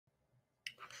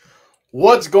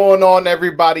What's going on,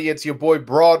 everybody? It's your boy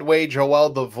Broadway Joel,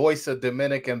 the voice of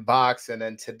Dominican boxing,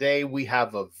 and today we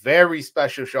have a very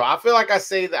special show. I feel like I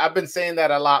say that I've been saying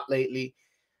that a lot lately.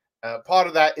 Part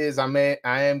of that is I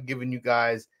am giving you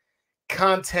guys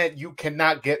content you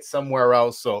cannot get somewhere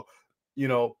else. So, you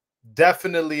know,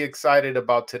 definitely excited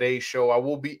about today's show. I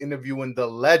will be interviewing the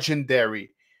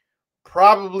legendary,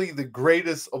 probably the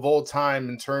greatest of all time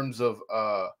in terms of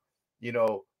you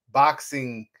know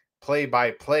boxing play by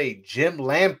play, Jim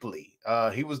Lampley.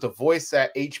 He was the voice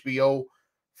at HBO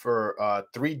for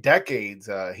 3 decades.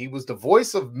 He was the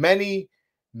voice of many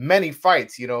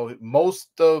fights.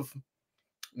 Most of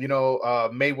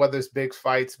Mayweather's big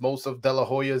fights, most of De La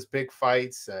Hoya's big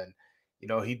fights, and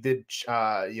he did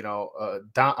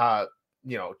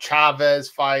Chavez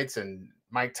fights and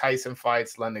Mike Tyson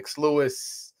fights, Lennox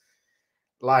Lewis,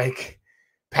 like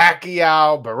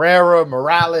Pacquiao, Barrera,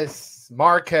 Morales,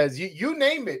 Marquez, you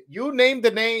name it. You name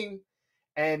the name.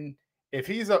 And if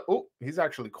he's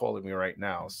actually calling me right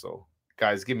now. So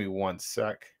guys, give me 1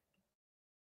 sec.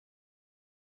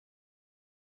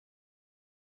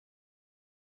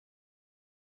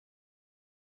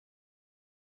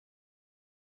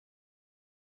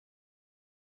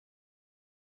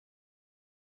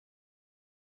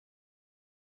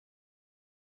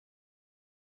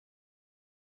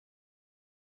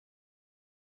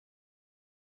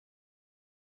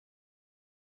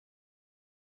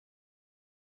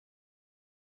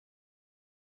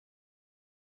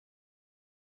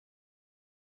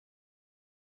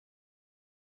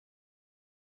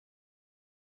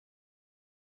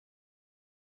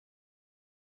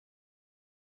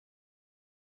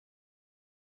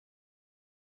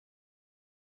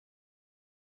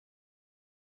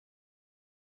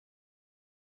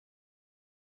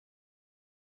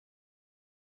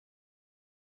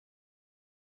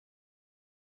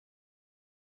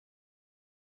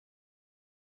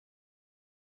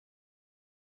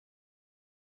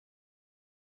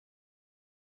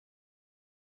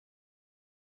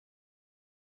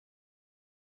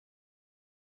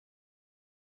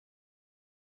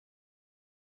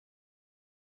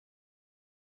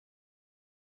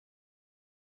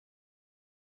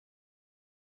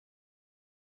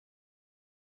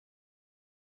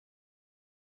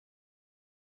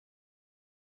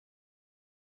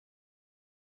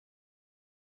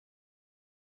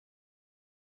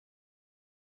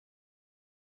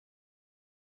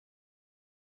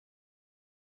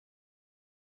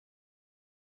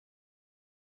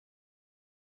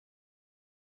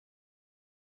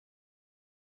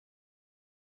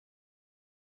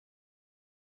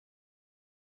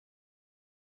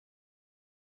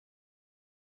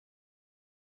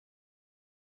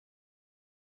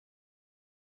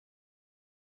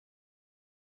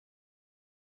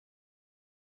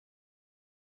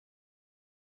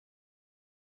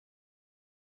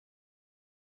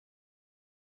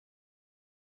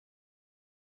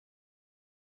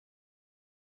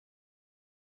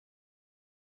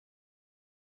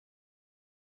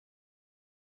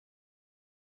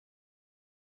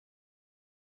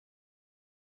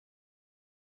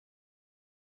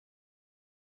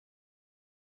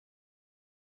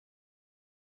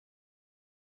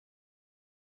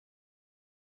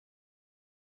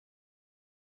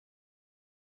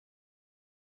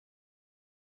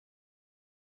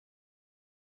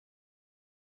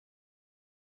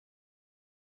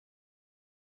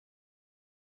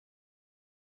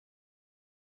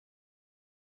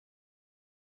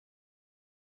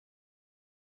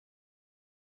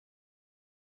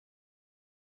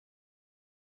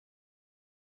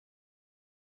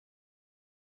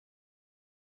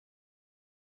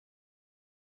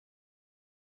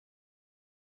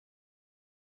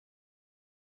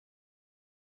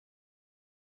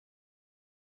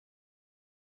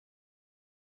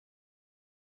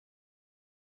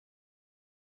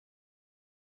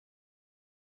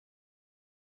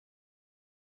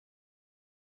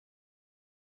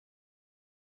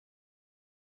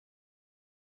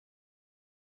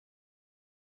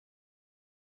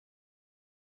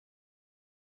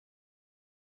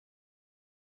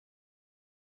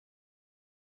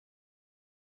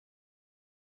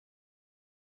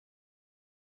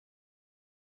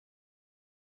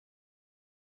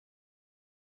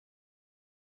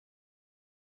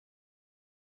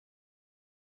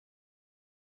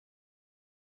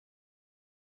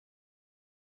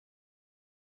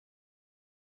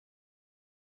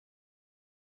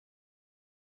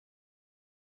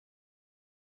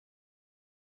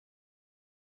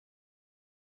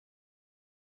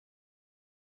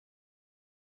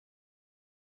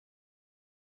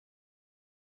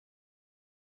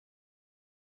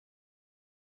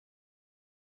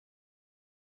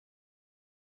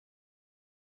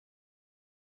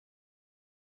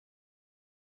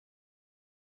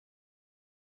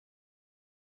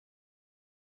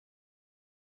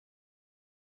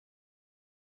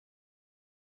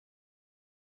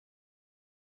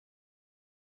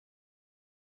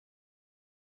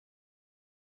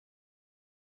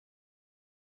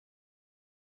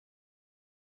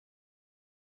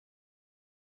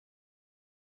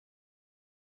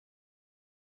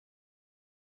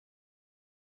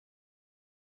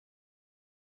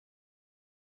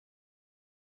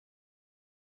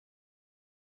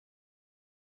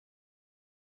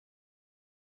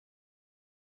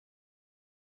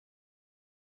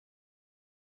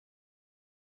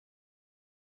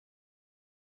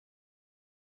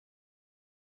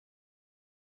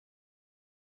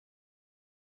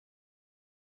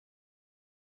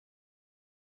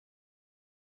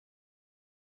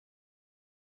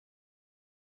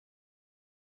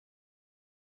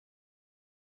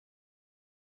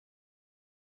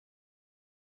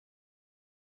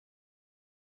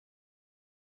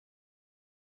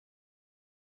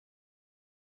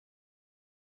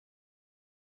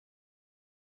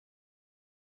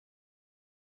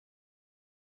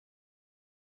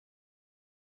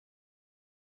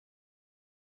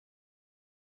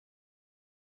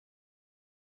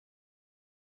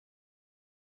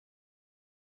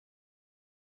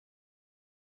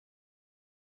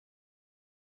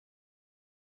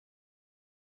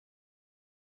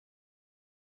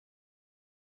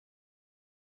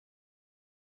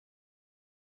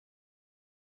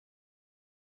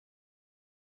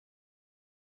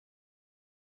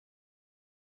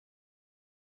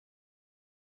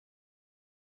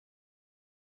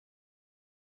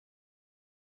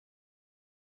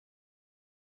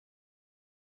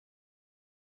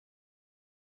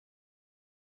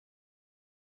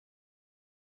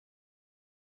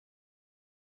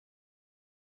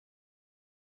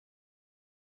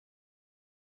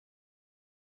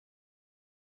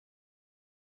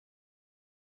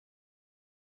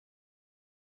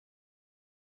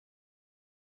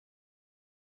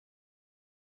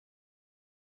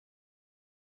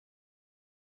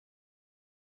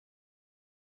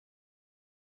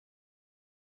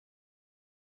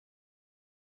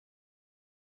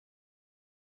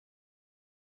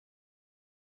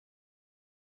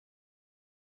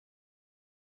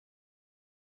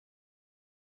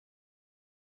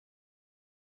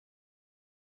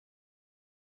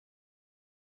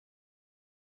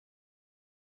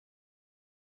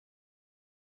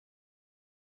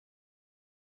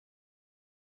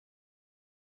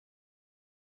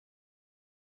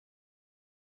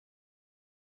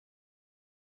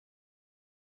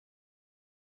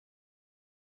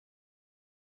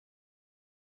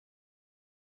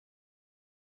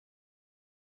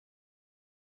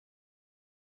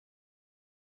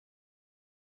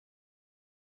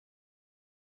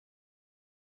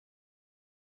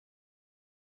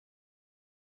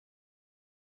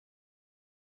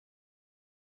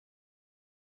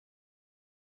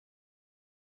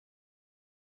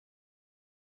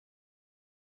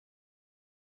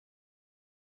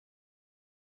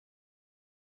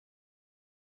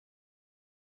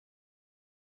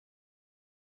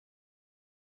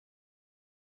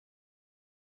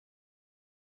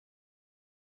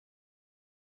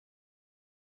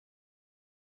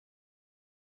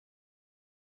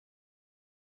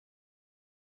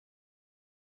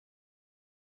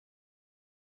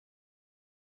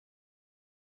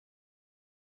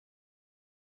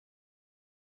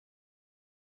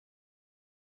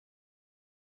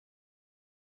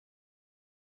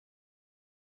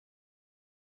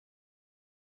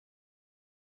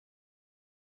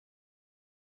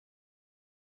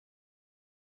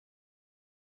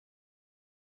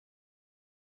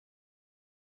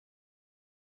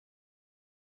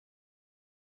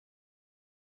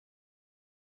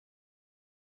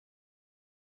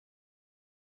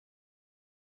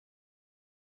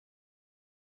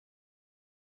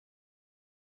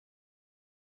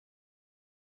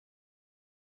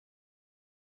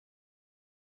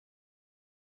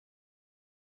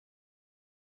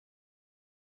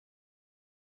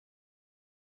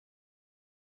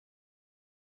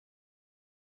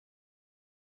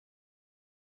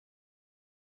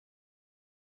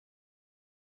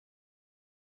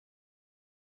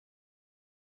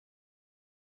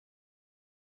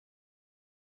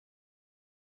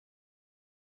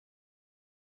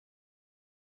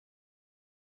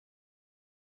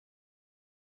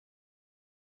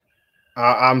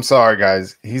 I'm sorry,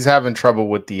 guys. He's having trouble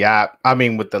with the app. I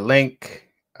mean, with the link.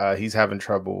 He's having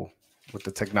trouble with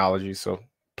the technology. So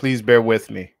please bear with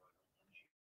me.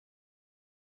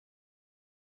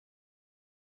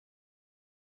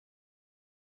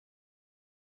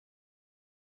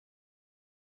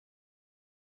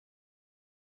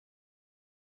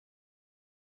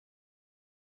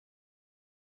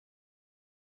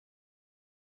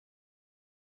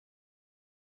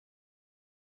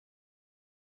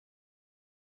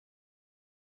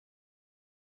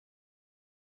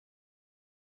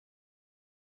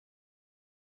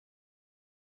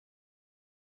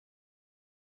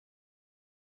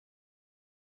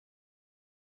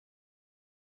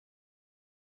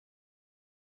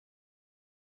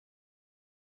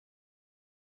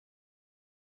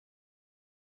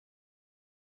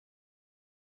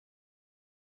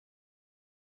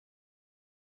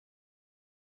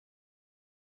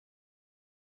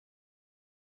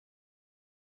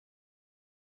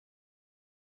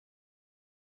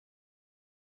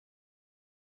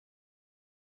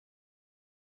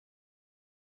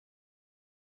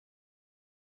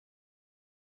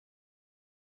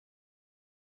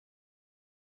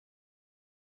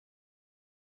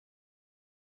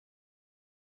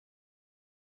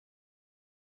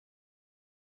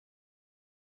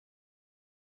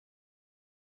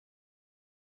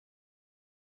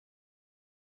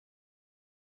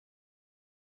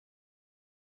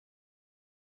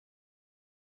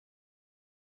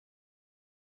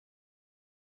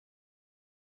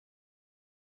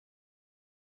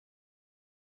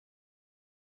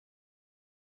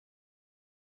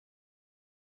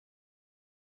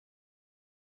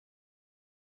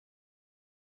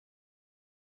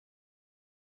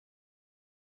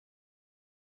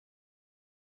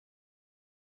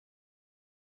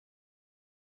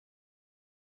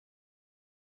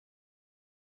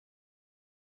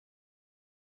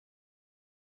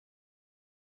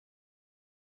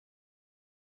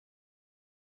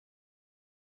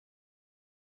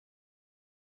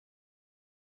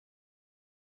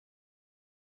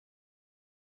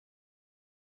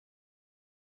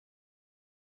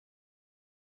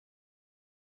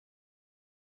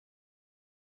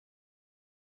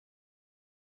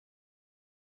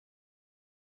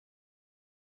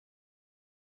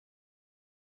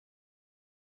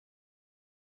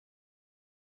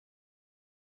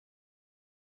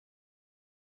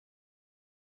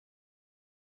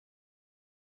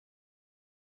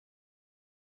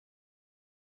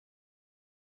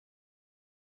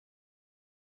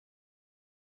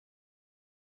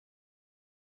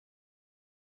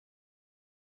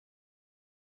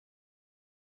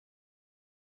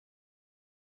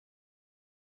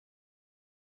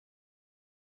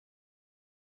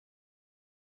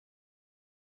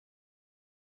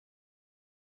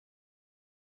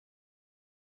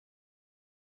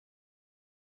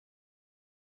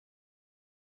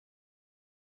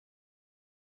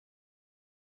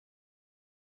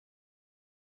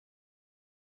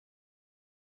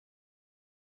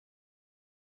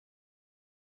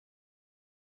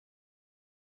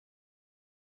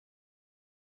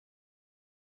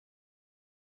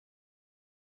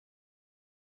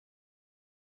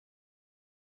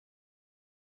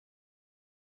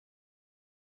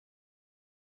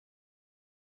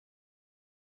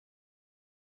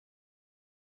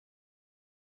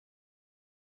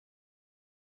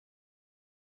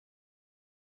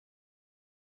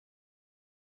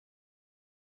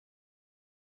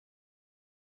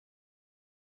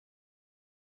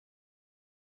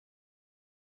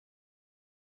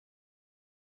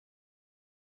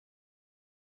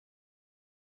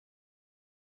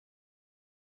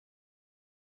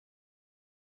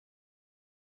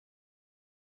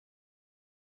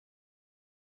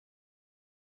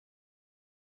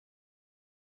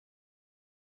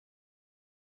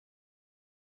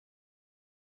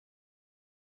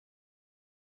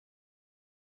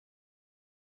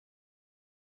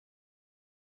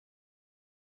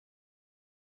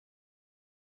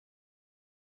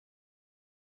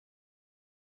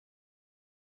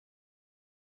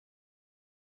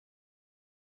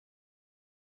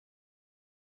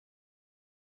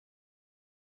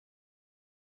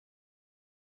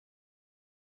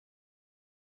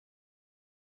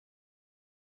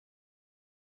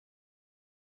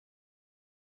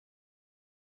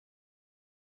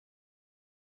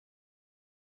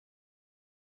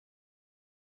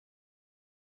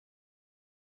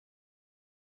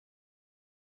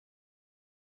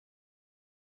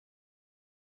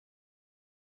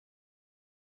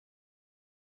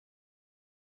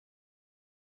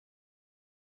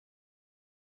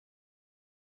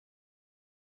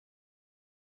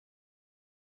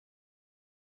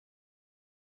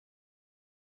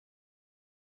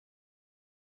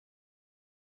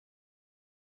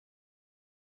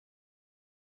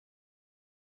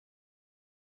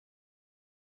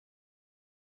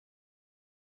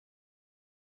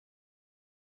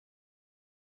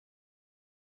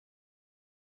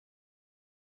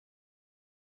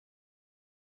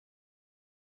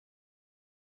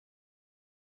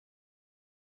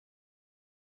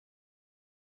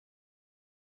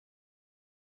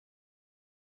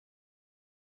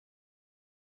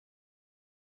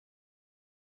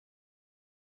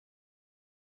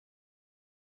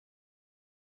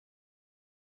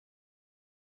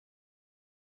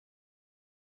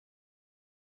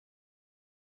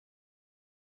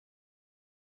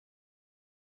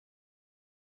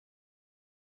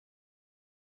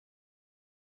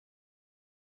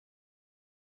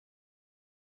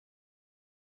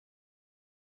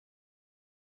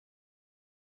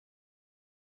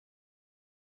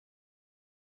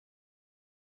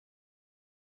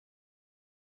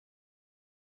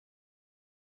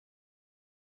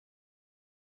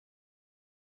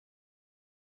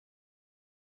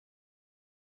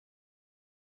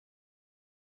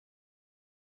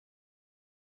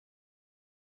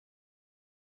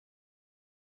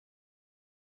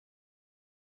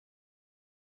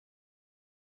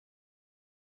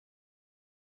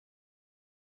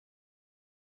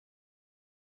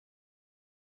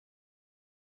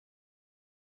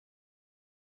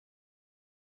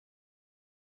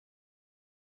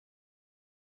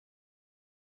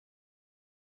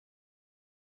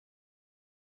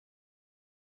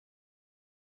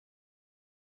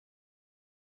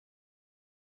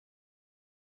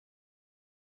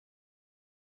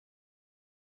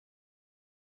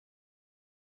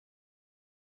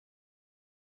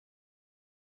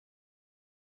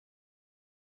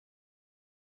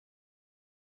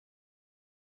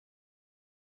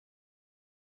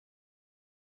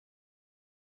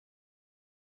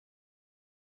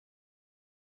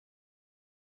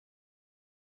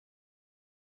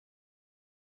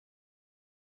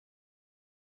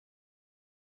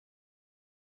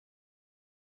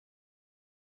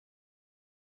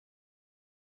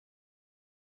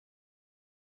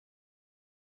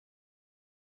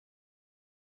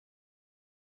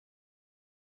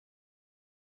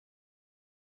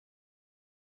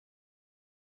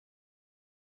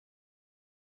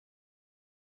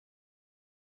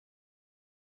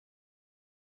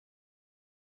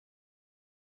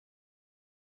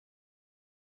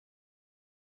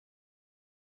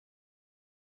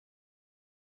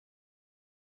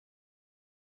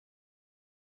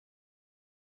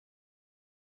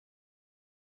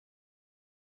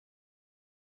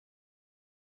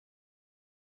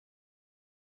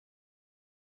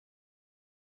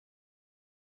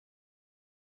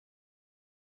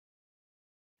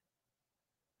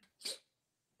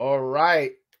 All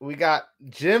right. We got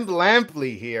Jim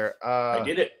Lampley here. I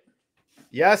did it.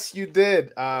 Yes, you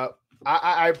did. I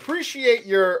appreciate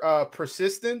your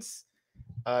persistence.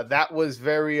 That was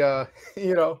very,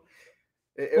 you know,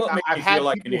 Well, it made I've me feel had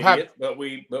like an people have.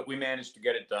 idiot, but we managed to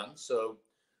get it done. So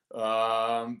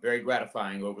very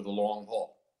gratifying over the long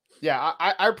haul. Yeah,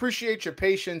 I appreciate your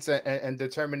patience and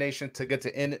determination to get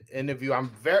to interview.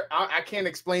 I can't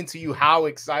explain to you how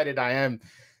excited I am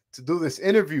to do this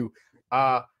interview.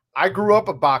 Uh, I grew up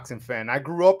a boxing fan. I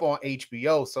grew up on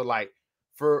HBO, so like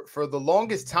for the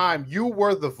longest time, you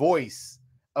were the voice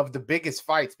of the biggest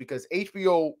fights because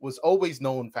HBO was always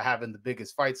known for having the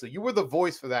biggest fights. So you were the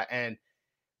voice for that, and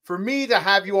for me to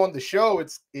have you on the show,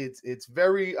 it's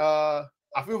very I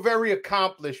feel very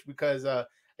accomplished because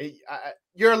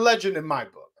you're a legend in my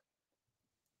book.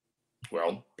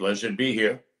 Well, pleasure to be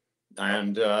here,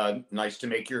 and nice to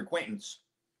make your acquaintance.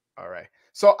 All right.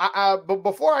 So but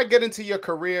before I get into your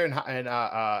career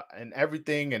and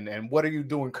everything and what are you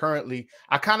doing currently,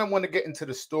 I kind of want to get into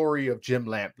the story of Jim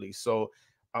Lampley. So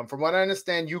from what I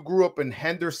understand, you grew up in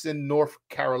Henderson, North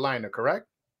Carolina, correct?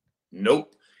 Nope,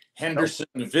 Nope.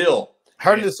 Hendersonville,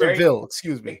 and it's very Hendersonville,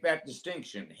 excuse make me. that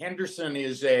distinction. Henderson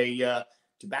is a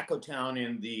tobacco town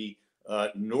in the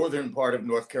northern part of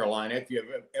North Carolina. If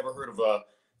you've ever heard of a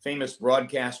famous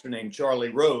broadcaster named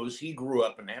Charlie Rose, he grew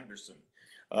up in Henderson.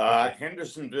 Okay.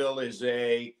 Hendersonville is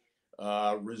a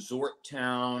resort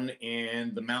town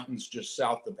in the mountains just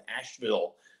south of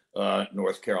Asheville,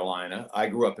 North Carolina. I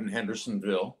grew up in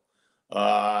Hendersonville,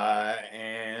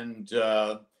 and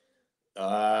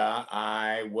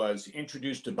I was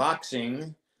introduced to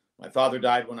boxing. My father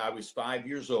died when I was 5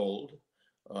 years old.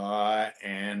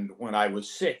 And when I was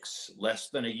six, less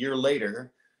than a year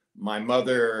later, my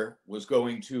mother was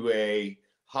going to a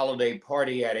holiday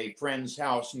party at a friend's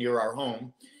house near our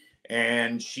home.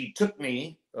 And she took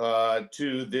me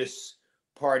to this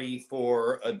party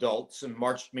for adults and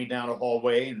marched me down a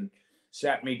hallway and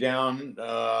sat me down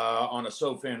on a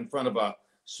sofa in front of a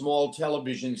small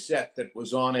television set that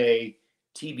was on a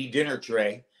TV dinner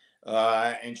tray.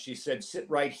 And she said, "Sit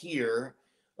right here.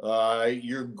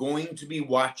 You're going to be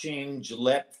watching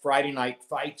Gillette Friday Night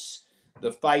Fights.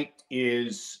 The fight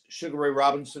is Sugar Ray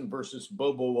Robinson versus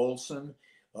Bobo Olson.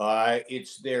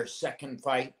 It's their second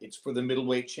fight. It's for the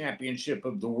middleweight championship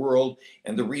of the world.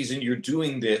 And the reason you're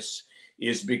doing this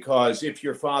is because if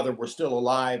your father were still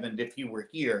alive and if he were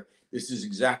here, this is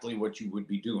exactly what you would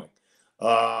be doing."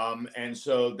 And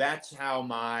so that's how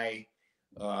my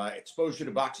exposure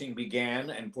to boxing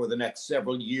began. And for the next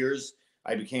several years,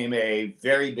 I became a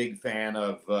very big fan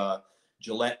of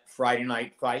Gillette Friday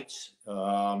Night Fights.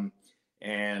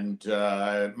 And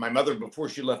my mother, before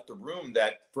she left the room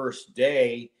that first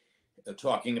day,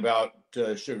 talking about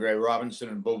Sugar Ray Robinson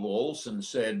and Bobo Olson,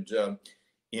 said,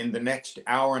 "In the next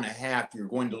hour and a half, you're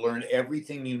going to learn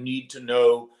everything you need to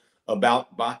know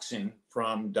about boxing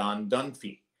from Don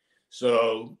Dunphy."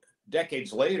 So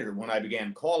decades later, when I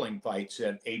began calling fights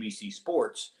at ABC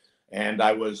Sports, and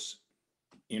I was,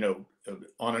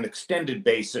 on an extended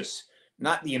basis,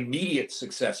 not the immediate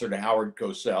successor to Howard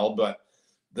Cosell, but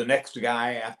the next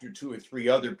guy after two or three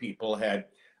other people had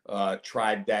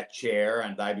tried that chair,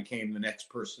 and I became the next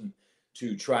person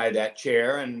to try that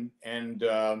chair. And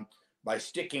by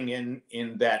sticking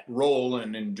in that role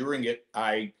and enduring it,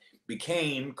 I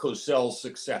became Cosell's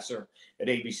successor at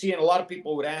ABC. And a lot of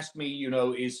people would ask me,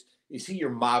 is he your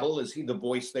model? Is he the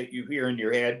voice that you hear in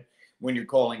your head when you're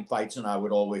calling fights? And I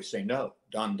would always say no,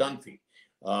 Don Dunphy.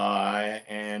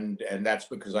 And that's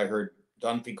because I heard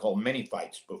Dunphy call many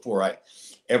fights before I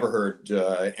ever heard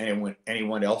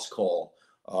anyone else call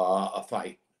a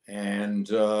fight. And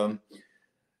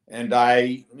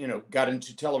I, got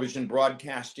into television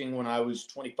broadcasting when I was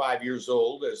 25 years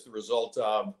old as the result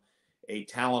of a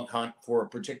talent hunt for a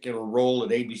particular role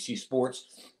at ABC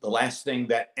Sports. The last thing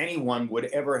that anyone would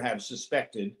ever have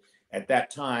suspected at that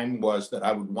time was that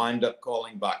I would wind up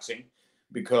calling boxing,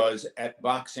 because at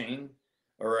boxing,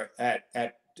 or at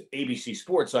ABC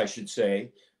Sports, I should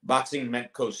say, boxing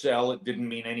meant Cosell. It didn't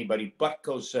mean anybody but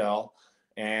Cosell.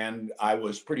 And I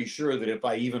was pretty sure that if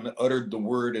I even uttered the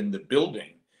word in the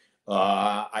building,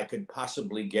 I could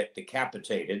possibly get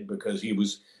decapitated, because he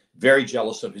was very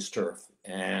jealous of his turf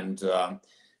and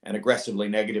aggressively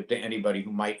negative to anybody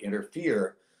who might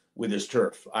interfere with his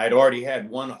turf. I'd already had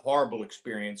one horrible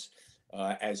experience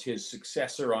as his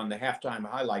successor on the halftime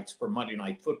highlights for Monday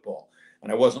Night Football,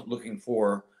 and I wasn't looking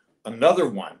for another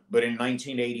one. But in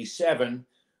 1987,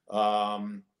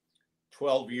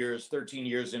 12 years, 13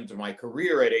 years into my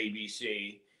career at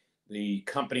ABC, the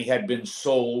company had been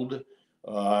sold.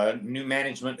 New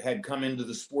management had come into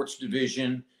the sports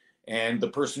division, And the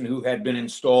person who had been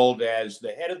installed as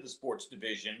the head of the sports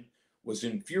division was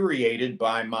infuriated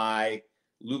by my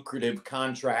lucrative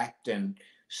contract and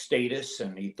status,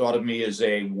 and he thought of me as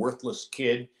a worthless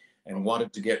kid and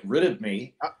wanted to get rid of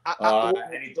me.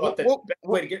 And he thought that the best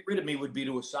way to get rid of me would be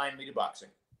to assign me to boxing.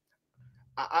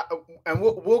 And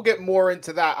we'll get more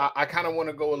into that. I kind of want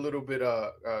to go a little bit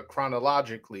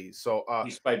chronologically. So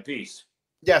piece by piece.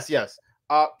 Yes.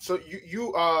 So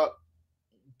you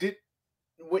did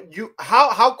when you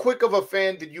how quick of a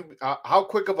fan did you how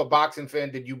quick of a boxing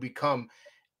fan did you become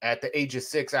at the age of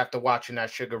 6 after watching that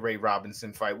Sugar Ray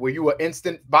Robinson fight? Were you an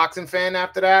instant boxing fan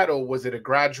after that, or was it a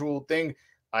gradual thing?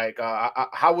 Like,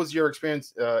 how was your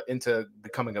experience into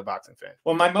becoming a boxing fan?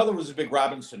 Well, my mother was a big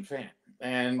Robinson fan.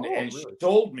 And really? She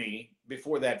told me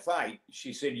before that fight,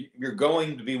 she said, "You're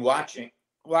going to be watching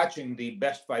the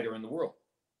best fighter in the world."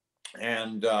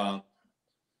 And on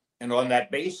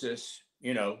that basis,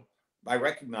 you know, I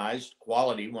recognized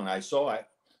quality when I saw it.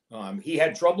 He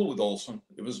had trouble with Olson.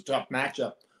 It was a tough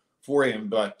matchup for him,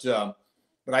 but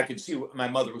I could see what my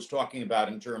mother was talking about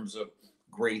in terms of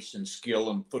grace and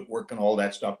skill and footwork and all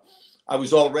that stuff. I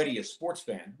was already a sports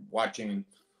fan, watching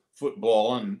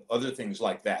football and other things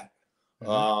like that.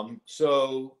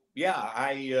 So yeah,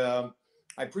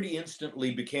 I pretty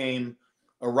instantly became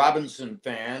a Robinson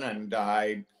fan, and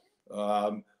I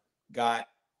got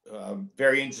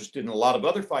very interested in a lot of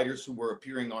other fighters who were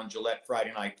appearing on Gillette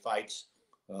Friday Night Fights,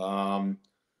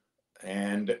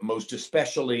 and most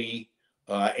especially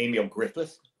Emil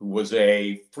Griffith, who was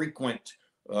a frequent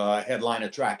headline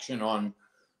attraction on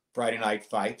Friday Night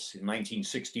Fights. In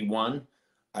 1961,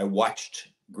 I watched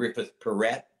Griffith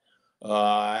Perret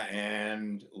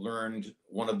and learned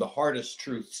one of the hardest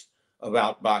truths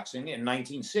about boxing. In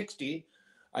 1960,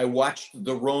 I watched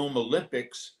the Rome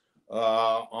Olympics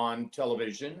on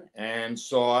television and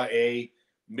saw a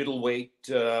middleweight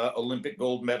Olympic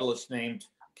gold medalist named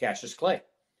Cassius Clay,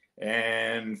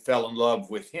 and fell in love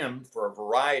with him for a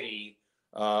variety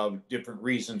of different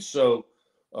reasons. So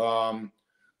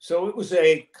it was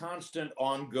a constant,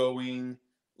 ongoing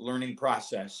learning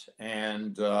process,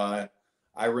 and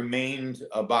I remained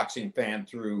a boxing fan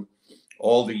through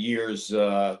all the years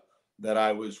that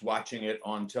I was watching it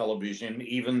on television,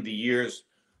 even the years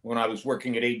when I was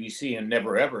working at ABC and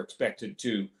never ever expected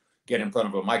to get in front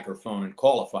of a microphone and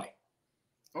call a fight.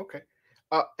 Okay.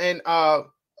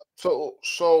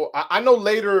 So I know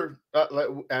later,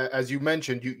 as you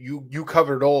mentioned, you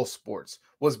covered all sports.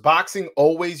 Was boxing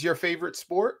always your favorite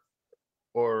sport,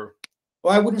 or?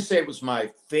 Well, I wouldn't say it was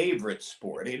my favorite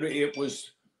sport. It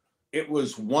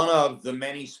was one of the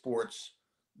many sports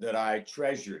that I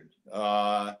treasured.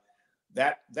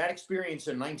 That experience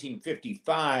in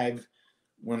 1955,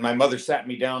 when my mother sat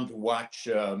me down to watch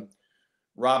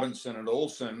Robinson and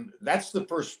Olson, that's the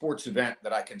first sports event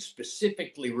that I can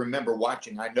specifically remember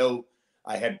watching. I know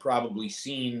I had probably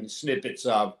seen snippets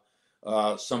of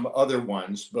some other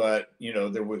ones, but you know,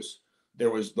 there was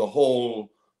the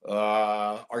whole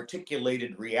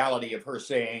articulated reality of her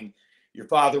saying, "Your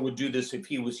father would do this if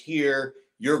he was here.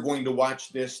 You're going to watch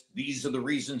this. These are the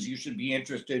reasons you should be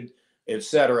interested,"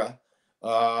 etc.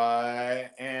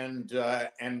 And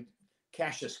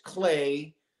Cassius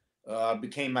Clay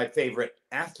became my favorite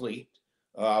athlete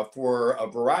for a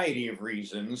variety of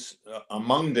reasons,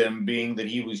 among them being that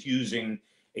he was using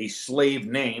a slave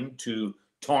name to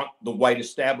taunt the white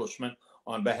establishment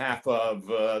on behalf of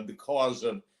the cause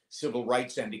of civil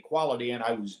rights and equality, and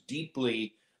I was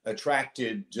deeply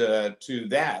attracted to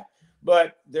that.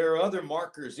 But there are other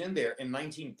markers in there. In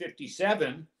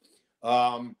 1957,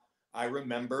 I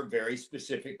remember very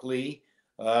specifically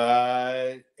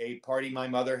a party my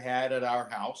mother had at our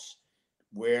house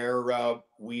where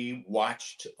we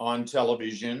watched on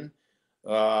television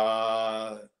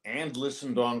and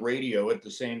listened on radio at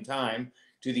the same time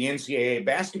to the NCAA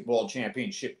basketball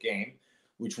championship game,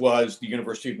 which was the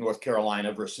University of North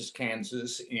Carolina versus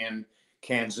Kansas in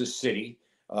Kansas City.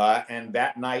 And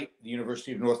that night, the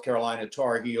University of North Carolina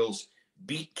Tar Heels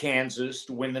beat Kansas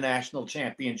to win the national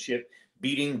championship,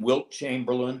 beating Wilt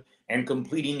Chamberlain and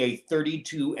completing a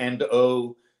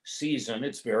 32-0 season.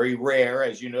 It's very rare,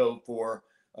 as you know, for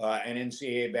an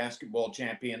NCAA basketball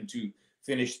champion to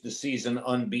finish the season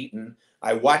unbeaten.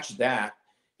 I watched that.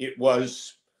 It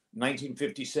was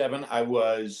 1957. I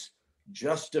was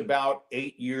just about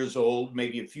 8 years old,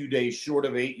 maybe a few days short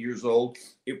of 8 years old.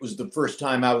 It was the first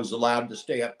time I was allowed to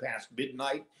stay up past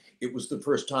midnight. It was the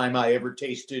first time I ever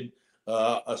tasted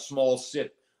a small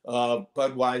sip of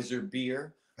Budweiser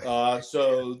beer.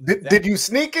 So did you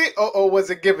sneak it, or was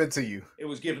it given to you? It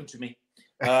was given to me.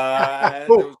 There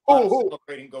was a lot of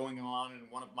celebrating going on, and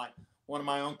one of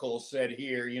my uncles said,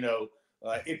 "Here, you know,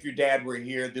 If your dad were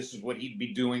here, this is what he'd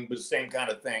be doing, but the same kind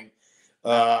of thing.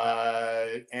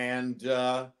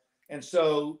 And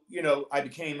so, you know, I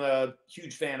became a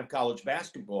huge fan of college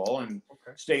basketball and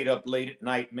Okay. stayed up late at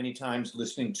night many times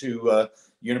listening to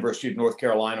University of North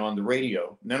Carolina on the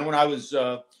radio. And then when I was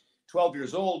 12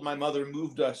 years old, my mother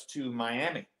moved us to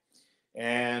Miami.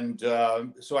 And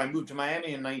so I moved to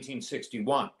Miami in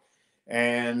 1961.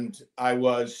 And I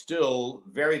was still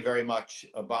very, very much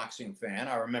a boxing fan.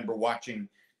 I remember watching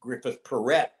Griffith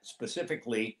Perrette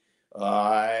specifically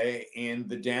in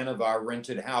the den of our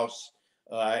rented house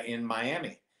in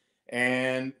Miami.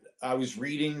 And I was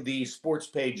reading the sports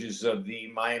pages of the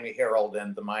Miami Herald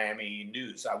and the Miami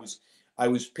News. I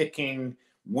was picking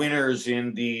winners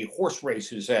in the horse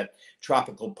races at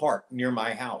Tropical Park near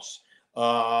my house.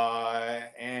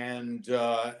 And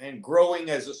growing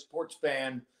as a sports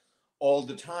fan all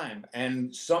the time.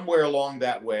 And somewhere along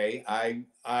that way,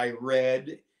 I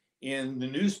read in the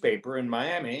newspaper in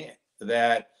Miami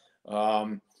that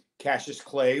Cassius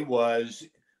Clay was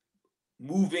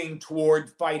moving toward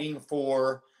fighting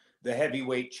for the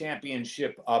heavyweight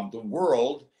championship of the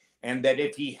world, and that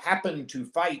if he happened to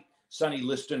fight Sonny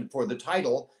Liston for the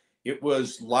title, it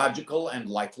was logical and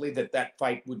likely that that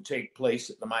fight would take place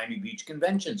at the Miami Beach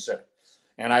Convention Center.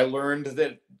 And I learned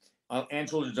that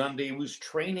Angelo Dundee was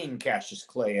training Cassius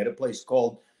Clay at a place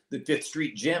called the Fifth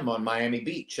Street Gym on Miami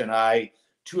Beach. And I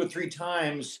 2 or 3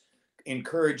 times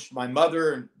encouraged my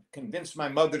mother and convinced my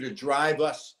mother to drive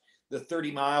us the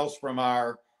 30 miles from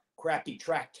our crappy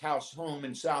tract house home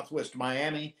in Southwest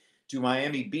Miami to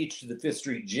Miami Beach to the Fifth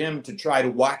Street Gym to try to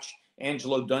watch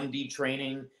Angelo Dundee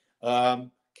training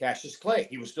Cassius Clay.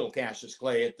 He was still Cassius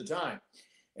Clay at the time.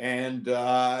 And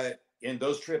in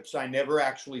those trips, I never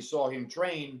actually saw him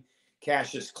train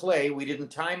Cassius Clay. We didn't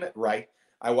time it right.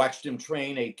 I watched him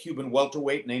train a Cuban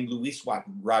welterweight named Luis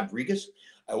Rodriguez.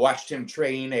 I watched him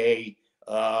train a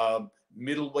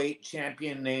middleweight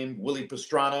champion named Willie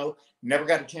Pastrano. Never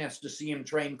got a chance to see him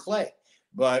train Clay.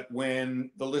 But when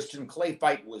the Liston Clay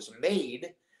fight was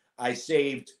made, I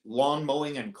saved lawn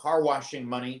mowing and car washing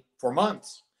money for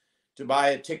months to buy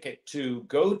a ticket to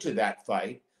go to that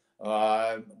fight,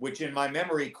 which in my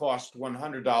memory cost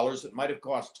 $100. It might have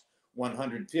cost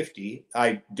 $150.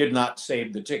 I did not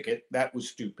save the ticket. That was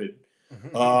stupid.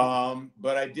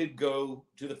 But I did go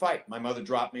to the fight. My mother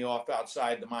dropped me off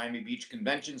outside the Miami Beach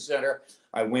Convention Center.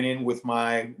 I went in with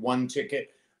my one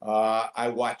ticket. I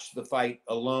watched the fight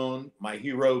alone. My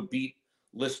hero beat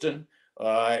Liston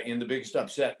in the biggest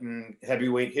upset in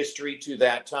heavyweight history to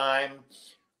that time.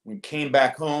 We came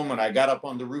back home and I got up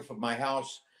on the roof of my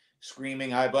house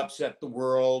screaming, "I've upset the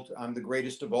world. I'm the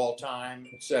greatest of all time,"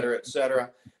 et cetera, et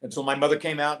cetera. And so my mother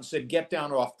came out and said, "Get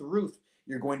down off the roof.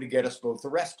 You're going to get us both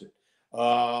arrested."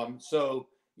 So,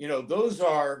 you know, those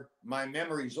are my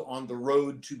memories on the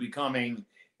road to becoming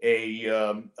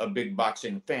a big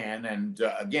boxing fan. And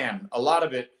again, a lot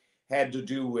of it had to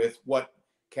do with what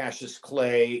Cassius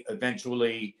Clay,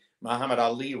 eventually Muhammad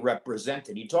Ali,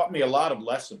 represented. He taught me a lot of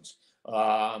lessons.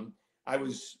 I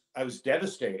was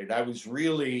devastated. I was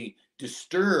really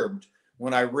disturbed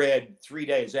when I read 3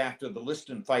 days after the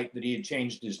Liston fight that he had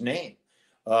changed his name.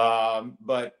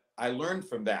 But I learned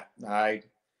from that. I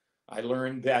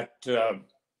learned that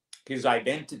his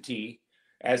identity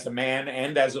as a man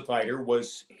and as a fighter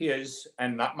was his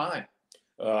and not mine.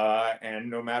 And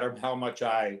no matter how much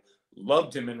I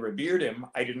loved him and revered him,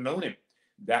 I didn't own him.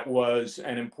 That was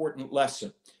an important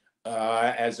lesson.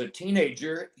 As a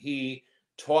teenager, he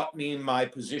taught me my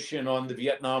position on the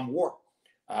Vietnam War.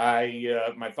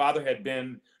 My father had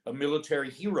been a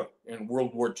military hero in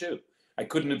World War II. I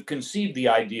couldn't have conceived the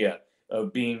idea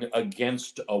of being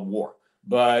against a war.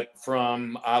 But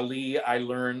from Ali, I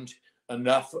learned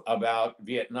enough about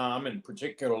Vietnam, and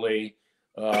particularly,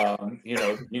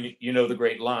 you know the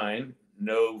great line,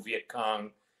 "No Viet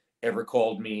Cong ever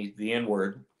called me the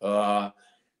N-word,"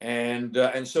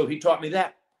 and so he taught me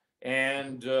that,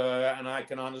 and I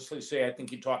can honestly say I think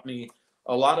he taught me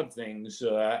a lot of things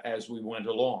as we went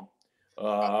along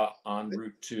en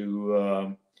route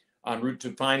to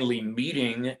finally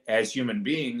meeting as human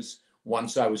beings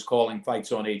once I was calling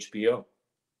fights on HBO.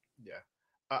 Yeah.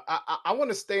 I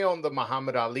want to stay on the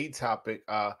Muhammad Ali topic.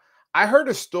 I heard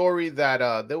a story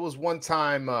that there was one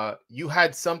time you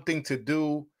had something to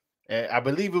do. I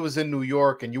believe it was in New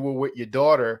York, and you were with your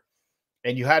daughter,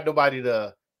 and you had nobody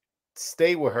to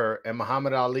stay with her. And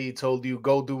Muhammad Ali told you,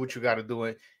 "Go do what you got to do,"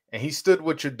 and he stood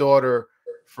with your daughter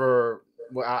for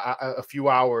a few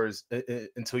hours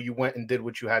until you went and did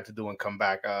what you had to do and come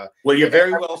back. Well, you're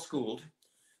very well schooled.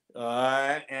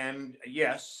 And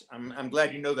yes, I'm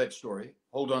glad you know that story.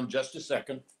 Hold on just a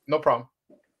second. No problem.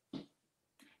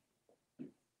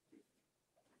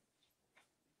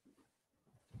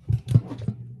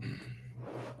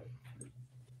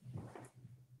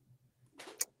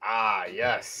 Ah,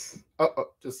 yes.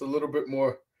 Just a little bit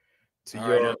more to All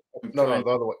right, now your. I'm No, trying no,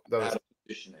 the other way. The other how side. to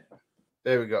position it.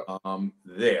 There we go.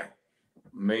 There.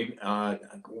 Maybe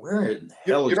where in the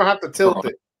You hell you is don't have to tilt from?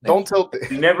 it. Don't tilt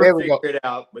it. Never There we figure go. it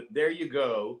out, but there you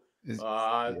go.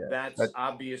 Yeah. That's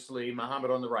obviously Muhammad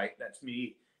on the right. That's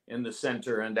me in the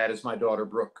center, and that is my daughter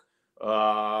Brooke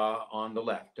on the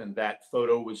left. And that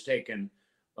photo was taken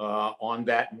on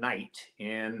that night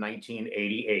in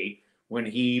 1988 when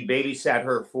he babysat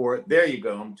her for. There you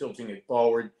go. I'm tilting it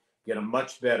forward. Get a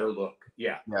much better look.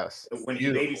 Yeah, Yes. when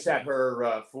he Beautiful. babysat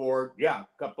her for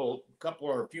couple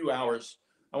or a few hours.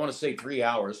 I want to say 3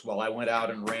 hours while I went out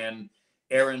and ran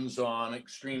errands on an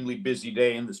extremely busy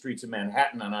day in the streets of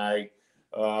Manhattan. And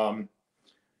um,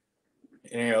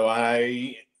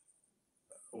 I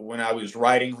when I was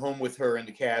riding home with her in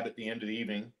the cab at the end of the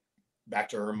evening, back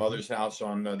to her mother's house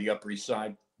on the Upper East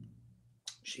Side,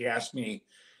 she asked me.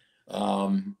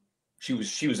 She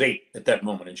was 8 at that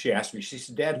moment, and she asked me. She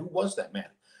said, "Dad, who was that man?"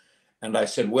 And I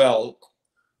said, "Well,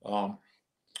 um,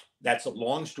 that's a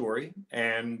long story,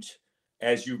 and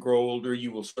as you grow older,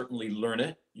 you will certainly learn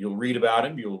it. You'll read about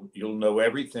him. You'll know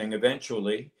everything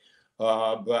eventually.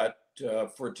 But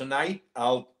for tonight,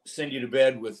 I'll send you to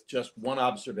bed with just one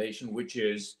observation, which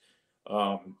is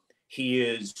he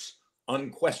is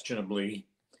unquestionably,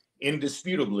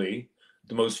 indisputably,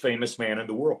 the most famous man in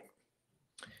the world."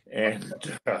 And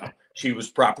she was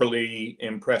properly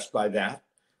impressed by that.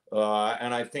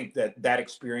 And I think that that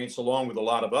experience, along with a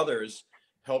lot of others,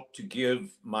 helped to give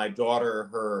my daughter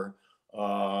her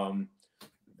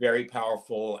very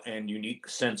powerful and unique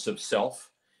sense of self.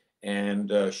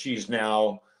 And she's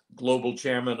now global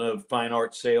chairman of fine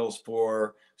art sales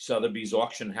for Sotheby's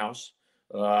auction house.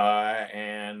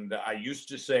 And I used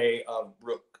to say of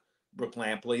Brooke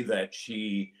Lampley that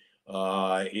she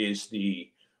is the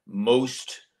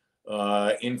most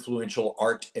influential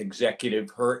art executive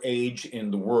her age in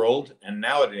the world. And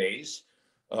nowadays,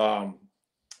 um,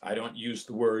 I don't use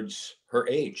the words her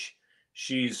age.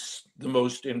 She's the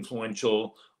most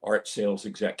influential art sales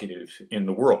executive in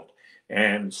the world.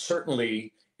 And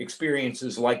certainly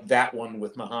experiences like that one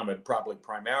with Muhammad, probably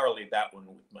primarily that one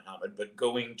with Muhammad, but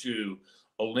going to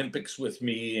Olympics with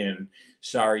me in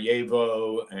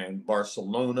Sarajevo and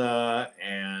Barcelona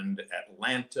and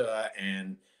Atlanta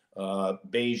and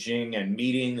Beijing, and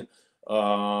meeting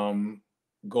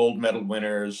gold medal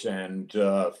winners and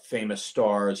famous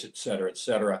stars, et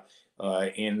cetera,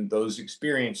 in those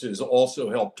experiences also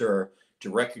helped her to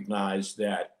recognize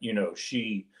that,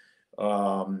 she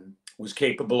was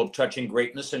capable of touching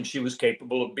greatness, and she was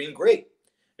capable of being great.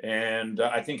 And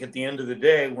I think at the end of the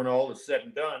day, when all is said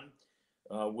and done,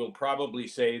 we'll probably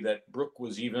say that Brooke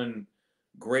was even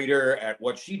greater at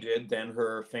what she did than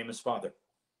her famous father.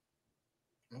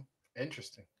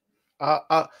 Interesting. Uh,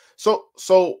 uh,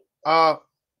 so,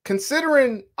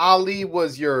 considering Ali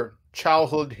was your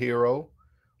childhood hero,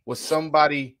 was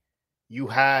somebody you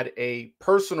had a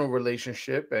personal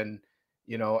relationship and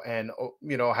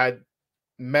had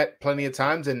met plenty of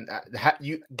times, and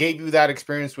you gave you that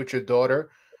experience with your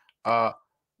daughter. Uh,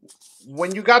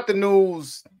 when you got the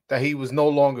news that he was no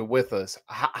longer with us,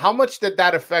 how much did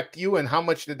that affect you, and how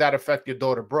much did that affect your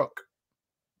daughter Brooke?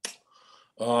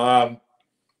 Um,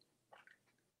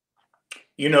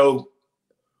 you know,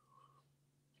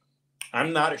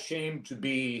 I'm not ashamed to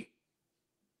be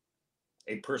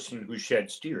a person who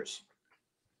sheds tears.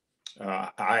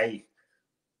 I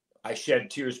shed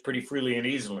tears pretty freely and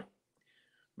easily.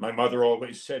 My mother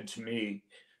always said to me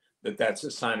that that's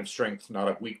a sign of strength, not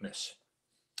of weakness.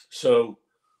 So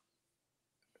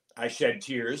I shed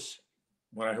tears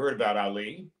when I heard about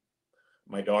Ali.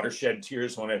 My daughter shed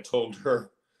tears when I told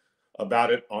her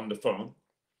about it on the phone.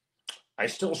 I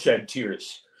still shed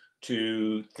tears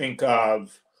to think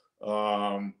of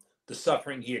the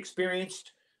suffering he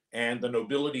experienced and the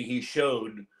nobility he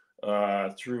showed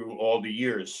through all the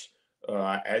years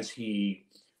as he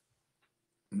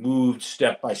moved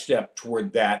step by step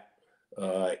toward that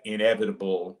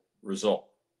inevitable result.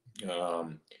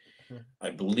 Um, I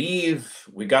believe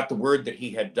we got the word that he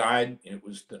had died. It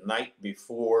was the night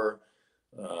before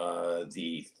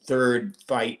the third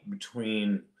fight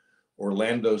between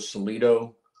Orlando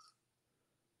Salido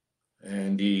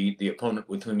and the opponent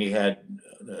with whom he had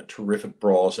terrific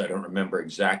brawls. I don't remember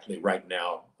exactly right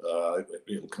now.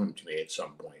 It'll come to me at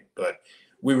some point. But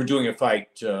we were doing a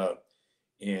fight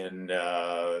in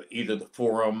either the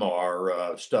Forum or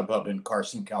StubHub in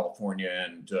Carson, California,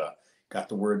 and got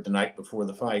the word the night before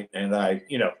the fight. And I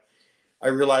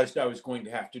realized I was going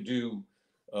to have to do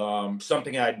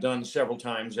something I'd done several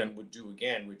times and would do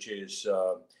again, which is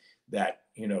that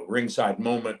ringside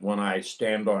moment when I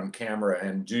stand on camera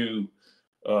and do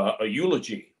a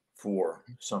eulogy for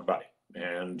somebody.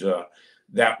 And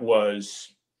that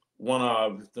was one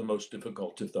of the most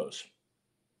difficult of those.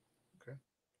 Okay.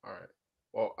 All right.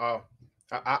 Well,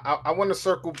 I want to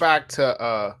circle back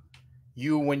to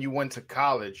you when you went to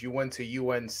college. You went to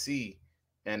UNC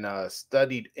and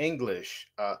studied English.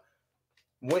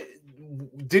 When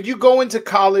did you go into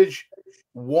college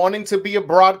wanting to be a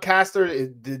broadcaster?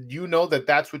 Did you know that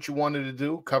that's what you wanted to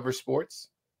do, cover sports?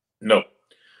 No,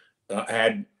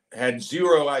 had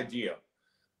zero idea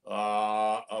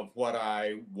of what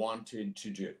I wanted to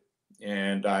do,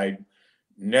 and I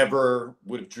never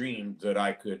would have dreamed that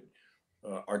I could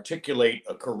articulate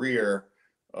a career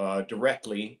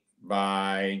directly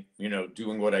by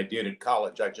doing what I did at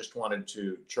college. I just wanted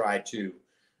to try to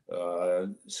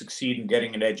succeed in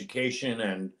getting an education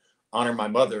and honor my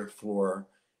mother for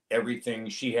everything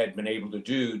she had been able to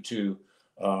do to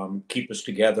keep us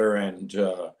together and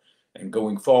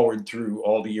going forward through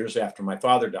all the years after my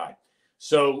father died.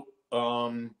 So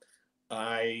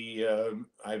I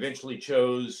eventually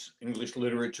chose English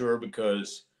literature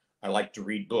because I like to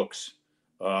read books,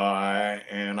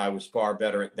 and I was far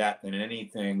better at that than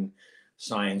anything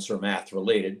science or math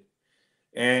related.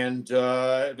 And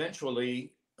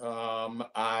eventually,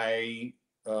 I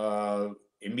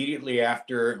immediately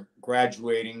after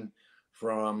graduating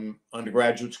from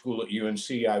undergraduate school at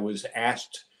UNC, I was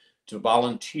asked to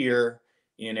volunteer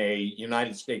in a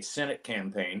United States Senate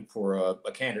campaign for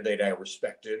a candidate I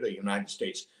respected, a United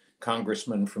States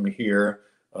congressman from here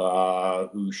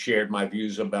who shared my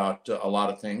views about a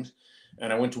lot of things.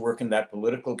 And I went to work in that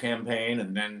political campaign,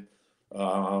 and then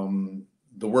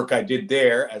the work I did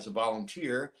there as a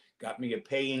volunteer got me a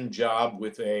paying job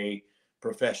with a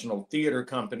professional theater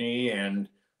company and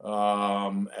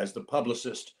as the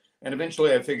publicist. And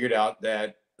eventually I figured out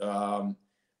that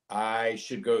I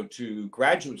should go to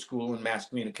graduate school in mass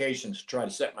communications to try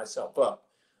to set myself up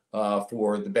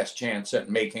for the best chance at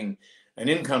making an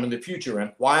income in the future.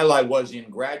 And while I was in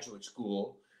graduate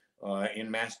school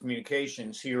in mass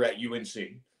communications here at UNC,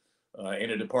 in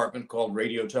a department called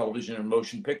Radio, Television, and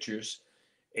Motion Pictures,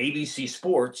 ABC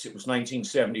Sports, it was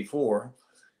 1974,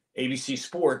 ABC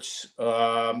Sports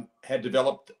had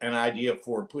developed an idea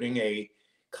for putting a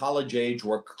college age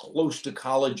or close to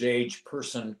college age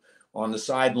person on the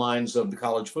sidelines of the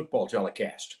college football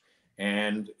telecast.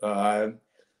 And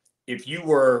if you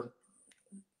were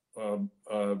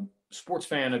a sports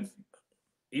fan of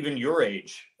even your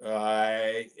age,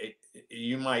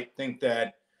 you might think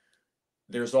that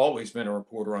there's always been a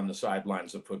reporter on the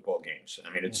sidelines of football games.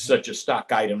 I mean, it's such a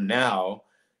stock item now,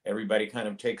 everybody kind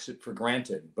of takes it for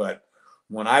granted. But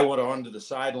when I went on to the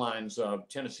sidelines of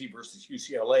Tennessee versus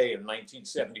UCLA in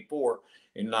 1974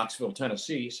 in Knoxville,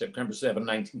 Tennessee, September 7,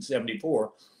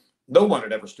 1974, no one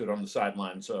had ever stood on the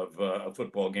sidelines of a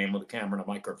football game with a camera and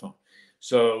a microphone.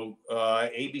 So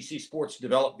ABC Sports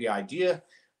developed the idea.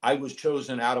 I was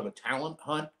chosen out of a talent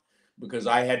hunt because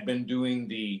I had been doing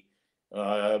the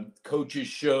coaches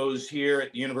shows here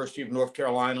at the University of North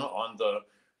Carolina on the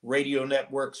radio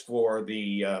networks for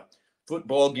the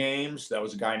football games. That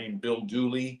was a guy named Bill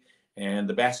Dooley, and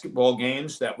the basketball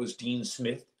games, that was Dean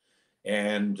Smith.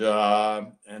 And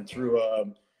through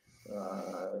a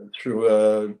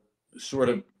sort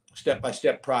of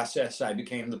step-by-step process, I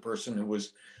became the person who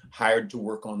was hired to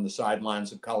work on the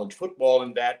sidelines of college football,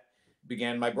 and that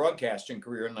began my broadcasting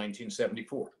career in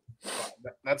 1974.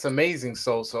 That's amazing.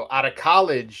 So out of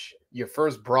college, your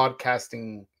first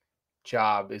broadcasting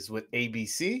job is with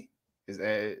ABC. Is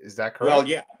that correct? Well,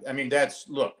 yeah. I mean, that's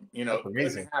That's it couldn't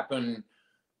amazing. happen,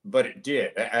 but it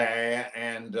did.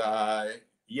 And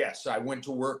yes, I went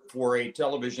to work for a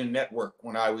television network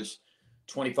when I was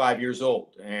 25 years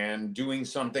old and doing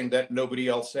something that nobody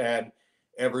else had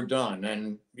ever done.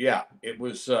 And yeah, it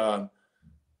was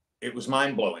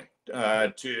mind blowing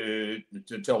to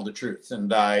tell the truth.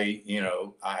 And I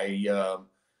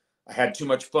had too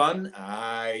much fun.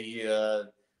 I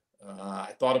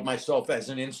thought of myself as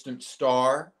an instant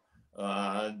star.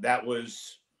 That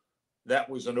was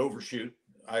an overshoot.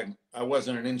 I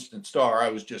wasn't an instant star. I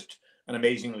was just an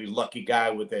amazingly lucky guy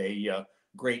with a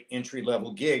great entry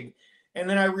level gig. And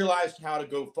then I realized how to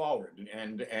go forward.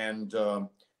 And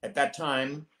at that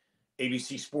time,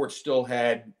 ABC Sports still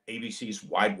had ABC's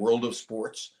Wide World of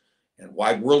Sports, and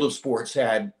Wide World of Sports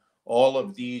had all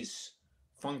of these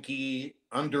funky,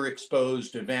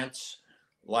 underexposed events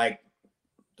like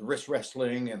the wrist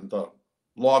wrestling and the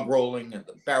log rolling and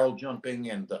the barrel jumping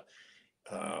and the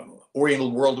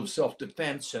Oriental World of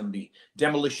Self-Defense and the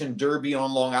Demolition Derby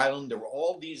on Long Island. There were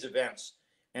all these events,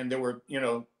 and there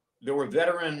were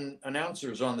veteran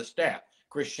announcers on the staff: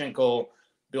 Chris Schenkel,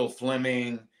 Bill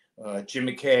Fleming, Jim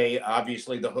McKay,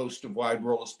 obviously the host of Wide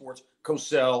World of Sports,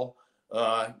 Cosell,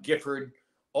 Gifford,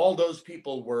 all those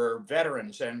people were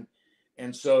veterans.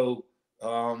 And so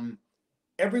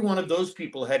every one of those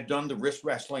people had done the wrist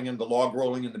wrestling and the log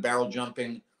rolling and the barrel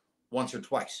jumping once or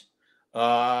twice.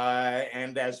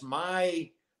 And as my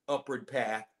upward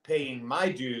path, paying my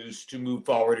dues to move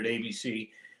forward at ABC,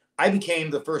 I became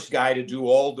the first guy to do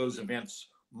all those events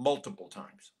multiple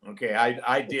times. Okay,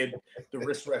 I did the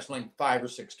wrist wrestling 5 or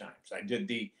 6 times. I did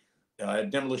the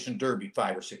demolition derby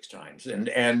 5 or 6 times,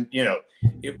 and you know,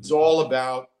 it was all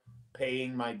about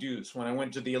paying my dues. When I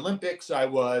went to the Olympics, I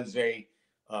was a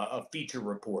feature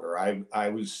reporter. I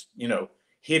was, you know,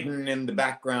 hidden in the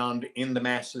background, in the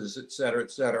masses, et cetera, et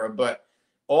cetera. But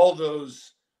all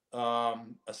those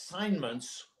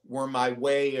assignments were my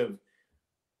way of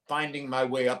finding my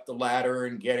way up the ladder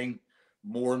and getting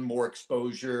more and more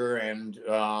exposure, and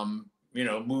you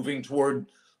know, moving toward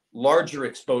larger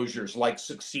exposures, like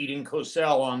succeeding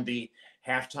Cosell on the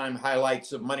halftime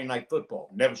highlights of Monday Night Football.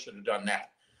 Never should have done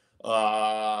that.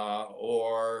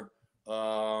 Or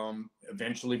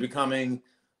eventually becoming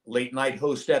late night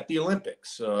host at the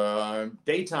Olympics,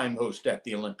 daytime host at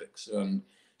the Olympics, and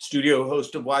studio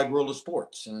host of Wide World of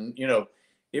Sports. And, you know,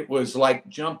 it was like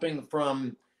jumping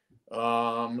from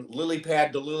lily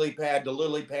pad to lily pad to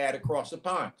lily pad across a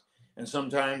pond. And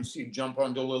sometimes you'd jump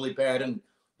onto a lily pad and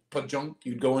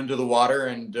you'd go into the water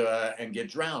and get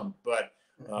drowned. But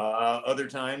other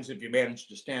times, if you managed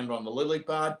to stand on the lily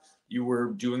pad, you were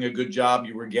doing a good job.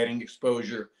 You were getting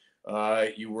exposure.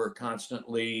 You were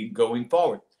constantly going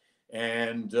forward.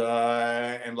 And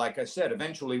like I said,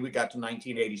 eventually we got to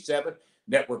 1987.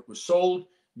 Network was sold.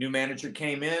 New manager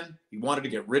came in. He wanted to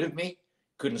get rid of me.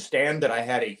 Couldn't stand that I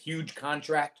had a huge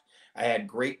contract. I had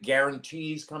great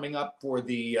guarantees coming up for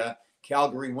the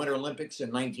Calgary Winter Olympics in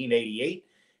 1988.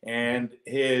 And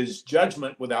his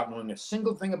judgment, without knowing a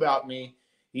single thing about me,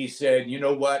 he said, you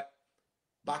know what?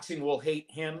 Boxing will hate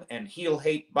him and he'll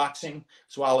hate boxing,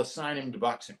 so I'll assign him to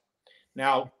boxing.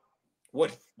 Now,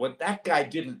 what that guy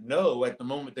didn't know at the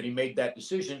moment that he made that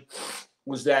decision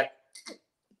was that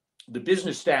the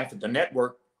business staff at the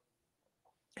network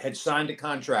had signed a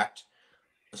contract,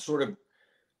 a sort of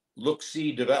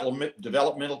look-see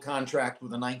developmental contract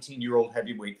with a 19-year-old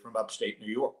heavyweight from upstate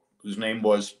New York, whose name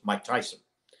was Mike Tyson.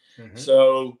 Mm-hmm.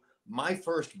 So my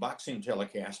first boxing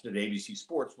telecast at ABC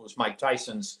Sports was Mike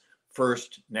Tyson's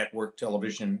first network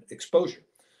television exposure.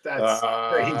 That's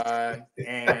crazy.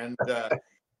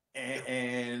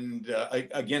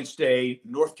 Against a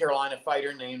North Carolina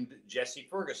fighter named Jesse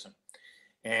Ferguson.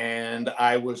 And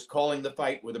I was calling the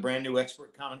fight with a brand new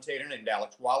expert commentator named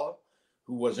Alex Wallow,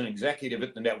 who was an executive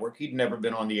at the network. He'd never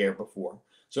been on the air before.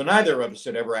 So neither of us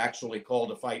had ever actually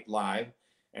called a fight live.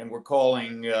 And we're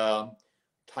calling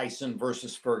Tyson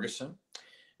versus Ferguson.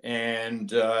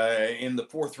 And in the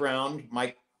 4th round,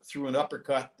 Mike threw an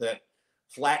uppercut that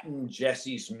flattened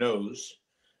Jesse's nose.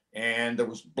 And there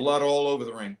was blood all over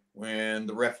the ring when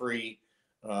the referee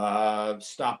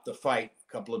stopped the fight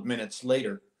a couple of minutes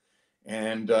later.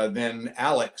 And then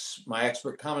Alex, my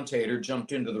expert commentator,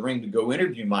 jumped into the ring to go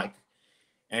interview Mike.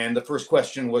 And the first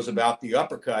question was about the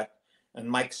uppercut. And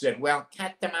Mike said, well,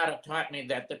 Cat D'Amato taught me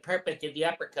that the purpose of the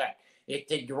uppercut is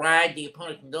to drive the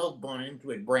opponent's nose bone into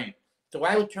his brain. So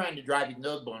I was trying to drive his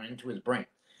nose bone into his brain.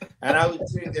 And I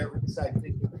was sitting there inside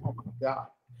thinking, oh my God,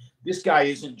 this guy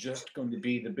isn't just going to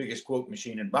be the biggest quote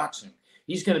machine in boxing.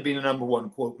 He's going to be the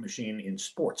 #1 quote machine in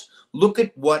sports. Look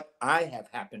at what I have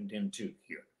happened into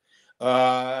here.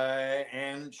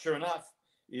 And sure enough,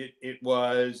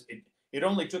 it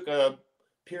only took a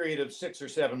period of 6 or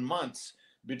 7 months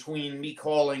between me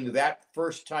calling that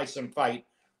first Tyson fight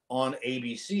on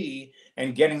ABC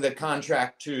and getting the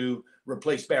contract to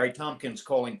replace Barry Tompkins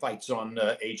calling fights on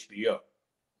HBO.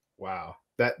 Wow,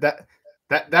 that's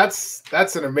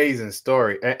an amazing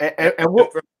story, and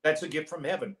that's a gift from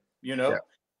heaven, you know. Yeah,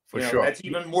 for sure. That's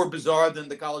even more bizarre than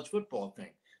the college football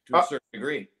thing to a certain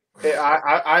degree.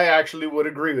 I actually would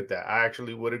agree with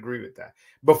that.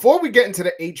 Before we get into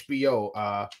the HBO,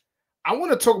 I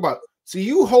want to talk about. So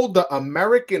you hold the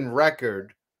American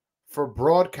record for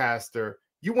broadcaster.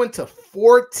 You went to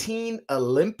 14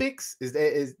 Olympics.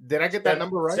 Did I get that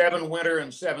number right? 7 winter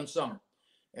and 7 summer,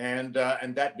 and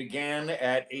that began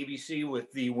at ABC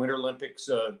with the Winter Olympics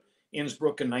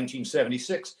Innsbruck in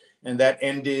 1976, and that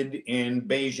ended in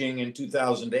Beijing in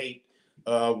 2008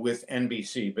 with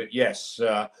NBC. But yes,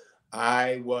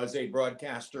 I was a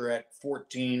broadcaster at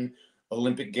 14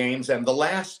 Olympic Games, and the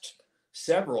last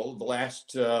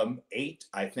 8,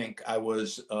 I think I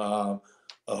was a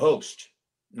host.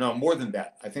 No, more than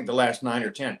that. I think the last 9 or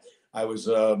 10, I was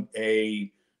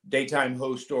a daytime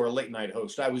host or a late night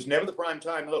host. I was never the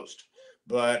primetime host,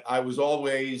 but I was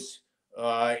always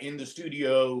in the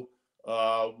studio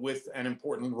with an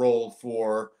important role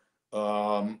for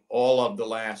all of the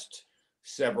last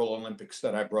several Olympics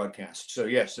that I broadcast. So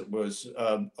yes, it was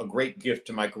a great gift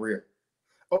to my career.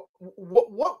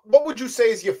 What would you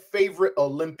say is your favorite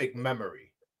Olympic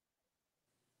memory?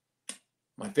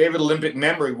 My favorite Olympic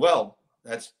memory, well,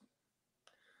 that's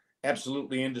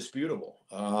absolutely indisputable.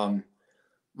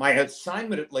 My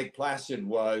assignment at Lake Placid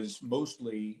was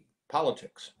mostly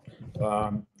politics.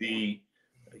 The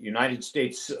United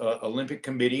States Olympic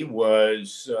Committee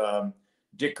was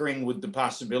dickering with the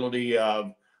possibility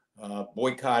of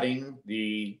boycotting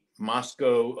the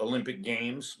Moscow Olympic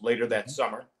Games later that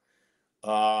summer.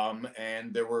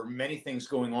 And there were many things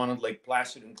going on in Lake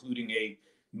Placid, including a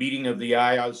meeting of the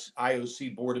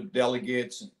IOC Board of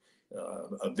Delegates,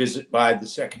 a visit by the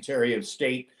Secretary of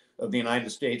State of the United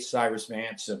States, Cyrus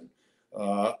Vance, and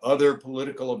other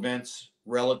political events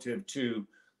relative to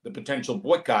the potential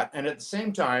boycott. And at the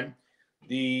same time,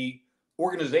 the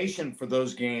organization for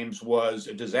those games was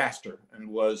a disaster and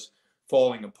was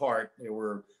falling apart. There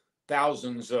were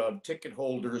thousands of ticket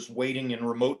holders waiting in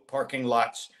remote parking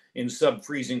lots in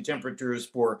sub-freezing temperatures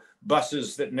for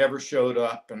buses that never showed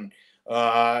up, and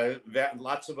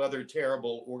lots of other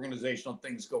terrible organizational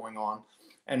things going on.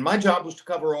 And my job was to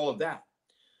cover all of that.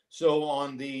 So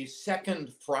on the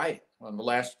second Friday, on the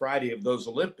last Friday of those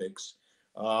Olympics,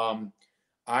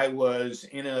 I was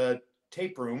in a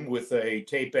tape room with a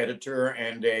tape editor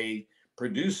and a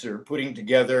producer putting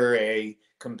together a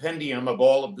compendium of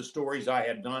all of the stories I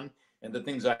had done and the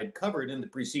things I had covered in the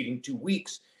preceding 2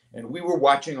 weeks. And we were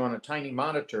watching on a tiny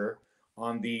monitor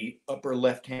on the upper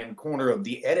left-hand corner of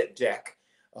the edit deck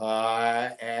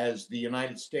as the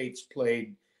United States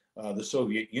played the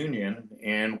Soviet Union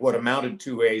in what amounted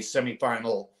to a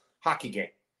semifinal hockey game.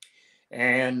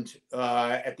 And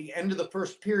at the end of the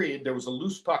first period, there was a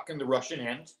loose puck in the Russian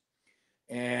end.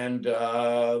 And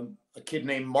a kid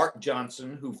named Mark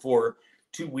Johnson, who for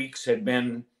 2 weeks had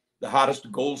been the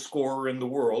hottest goal scorer in the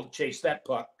world, chased that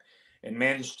puck and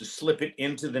managed to slip it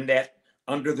into the net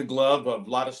under the glove of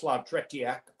Vladislav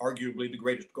Tretiak, arguably the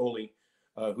greatest goalie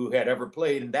who had ever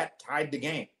played. And that tied the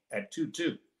game at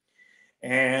 2-2.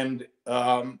 And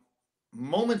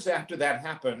moments after that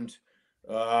happened,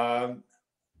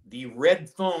 the red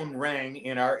phone rang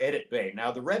in our edit bay.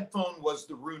 Now, the red phone was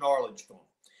the Roone Arledge phone.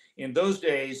 In those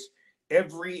days,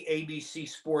 every ABC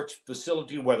Sports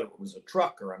facility, whether it was a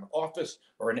truck or an office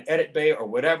or an edit bay or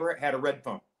whatever, had a red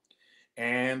phone.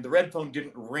 And the red phone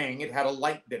didn't ring. It had a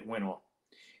light that went on.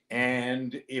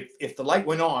 And if the light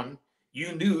went on,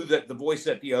 you knew that the voice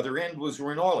at the other end was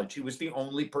Roone Arledge. He was the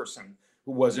only person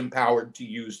who was empowered to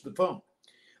use the phone.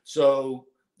 So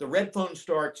the red phone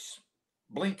starts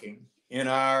blinking in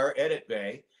our edit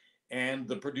bay, and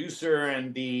the producer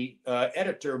and the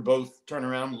editor both turn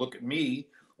around and look at me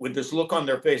with this look on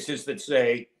their faces that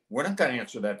say, we're not going to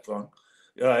answer that phone.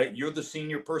 You're the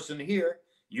senior person here.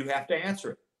 You have to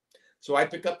answer it. So I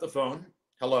pick up the phone.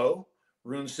 Hello.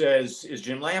 Roone says, is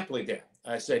Jim Lampley there?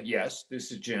 I said, yes,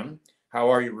 this is Jim. How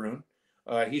are you, Roone?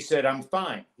 He said, I'm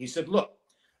fine. He said, look,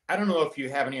 I don't know if you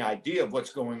have any idea of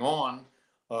what's going on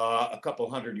a couple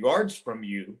hundred yards from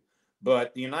you,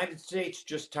 but the United States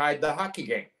just tied the hockey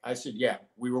game. I said, yeah,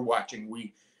 we were watching.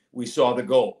 We saw the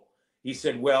goal. He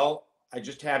said, well, I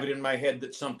just have it in my head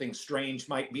that something strange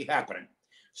might be happening.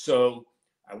 So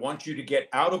I want you to get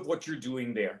out of what you're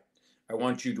doing there. I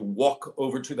want you to walk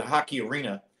over to the hockey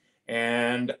arena,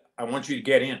 and I want you to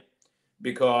get in,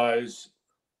 because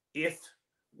if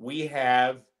we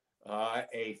have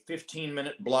a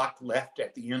 15-minute block left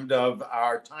at the end of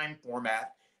our time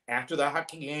format after the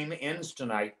hockey game ends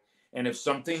tonight, and if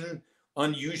something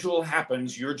unusual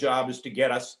happens, your job is to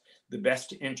get us the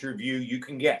best interview you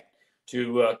can get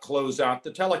to close out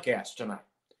the telecast tonight.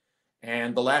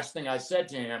 And the last thing I said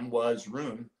to him was,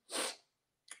 Roone,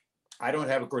 I don't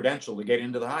have a credential to get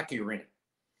into the hockey arena.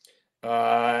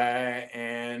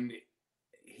 And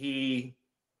he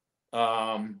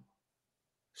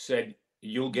said,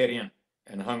 you'll get in,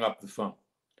 and hung up the phone.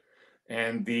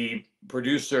 And the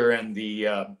producer and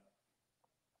the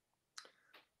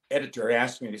editor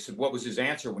asked me, they said, what was his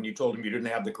answer when you told him you didn't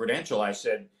have the credential? I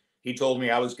said, he told me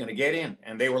I was going to get in.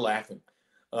 And they were laughing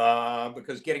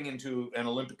because getting into an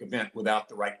Olympic event without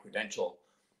the right credential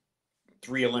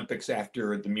 3 Olympics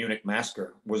after the Munich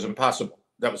massacre was impossible.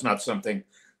 That was not something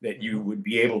that you would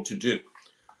be able to do.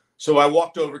 So I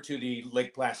walked over to the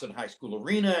Lake Placid High School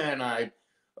arena, and I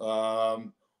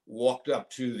walked up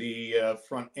to the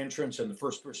front entrance, and the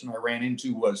first person I ran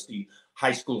into was the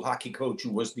high school hockey coach,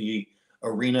 who was the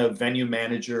arena venue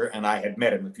manager, and I had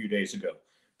met him a few days ago,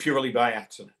 purely by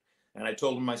accident. And I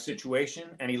told him my situation,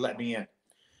 and he let me in.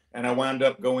 And I wound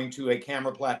up going to a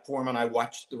camera platform, and I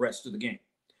watched the rest of the game.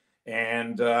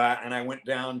 And I went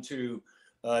down to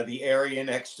the area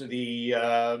next to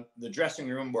the dressing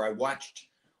room where I watched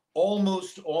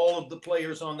almost all of the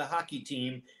players on the hockey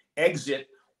team exit,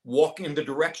 walk in the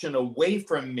direction away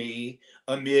from me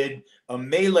amid a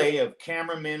melee of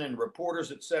cameramen and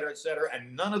reporters, et cetera,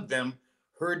 and none of them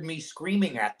heard me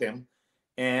screaming at them.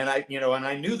 And I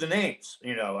knew the names.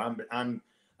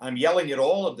 I'm yelling at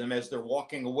all of them as they're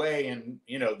walking away, and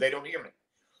they don't hear me.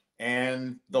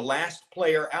 And the last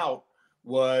player out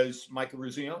was Mike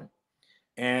Ruzioni,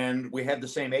 and we had the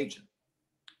same agent,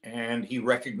 and he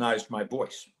recognized my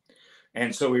voice.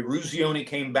 And so Ruzioni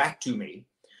came back to me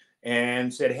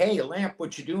and said, "Hey, Lamp,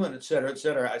 what you doing?" Et cetera, et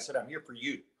cetera. I said, "I'm here for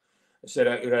you." I said,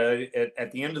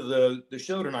 at the end of the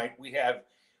show tonight, we have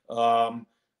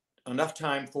enough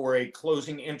time for a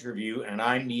closing interview, and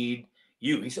I need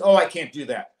you. He said, "Oh, I can't do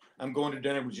that. I'm going to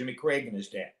dinner with Jimmy Craig and his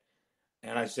dad."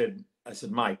 And I said,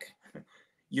 "Mike,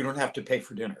 you don't have to pay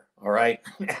for dinner. All right.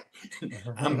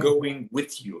 I'm going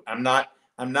with you. I'm not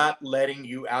letting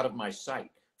you out of my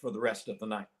sight for the rest of the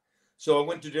night." So I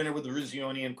went to dinner with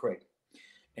Ruzioni and Craig.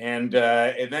 And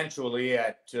eventually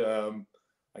at,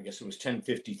 I guess it was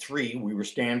 10:53, we were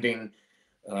standing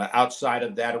outside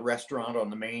of that restaurant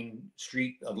on the main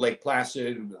street of Lake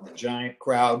Placid, with a giant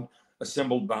crowd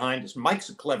assembled behind us. Mike's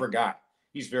a clever guy.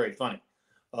 He's very funny.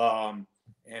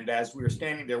 And as we were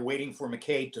standing there waiting for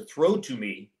McKay to throw to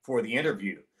me for the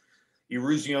interview,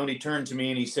 Ruzioni turned to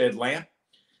me and he said, "Lamp,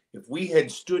 if we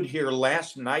had stood here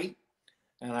last night,"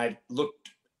 and I looked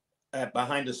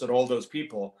behind us at all those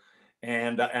people,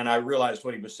 and I realized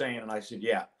what he was saying, and I said,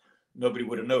 "Yeah, nobody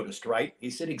would have noticed, right?"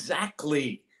 He said,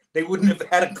 "Exactly. They wouldn't have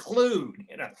had a clue,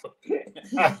 and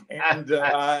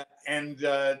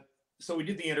so we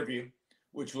did the interview,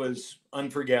 which was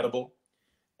unforgettable.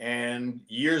 And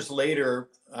years later,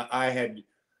 I had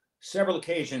several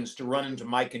occasions to run into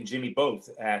Mike and Jimmy both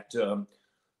at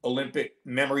Olympic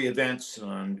memory events,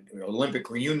 and Olympic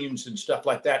reunions and stuff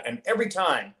like that. And every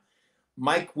time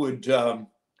Mike would stand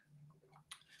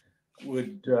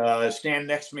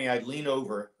next to me, I'd lean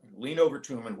over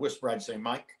to him and whisper. I'd say,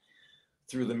 "Mike,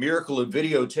 through the miracle of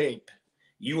videotape,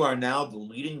 you are now the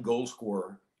leading goal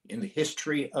scorer in the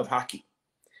history of hockey."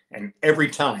 And every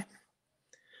time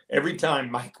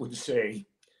Mike would say,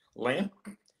 "Lamp,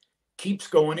 keeps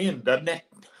going in, doesn't it?"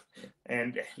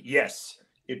 And yes,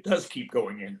 it does keep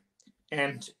going in.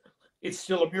 And it's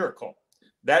still a miracle.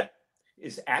 That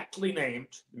is aptly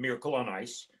named Miracle on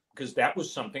Ice, because that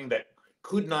was something that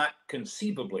could not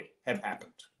conceivably have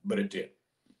happened, but it did.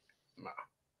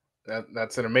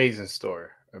 That's an amazing story.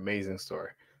 Amazing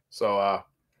story. So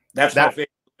that's my favorite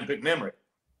Olympic memory.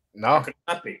 No, how could it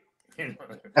not be?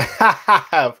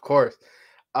 Of course.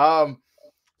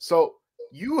 So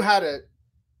you had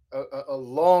a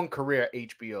long career at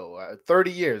HBO,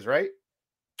 30 years, right?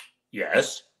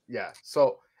 Yes. Yeah.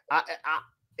 So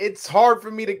it's hard for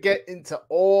me to get into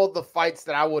all the fights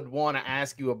that I would want to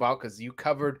ask you about, because you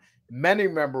covered many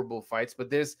memorable fights, but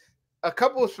there's a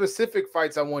couple of specific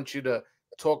fights I want you to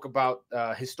talk about,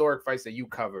 historic fights that you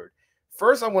covered.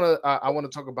 First, I want to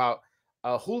talk about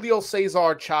Julio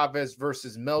Cesar Chavez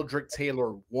versus Meldrick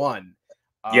Taylor 1.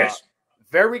 Yes.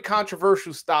 Very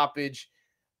controversial stoppage.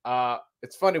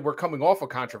 It's funny, we're coming off a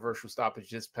controversial stoppage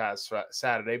this past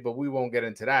Saturday, but we won't get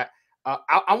into that.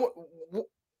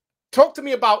 Talk to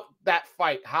me about that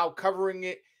fight, how covering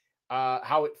it,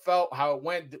 how it felt, how it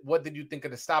went. What did you think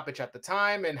of the stoppage at the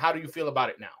time, and how do you feel about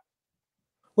it now?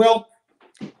 Well,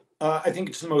 I think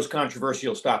it's the most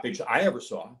controversial stoppage I ever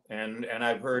saw, and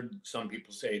I've heard some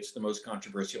people say it's the most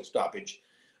controversial stoppage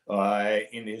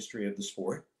in the history of the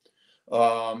sport.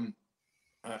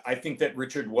 I think that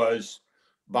Richard was,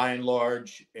 by and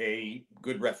large, a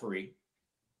good referee.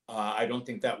 I don't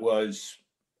think that was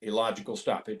a logical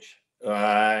stoppage.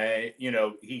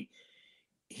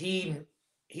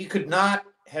 He could not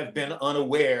have been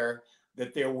unaware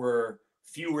that there were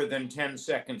fewer than 10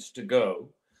 seconds to go.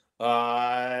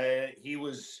 He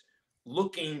was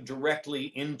looking directly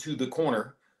into the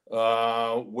corner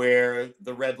where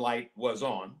the red light was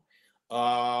on.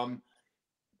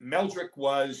 Meldrick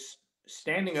was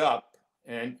standing up,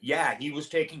 and yeah, he was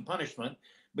taking punishment,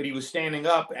 but he was standing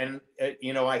up. And,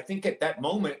 I think at that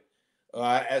moment,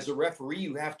 as a referee,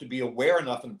 you have to be aware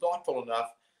enough and thoughtful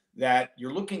enough that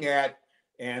you're looking at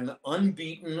an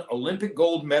unbeaten Olympic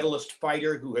gold medalist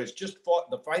fighter who has just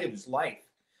fought the fight of his life,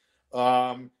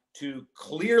 to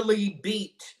clearly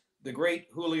beat the great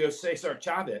Julio Cesar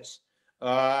Chavez.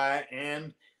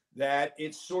 And that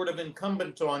it's sort of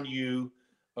incumbent on you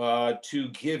to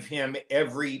give him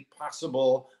every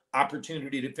possible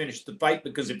opportunity to finish the fight,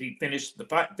 because if he finishes the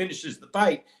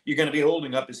fight, you're going to be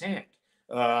holding up his hand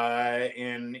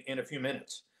in a few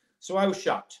minutes. So I was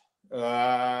shocked.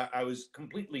 I was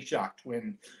completely shocked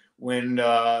when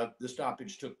the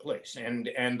stoppage took place,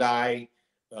 and I,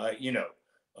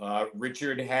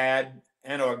 Richard had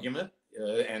an argument,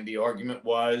 and the argument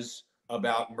was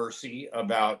about mercy,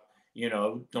 about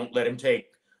don't let him take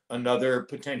another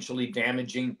potentially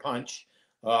damaging punch.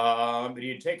 But he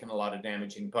had taken a lot of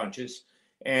damaging punches,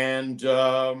 and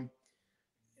I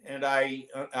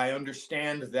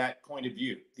understand that point of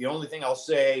view. The only thing I'll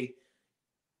say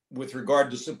with regard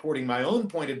to supporting my own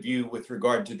point of view with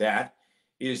regard to that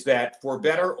is that, for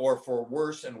better or for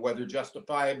worse, and whether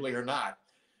justifiably or not,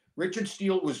 Richard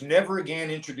Steele was never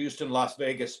again introduced in Las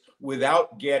Vegas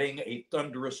without getting a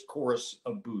thunderous chorus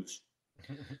of boos.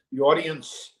 The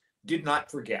audience did not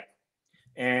forget.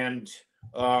 And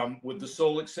with the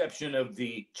sole exception of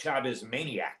the Chavez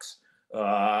maniacs,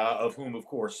 of whom, of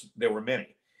course, there were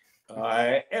many,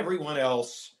 everyone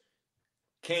else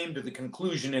came to the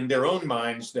conclusion in their own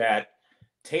minds that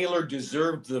Taylor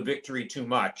deserved the victory too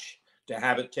much to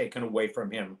have it taken away from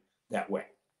him that way.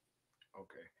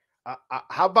 Okay.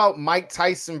 How about Mike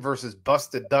Tyson versus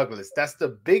Buster Douglas? That's the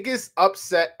biggest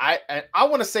upset I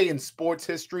want to say in sports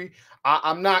history.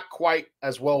 I'm not quite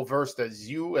as well versed as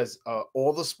you as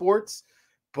all the sports,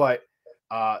 but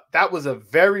that was a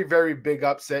very, very big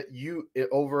upset.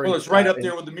 Well, it's right up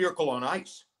there with the Miracle on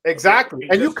Ice. Exactly.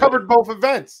 Okay. And you covered both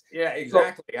events. Yeah,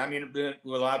 exactly. So, I mean,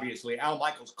 well, obviously, Al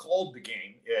Michaels called the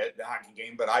game, the hockey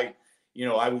game, but I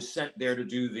was sent there to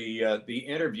do the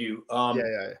interview.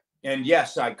 Yeah. And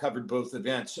yes, I covered both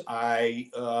events. I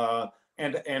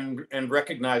and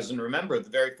recognize and remember the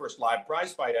very first live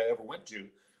prize fight I ever went to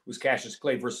was Cassius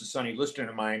Clay versus Sonny Liston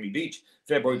in Miami Beach,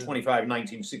 February 25,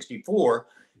 1964.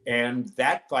 And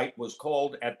that fight was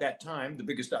called at that time the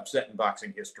biggest upset in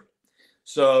boxing history.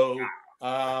 So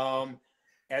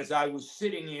as I was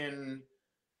sitting in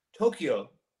Tokyo,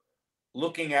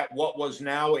 looking at what was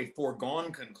now a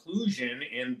foregone conclusion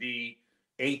in the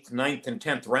 8th, 9th, and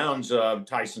 10th rounds of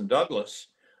Tyson Douglas,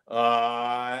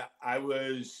 I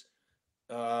was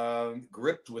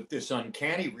gripped with this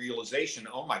uncanny realization.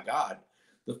 Oh my God,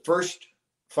 the first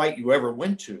fight you ever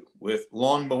went to with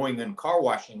lawn mowing and car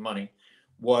washing money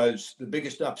was the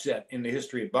biggest upset in the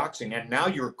history of boxing. And now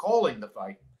you're calling the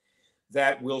fight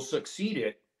that will succeed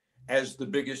it as the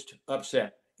biggest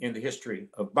upset in the history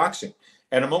of boxing.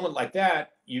 At a moment like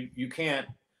that, you can't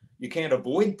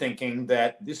avoid thinking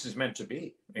that this is meant to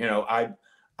be.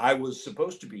 I was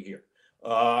supposed to be here,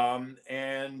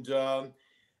 and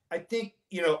I think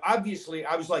obviously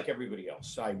I was like everybody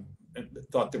else. I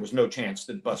thought there was no chance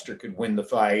that Buster could win the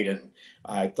fight, and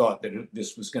I thought that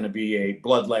this was going to be a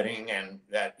bloodletting, and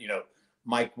that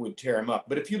Mike would tear him up.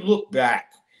 But if you look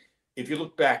back,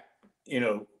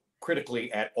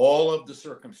 critically at all of the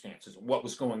circumstances, what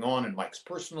was going on in Mike's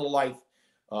personal life,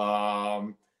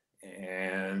 and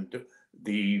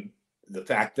the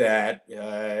fact that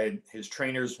his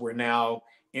trainers were now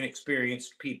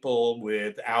inexperienced people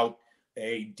without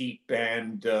a deep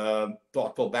and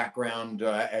thoughtful background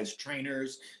as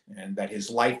trainers, and that his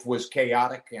life was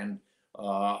chaotic, and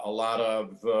a lot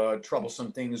of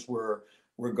troublesome things were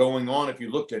going on. If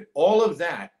you looked at all of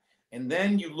that, and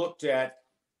then you looked at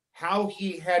how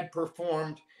he had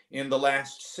performed in the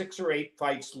last 6 or 8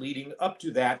 fights leading up to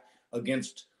that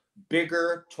against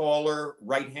bigger, taller,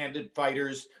 right-handed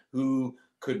fighters who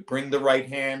could bring the right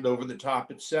hand over the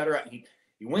top, etc. He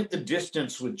went the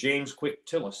distance with James Quick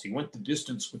Tillis. He went the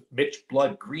distance with Mitch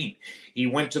Blood Green. He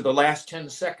went to the last 10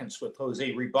 seconds with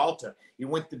Jose Ribalta. He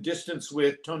went the distance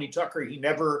with Tony Tucker. He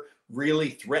never really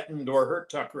threatened or hurt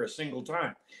Tucker a single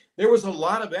time. There was a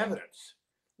lot of evidence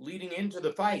leading into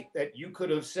the fight that you could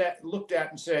have looked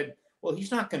at and said, well, he's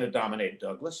not going to dominate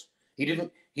Douglas. He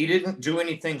didn't do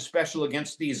anything special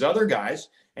against these other guys.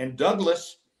 And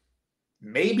Douglas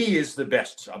maybe is the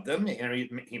best of them.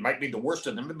 He might be the worst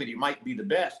of them, but he might be the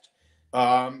best.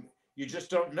 You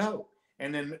just don't know.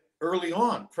 And then early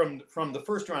on, from the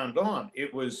first round on,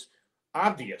 it was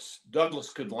obvious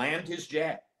Douglas could land his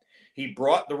jab. He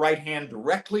brought the right hand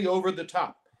directly over the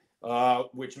top,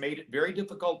 which made it very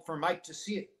difficult for Mike to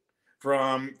see it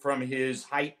from his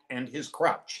height and his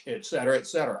crouch, et cetera, et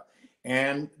cetera.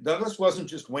 And Douglas wasn't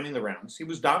just winning the rounds; he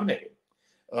was dominating.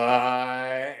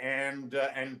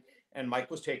 And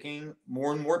Mike was taking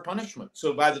more and more punishment.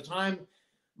 So by the time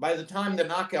the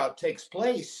knockout takes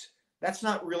place, that's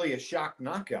not really a shock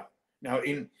knockout. Now,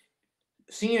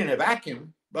 seen in a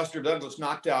vacuum, Buster Douglas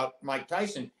knocked out Mike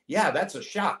Tyson. Yeah, that's a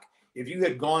shock. if you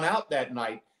had gone out that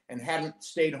night and hadn't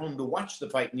stayed home to watch the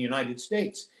fight in the United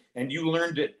States, and you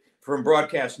learned it from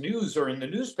broadcast news or in the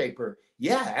newspaper,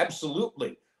 yeah,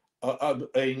 absolutely.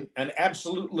 An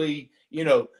absolutely,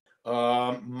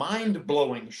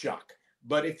 mind-blowing shock.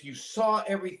 But if you saw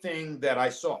everything that I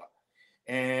saw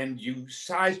and you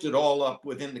sized it all up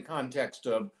within the context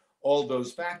of all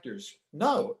those factors,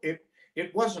 no, it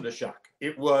wasn't a shock.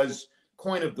 It was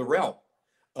coin of the realm.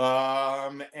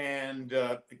 Of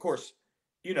course,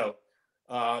 you know,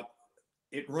 uh,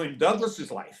 it ruined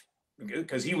Douglas's life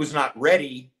because he was not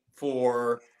ready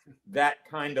for that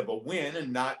kind of a win,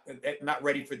 and not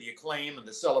ready for the acclaim and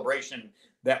the celebration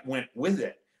that went with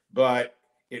it. But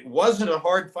it wasn't a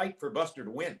hard fight for Buster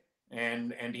to win,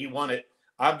 and he won it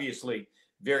obviously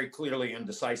very clearly and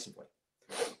decisively.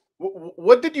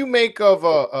 What did you make of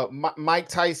Mike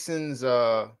Tyson's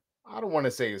I don't want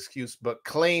to say excuse, but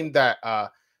claim that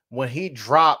when he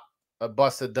dropped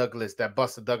Buster Douglas, that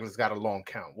Buster Douglas got a long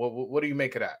count? What do you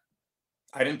make of that?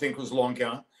 I didn't think it was a long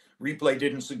count. Replay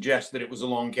didn't suggest that it was a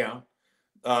long count.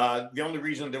 The only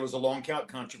reason there was a long count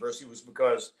controversy was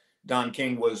because Don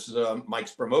King was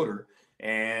Mike's promoter,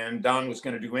 and Don was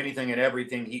going to do anything and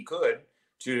everything he could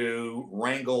to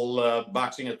wrangle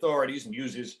boxing authorities and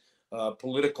use his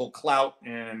political clout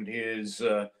and his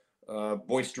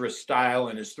boisterous style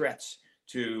and his threats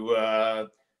to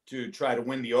try to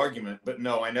win the argument. But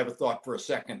no, I never thought for a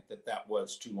second that that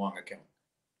was too long a count.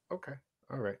 Okay,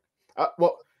 all right.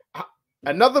 Well,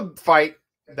 another fight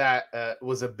that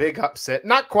was a big upset,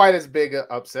 not quite as big an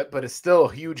upset, but it's still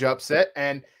a huge upset.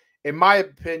 And in my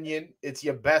opinion, it's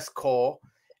your best call.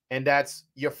 And that's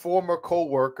your former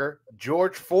co-worker,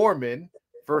 George Foreman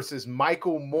versus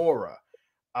Michael Moorer.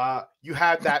 You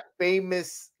had that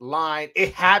famous line,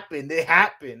 "It happened, it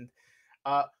happened."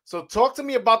 So talk to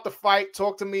me about the fight.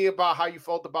 Talk to me about how you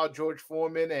felt about George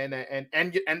Foreman and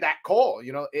that call.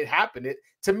 You know, it happened. It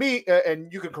to me,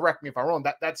 and you can correct me if I'm wrong.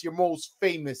 That's your most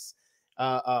famous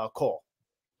call.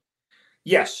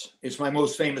 Yes, it's my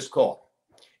most famous call,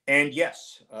 and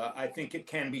yes, I think it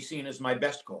can be seen as my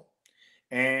best call.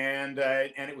 And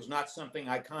it was not something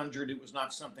I conjured. It was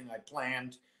not something I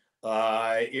planned.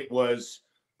 It was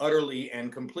utterly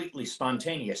and completely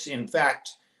spontaneous. In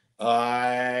fact,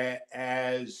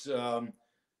 as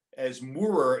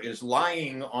Moorer is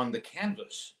lying on the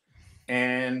canvas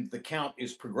and the count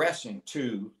is progressing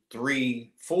 2,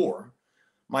 3, 4,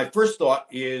 my first thought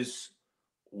is,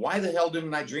 why the hell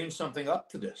didn't I dream something up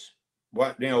to this?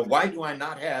 Why do I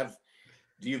not have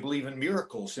 "Do you believe in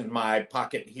miracles" in my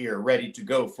pocket here, ready to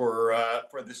go for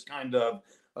this kind of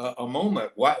a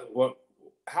moment?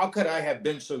 How could I have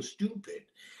been so stupid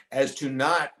as to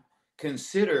not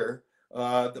consider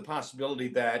the possibility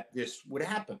that this would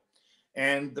happen?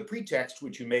 And the pretext,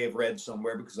 which you may have read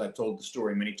somewhere because I've told the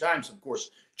story many times, of course,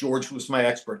 George was my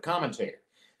expert commentator,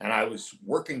 and I was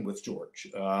working with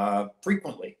George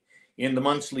frequently in the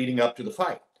months leading up to the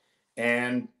fight.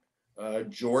 And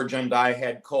George and I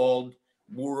had called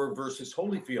Moorer versus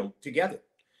Holyfield together.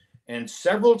 And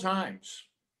several times,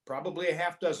 probably a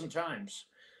half dozen times,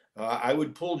 I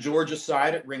would pull George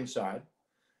aside at ringside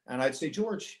and I'd say,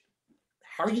 "George,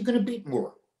 how are you going to beat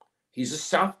Moorer? He's a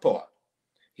southpaw.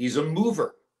 He's a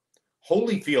mover.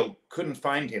 Holyfield couldn't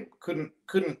find him,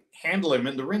 couldn't handle him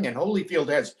in the ring. And Holyfield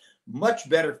has much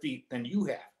better feet than you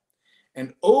have."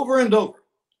 And over,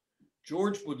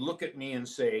 George would look at me and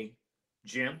say,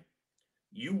 "Jim,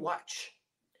 you watch.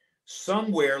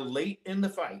 Somewhere late in the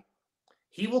fight,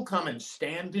 he will come and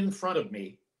stand in front of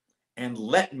me and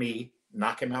let me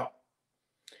knock him out."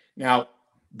 Now,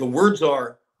 the words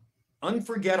are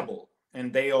unforgettable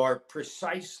and they are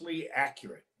precisely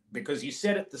accurate because he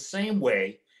said it the same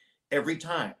way every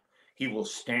time. He will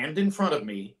stand in front of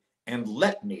me and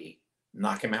let me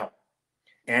knock him out.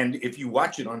 And if you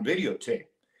watch it on videotape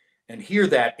and hear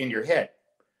that in your head,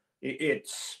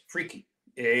 it's freaky.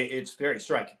 It's very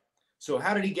striking. So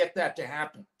how did he get that to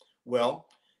happen? Well,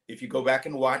 if you go back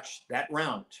and watch that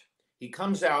round, he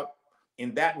comes out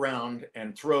in that round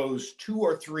and throws 2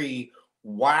 or 3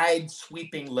 wide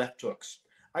sweeping left hooks.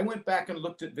 I went back and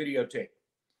looked at videotape.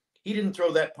 He didn't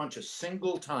throw that punch a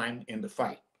single time in the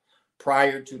fight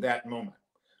prior to that moment.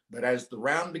 But as the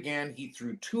round began, he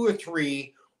threw 2 or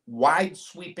 3 wide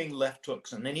sweeping left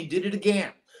hooks. And then he did it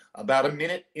again about a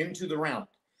minute into the round.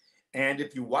 And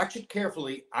if you watch it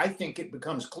carefully, I think it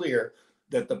becomes clear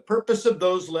that the purpose of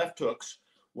those left hooks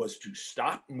was to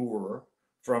stop Moorer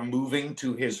from moving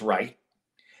to his right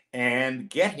and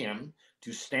get him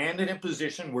to stand in a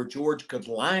position where George could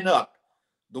line up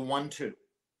the 1-2.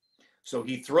 So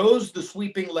he throws the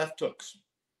sweeping left hooks,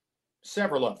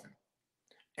 several of them,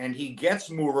 and he gets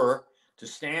Moorer to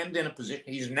stand in a position.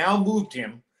 He's now moved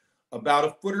him about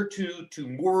a foot or two to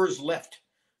Moore's left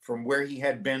from where he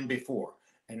had been before.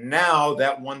 And now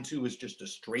that 1-2 is just a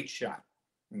straight shot.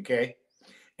 Okay.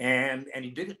 And he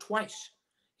did it twice.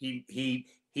 He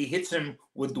hits him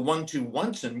with the 1-2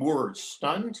 once, and Moore is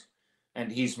stunned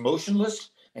and he's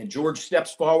motionless. And George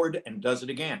steps forward and does it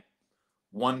again.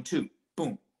 1-2,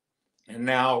 boom. And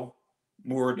now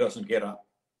Moore doesn't get up.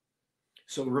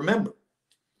 So remember,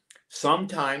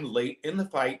 sometime late in the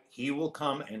fight, he will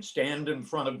come and stand in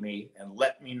front of me and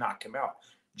let me knock him out.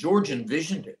 George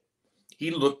envisioned it.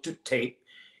 He looked at tape.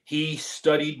 He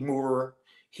studied Moore.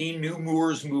 He knew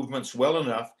Moore's movements well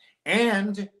enough.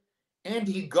 And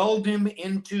he gulled him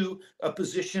into a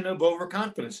position of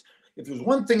overconfidence. If there's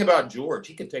one thing about George,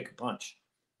 he could take a punch.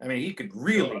 I mean, he could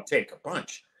really take a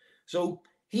punch. So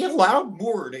he allowed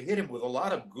Moore to hit him with a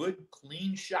lot of good,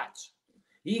 clean shots.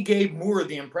 He gave Moore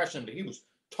the impression that he was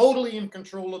totally in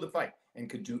control of the fight and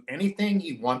could do anything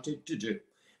he wanted to do.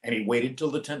 And he waited till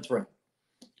the 10th round.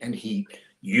 And he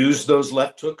used those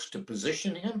left hooks to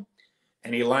position him.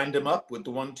 And he lined him up with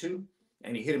the 1-2.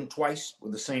 And he hit him twice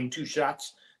with the same 2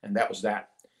 shots. And that was that.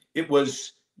 It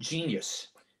was genius.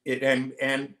 And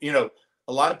you know,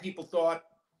 a lot of people thought,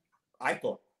 I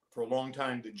thought for a long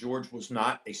time, that George was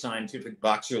not a scientific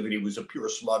boxer, that he was a pure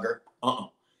slugger.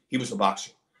 He was a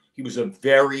boxer. He was a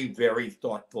very, very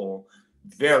thoughtful,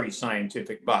 very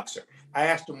scientific boxer. I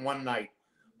asked him one night,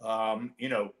 you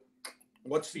know,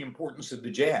 what's the importance of the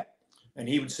jab? And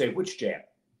he would say, which jab?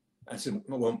 I said,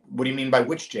 well, what do you mean by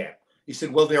which jab? He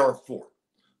said, well, there are 4.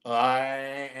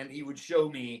 And he would show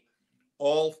me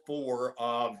all 4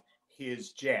 of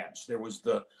his jabs. There was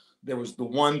the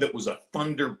one that was a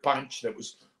thunder punch that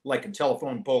was like a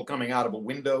telephone pole coming out of a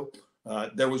window.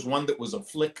 There was one that was a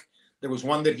flick. There was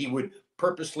one that he would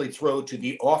purposely throw to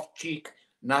the off cheek,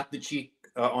 not the cheek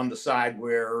on the side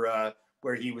where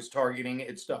he was targeting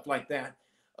it, stuff like that.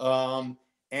 And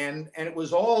it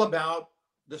was all about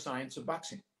the science of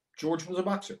boxing. George was a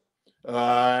boxer,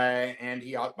 and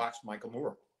he outboxed Michael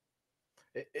Moore.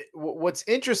 What's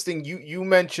interesting, you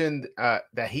mentioned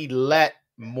that he let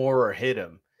Moore hit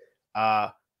him.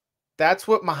 That's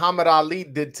what Muhammad Ali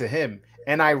did to him.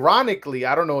 And ironically,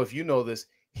 I don't know if you know this,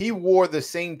 he wore the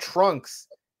same trunks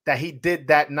that he did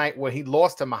that night where he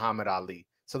lost to Muhammad Ali.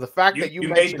 So the fact that you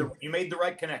mentioned... You made the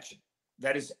right connection.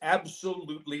 That is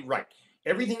absolutely right.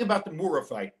 Everything about the Moore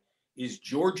fight is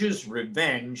George's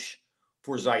revenge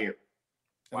for Zaire.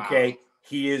 Wow. Okay?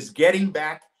 He is getting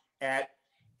back at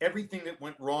everything that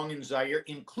went wrong in Zaire,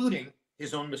 including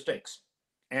his own mistakes.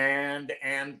 And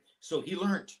so he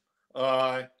learned.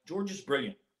 George is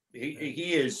brilliant.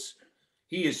 He is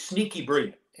sneaky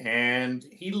brilliant. And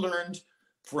he learned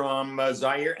from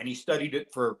Zaire, and he studied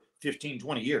it for 15,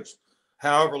 20 years,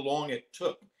 however long it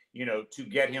took, you know, to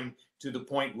get him to the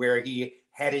point where he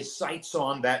had his sights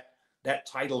on that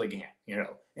title again, you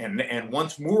know, and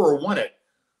once Moore won it,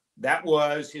 that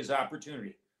was his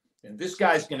opportunity. And this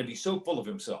guy's going to be so full of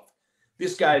himself.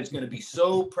 This guy is going to be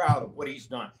so proud of what he's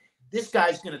done. This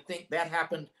guy's going to think that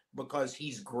happened because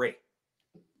he's great.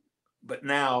 But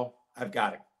now I've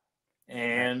got him.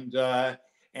 And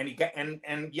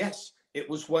yes, it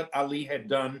was what Ali had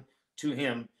done to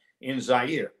him in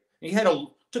Zaire.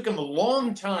 Took him a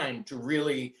long time to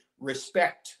really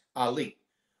respect Ali.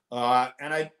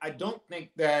 And I don't think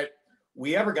that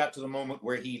we ever got to the moment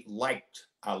where he liked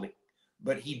Ali,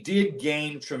 but he did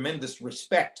gain tremendous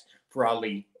respect for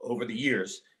Ali over the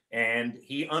years. And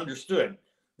he understood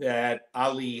that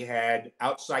Ali had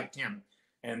outpsyched him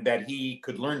and that he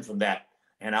could learn from that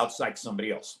and outpsych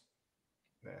somebody else.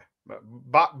 Yeah.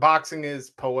 Boxing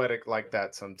is poetic like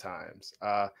that sometimes.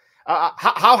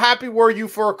 How happy were you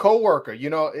for a coworker? You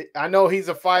know, I know he's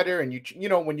a fighter, and you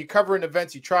know, when you cover in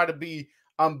events, you try to be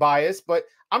unbiased, but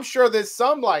I'm sure there's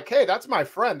some like, hey, that's my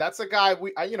friend. That's a guy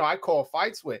I call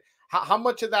fights with. How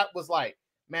much of that was like,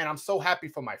 man, I'm so happy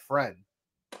for my friend?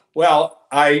 Well,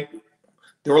 there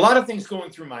were a lot of things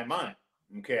going through my mind.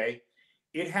 Okay.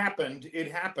 It happened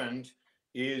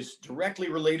is directly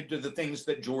related to the things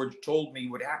that George told me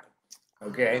would happen.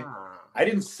 Okay. I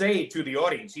didn't say to the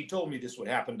audience, he told me this would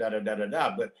happen,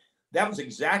 but that was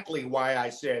exactly why I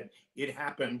said it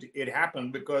happened. It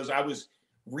happened because I was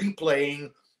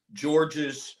replaying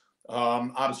George's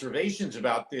observations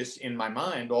about this in my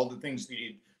mind, all the things that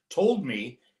he told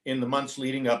me in the months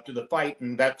leading up to the fight.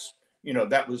 And that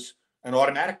was an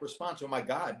automatic response. Oh my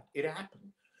God, it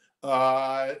happened.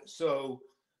 I'm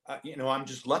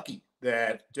just lucky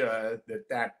that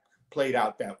that played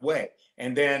out that way.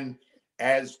 And then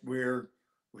as we're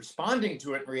responding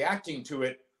to it, reacting to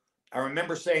it, I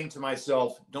remember saying to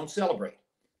myself, don't celebrate,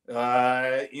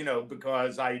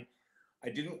 because I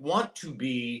didn't want to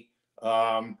be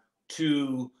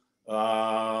too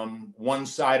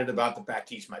one-sided about the fact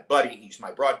he's my buddy, he's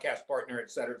my broadcast partner,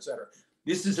 et cetera, et cetera.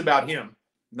 This is about him,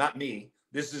 not me.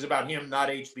 This is about him, not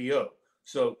HBO.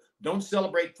 So don't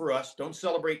celebrate for us. Don't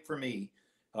celebrate for me.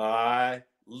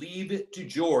 Leave it to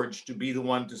George to be the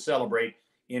one to celebrate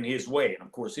in his way. And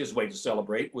of course, his way to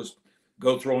celebrate was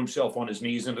go throw himself on his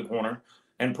knees in the corner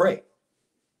and pray.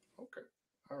 Okay.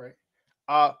 All right.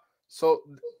 So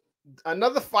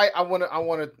another fight I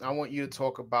want you to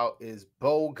talk about is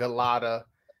Bo Galata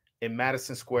in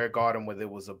Madison Square Garden, where there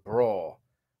was a brawl.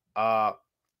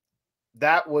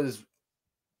 That was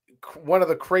one of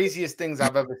the craziest things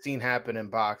I've ever seen happen in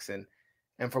boxing.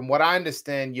 And from what I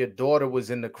understand, your daughter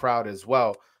was in the crowd as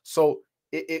well. So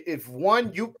if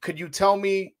one, could you tell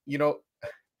me,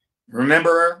 remember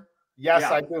her? Yes,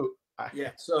 yeah. I do.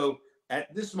 Yeah. So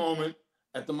at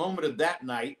the moment of that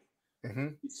night,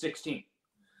 she's 16.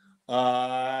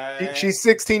 She's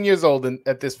 16 years old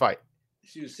at this fight.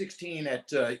 She was 16 at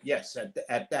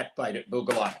that fight at Bo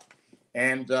Galata.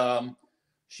 And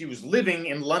she was living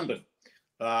in London.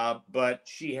 But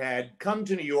she had come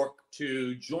to New York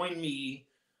to join me,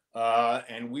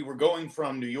 and we were going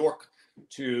from New York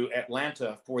to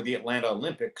Atlanta for the Atlanta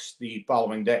Olympics the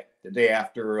following day, the day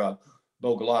after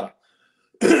Bo Galata.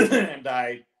 And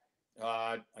I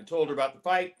told her about the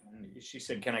fight, and she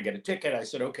said, "Can I get a ticket?" I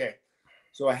said, "Okay."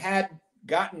 So I had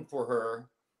gotten for her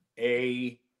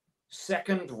a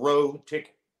second row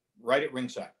ticket right at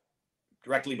ringside,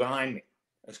 directly behind me,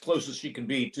 as close as she can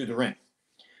be to the ring.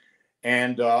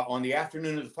 And on the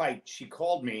afternoon of the fight, she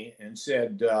called me and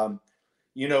said,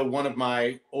 one of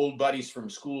my old buddies from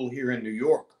school here in New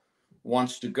York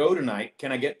wants to go tonight.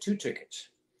 Can I get 2 tickets?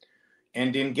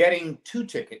 And in getting 2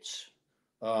 tickets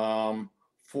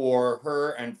for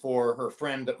her and for her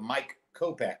friend, Mike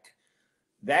Kopech,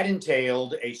 that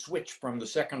entailed a switch from the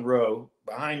second row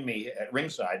behind me at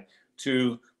ringside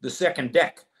to the second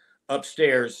deck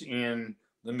upstairs in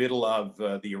the middle of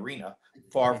the arena,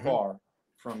 far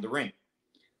from the ring.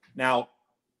 Now,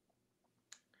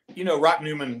 Rock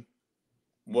Newman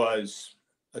was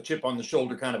a chip on the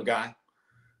shoulder kind of a guy,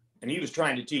 and he was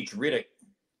trying to teach Riddick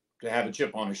to have a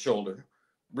chip on his shoulder.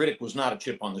 Riddick was not a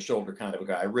chip on the shoulder kind of a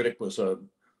guy. Riddick was a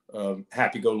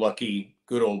happy-go-lucky,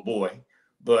 good old boy,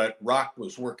 but Rock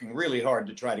was working really hard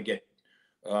to try to get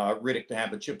Riddick to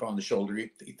have a chip on the shoulder. He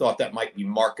thought that might be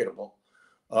marketable.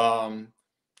 And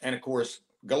of course,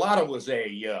 Galata was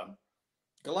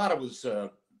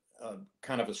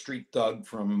kind of a street thug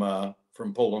from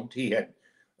Poland. He had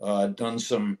done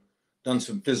some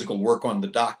physical work on the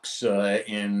docks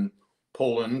in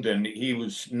Poland, and he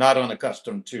was not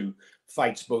unaccustomed to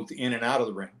fights both in and out of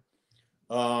the ring.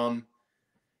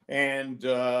 And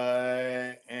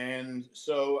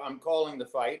so I'm calling the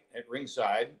fight at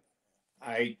ringside.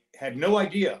 I had no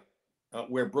idea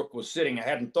where Brooke was sitting. I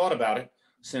hadn't thought about it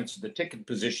since the ticket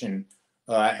position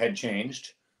had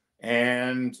changed.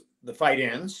 And the fight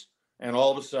ends, and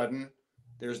all of a sudden,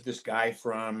 there's this guy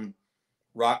from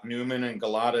Rock Newman and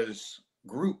Galata's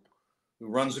group who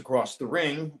runs across the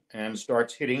ring and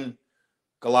starts hitting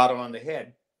Galata on the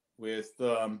head with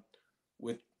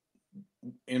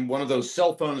in one of those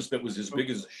cell phones that was as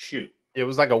big as a shoe. It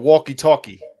was like a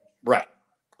walkie-talkie. Right.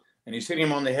 And he's hitting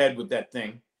him on the head with that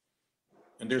thing,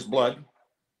 and there's blood,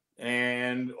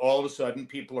 and all of a sudden,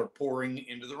 people are pouring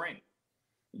into the ring.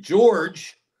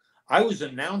 George, I was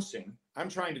announcing, I'm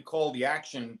trying to call the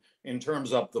action in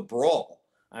terms of the brawl.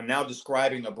 I'm now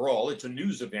describing a brawl. It's a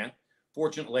news event.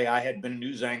 Fortunately, I had been a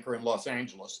news anchor in Los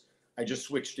Angeles. I just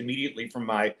switched immediately from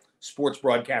my sports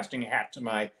broadcasting hat to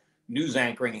my news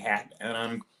anchoring hat, and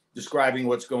I'm describing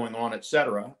what's going on,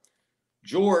 etc.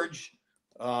 George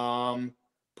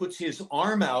puts his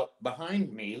arm out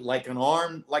behind me like an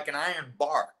iron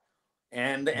bar,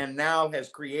 and now has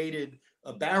created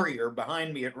a barrier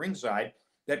behind me at ringside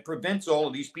that prevents all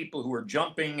of these people who are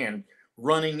jumping and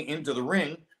running into the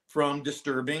ring from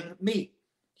disturbing me.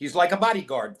 He's like a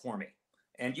bodyguard for me.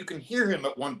 And you can hear him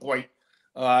at one point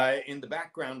in the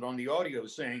background on the audio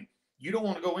saying, "You don't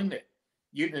want to go in there.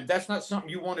 That's not something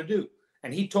you want to do."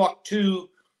 And he talked 2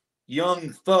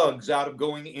 young thugs out of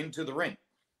going into the ring.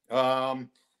 But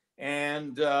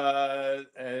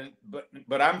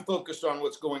I'm focused on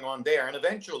what's going on there. And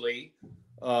eventually,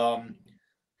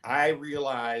 I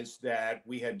realized that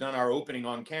we had done our opening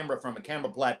on camera from a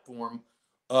camera platform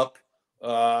up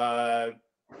 4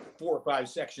 or 5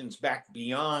 sections back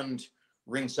beyond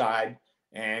ringside,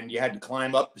 and you had to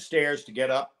climb up the stairs to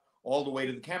get up all the way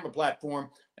to the camera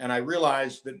platform. And I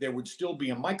realized that there would still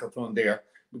be a microphone there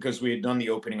because we had done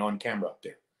the opening on camera up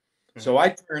there. So I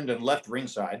turned and left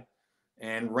ringside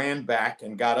and ran back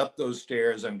and got up those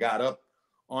stairs and got up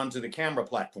onto the camera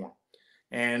platform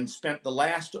and spent the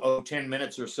last 10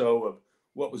 minutes or so of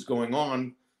what was going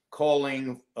on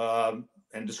calling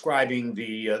and describing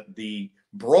the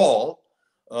brawl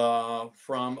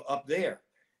from up there.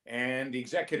 And the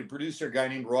executive producer, a guy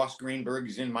named Ross Greenberg,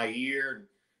 is in my ear.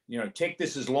 Take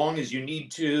this as long as you need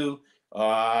to.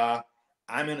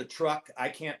 I'm in a truck. I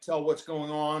can't tell what's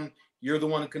going on. You're the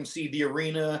one who can see the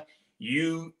arena.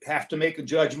 You have to make a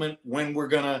judgment when we're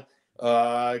going to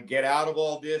get out of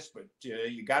all this. But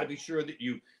you got to be sure that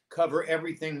you cover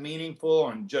everything meaningful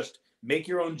and just make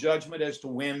your own judgment as to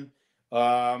when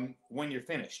you're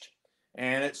finished.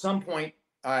 And at some point,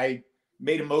 I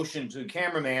made a motion to the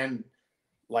cameraman,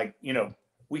 like,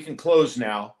 we can close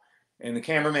now. And the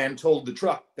cameraman told the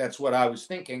truck that's what I was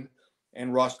thinking.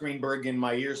 And Ross Greenberg in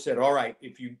my ear said, all right,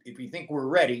 if you think we're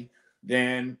ready,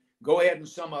 then go ahead and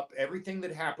sum up everything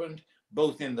that happened,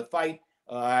 both in the fight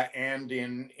and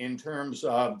in terms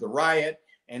of the riot.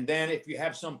 And then if you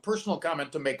have some personal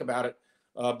comment to make about it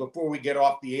before we get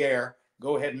off the air,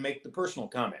 go ahead and make the personal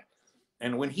comment.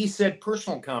 And when he said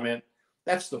personal comment,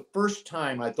 that's the first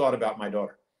time I thought about my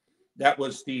daughter. That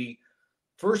was the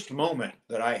first moment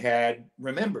that I had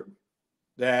remembered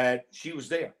that she was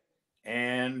there.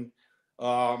 And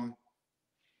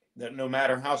that no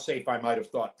matter how safe I might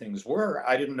have thought things were,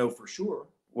 I didn't know for sure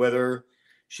whether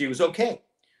she was okay.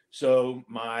 So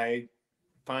my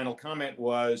final comment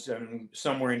was, and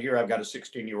somewhere in here, I've got a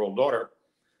 16-year-old daughter.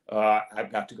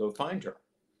 I've got to go find her.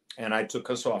 And I took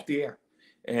us off the air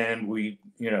and we,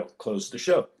 closed the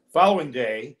show. Following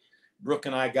day, Brooke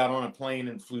and I got on a plane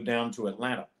and flew down to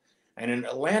Atlanta. And in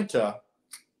Atlanta,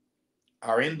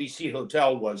 our NBC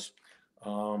hotel was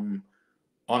on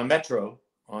a metro,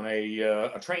 on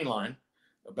a train line,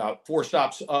 about 4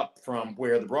 stops up from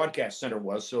where the broadcast center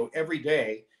was. So every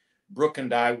day, Brooke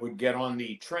and I would get on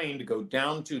the train to go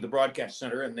down to the broadcast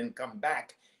center and then come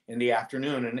back in the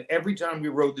afternoon. And every time we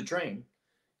rode the train,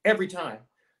 every time,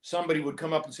 somebody would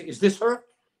come up and say, is this her?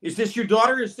 Is this your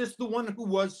daughter? Is this the one who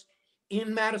was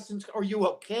in Madison's? Are you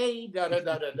okay? Da, da,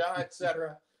 da, da, da,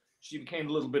 etc. She became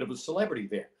a little bit of a celebrity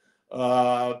there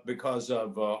because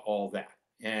of all that.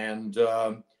 And,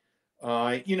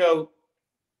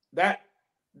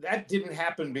 that didn't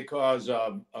happen because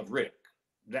of Riddick.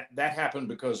 That happened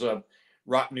because of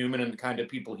Rock Newman and the kind of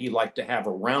people he liked to have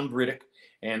around Riddick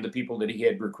and the people that he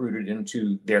had recruited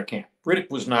into their camp. Riddick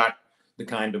was not the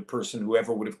kind of person who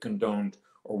ever would have condoned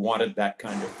or wanted that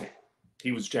kind of thing.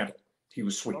 He was gentle. He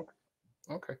was sweet.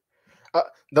 Okay.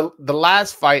 The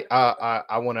last fight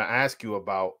I want to ask you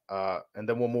about, and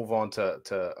then we'll move on to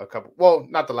a couple. Well,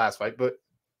 not the last fight, but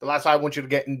the last fight I want you to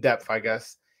get in depth, I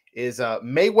guess, is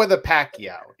Mayweather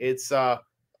Pacquiao. It's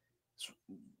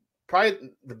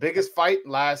probably the biggest fight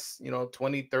last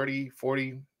 20, 30,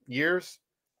 40 years.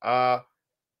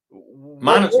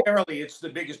 Monetarily, it's the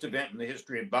biggest event in the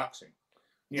history of boxing.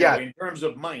 In terms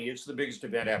of money, it's the biggest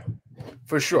event ever.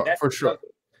 For sure,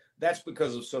 That's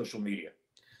because of social media.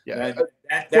 Yeah,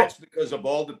 that's because of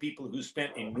all the people who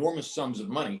spent enormous sums of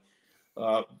money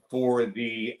for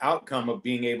the outcome of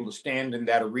being able to stand in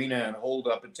that arena and hold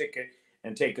up a ticket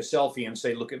and take a selfie and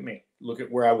say, look at me, look at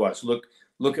where I was, look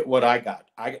at what I got.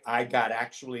 I got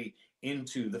actually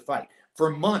into the fight. For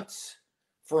months,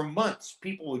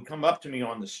 people would come up to me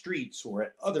on the streets or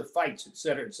at other fights, et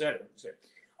cetera, and say,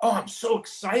 oh, I'm so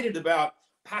excited about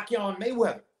Pacquiao and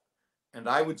Mayweather. And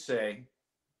I would say,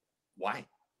 why?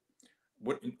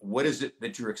 What is it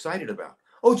that you're excited about?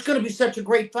 Oh, it's going to be such a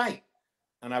great fight.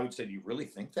 And I would say, do you really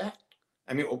think that?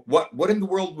 I mean, what in the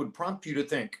world would prompt you to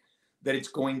think that it's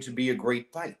going to be a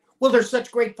great fight? Well, they're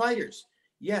such great fighters.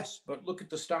 Yes, but look at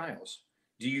the styles.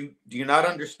 Do you not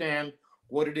understand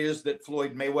what it is that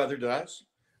Floyd Mayweather does?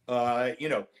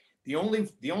 The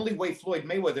only way Floyd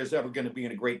Mayweather is ever going to be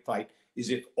in a great fight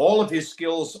is if all of his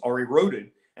skills are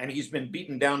eroded and he's been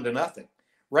beaten down to nothing.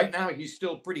 Right now, he's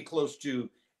still pretty close to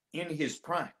in his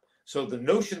prime. So the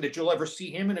notion that you'll ever see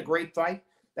him in a great fight,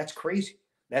 that's crazy.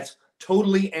 That's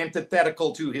totally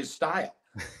antithetical to his style.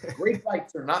 Great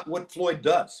fights are not what Floyd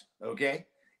does, okay?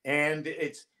 And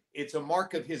it's a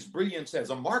mark of his brilliance as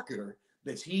a marketer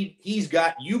that he's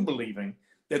got you believing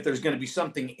that there's going to be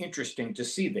something interesting to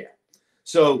see there.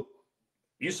 So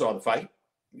you saw the fight.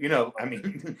 It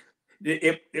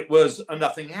was a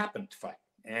nothing happened fight.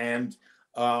 And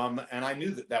I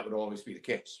knew that would always be the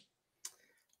case.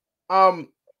 A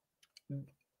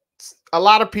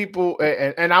lot of people,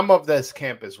 and I'm of this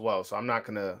camp as well, so I'm not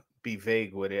gonna be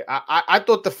vague with it. I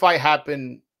thought the fight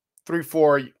happened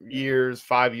 3-4 years,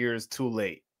 5 years too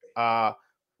late. Not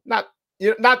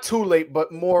too late,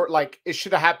 but more like it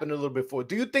should have happened a little before.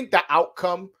 Do you think the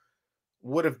outcome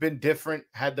would have been different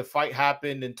had the fight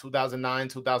happened in 2009,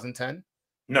 2010?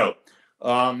 No.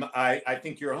 I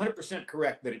think you're 100%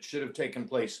 correct that it should have taken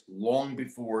place long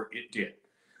before it did.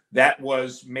 That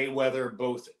was Mayweather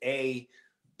both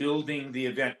building the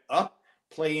event up,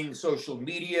 playing social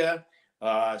media,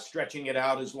 stretching it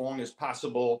out as long as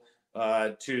possible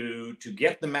to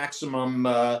get the maximum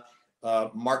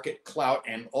market clout,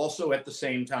 and also at the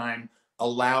same time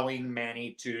allowing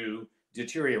Manny to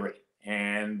deteriorate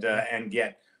and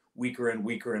get weaker and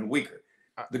weaker and weaker.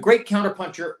 The great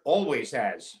counterpuncher always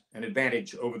has an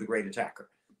advantage over the great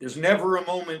attacker. There's never a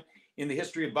moment in the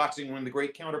history of boxing when the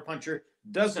great counterpuncher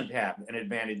doesn't have an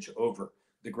advantage over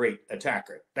the great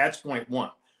attacker. That's point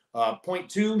one. Point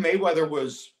two, Mayweather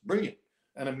was brilliant,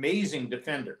 an amazing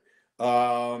defender.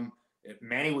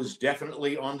 Manny was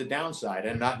definitely on the downside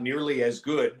and not nearly as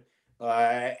good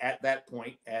at that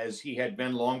point as he had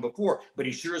been long before. But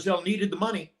he sure as hell needed the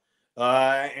money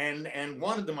and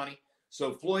wanted the money.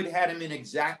 So Floyd had him in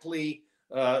exactly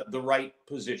the right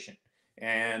position.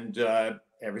 And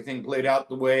everything played out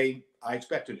the way I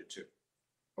expected it to.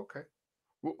 Okay.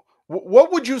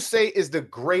 What would you say is the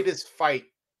greatest fight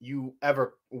you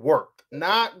ever worked?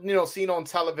 Not, seen on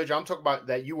television. I'm talking about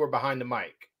that you were behind the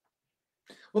mic.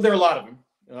 Well, there are a lot of them.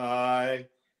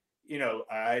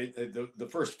 The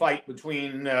first fight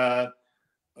between Marco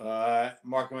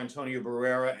Antonio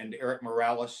Barrera and Eric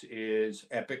Morales is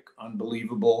epic,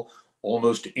 unbelievable,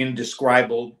 almost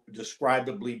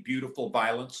indescribably beautiful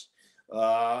violence.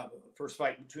 First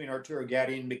fight between Arturo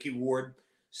Gatti and Mickey Ward,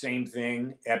 same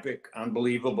thing, epic,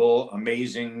 unbelievable,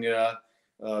 amazing,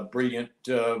 brilliant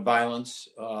violence.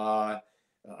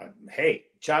 Hey,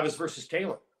 Chavez versus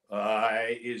Taylor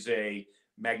is a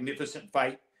magnificent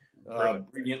fight,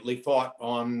 brilliantly fought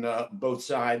on both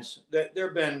sides. There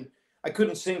have been, I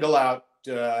couldn't single out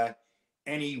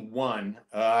any one.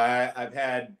 I've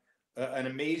had an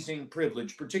amazing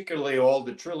privilege, particularly all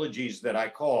the trilogies that I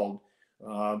called.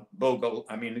 Bo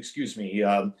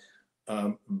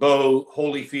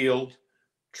Holyfield,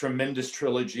 tremendous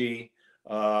trilogy,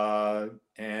 and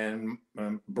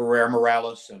Barrera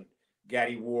Morales and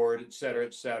Gatti Ward, et cetera,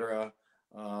 et cetera.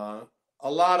 A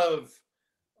lot of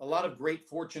great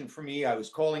fortune for me. I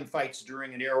was calling fights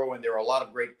during an era when there were a lot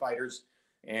of great fighters,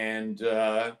 and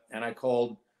I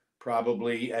called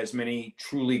probably as many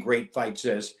truly great fights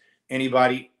as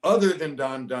anybody other than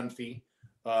Don Dunphy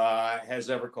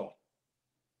has ever called.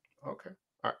 Okay.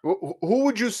 All right. Who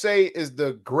would you say is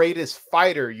the greatest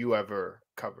fighter you ever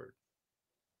covered?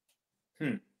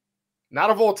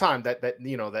 Not of all time. That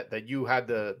you had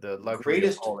the luxury.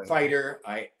 Greatest fighter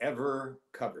I ever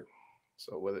covered.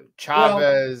 So whether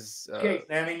Chavez. Well, okay.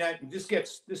 I mean, this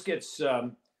gets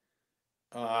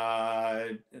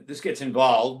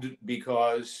involved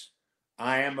because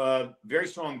I am a very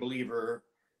strong believer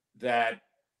that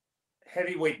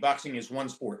heavyweight boxing is one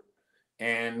sport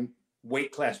and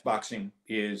weight class boxing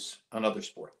is another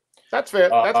sport. That's fair.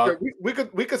 That's fair. We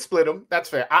could split them. That's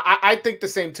fair. I think the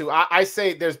same too. I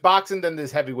say there's boxing, then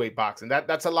there's heavyweight boxing.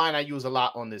 That's a line I use a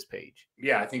lot on this page.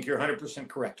 Yeah, I think you're 100%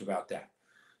 correct about that.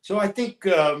 So I think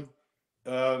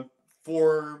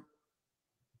for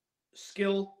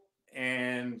skill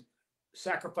and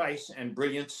sacrifice and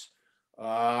brilliance,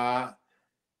 I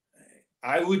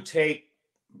would take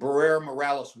Barrera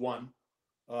Morales 1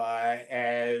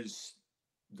 as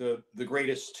the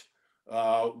greatest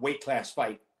weight class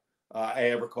fight I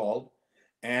ever called,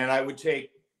 and I would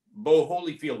take Bo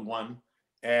Holyfield 1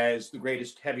 as the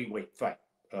greatest heavyweight fight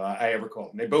I ever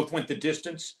called. And they both went the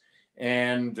distance,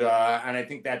 and I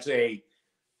think that's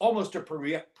almost a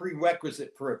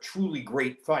prerequisite for a truly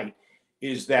great fight,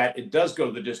 is that it does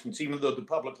go the distance, even though the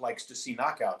public likes to see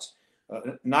knockouts.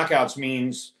 Knockouts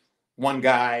means one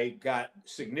guy got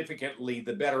significantly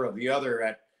the better of the other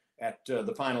at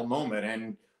the final moment,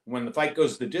 and when the fight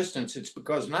goes the distance, it's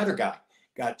because neither guy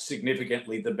got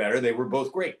significantly the better. They were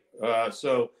both great.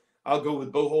 So I'll go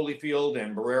with Bo Holyfield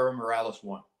and Barrera Morales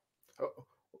 1.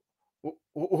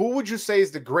 Who would you say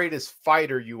is the greatest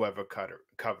fighter you ever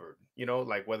covered?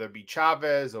 Like whether it be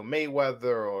Chavez or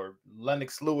Mayweather or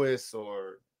Lennox Lewis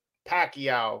or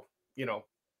Pacquiao,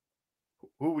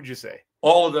 who would you say?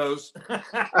 All of those.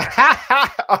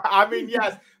 I mean,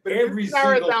 yes, but every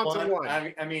single one.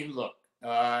 I mean, look,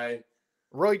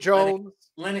 Roy Jones.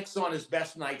 Lennox on his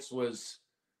best nights was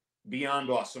beyond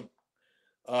awesome.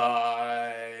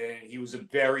 He was a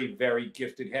very, very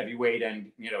gifted heavyweight,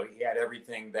 and he had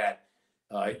everything that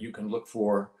you can look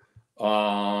for.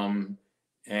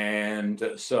 And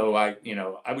so I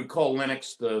would call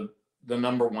Lennox the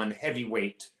number one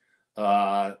heavyweight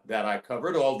that I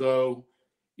covered. Although,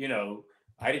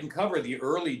 I didn't cover the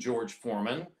early George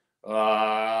Foreman.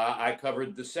 I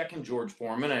covered the second George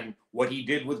Foreman, and what he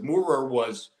did with Moorer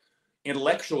was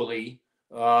intellectually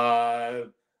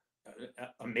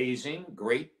amazing,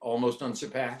 great, almost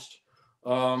unsurpassed.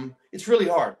 It's really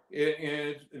hard.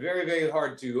 It's very, very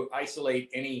hard to isolate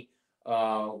any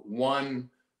one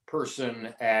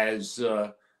person as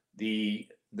the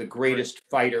greatest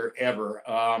fighter ever.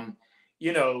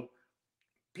 You know,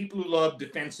 people who love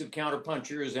defensive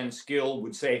counterpunchers and skill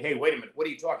would say, "Hey, wait a minute, what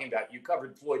are you talking about? You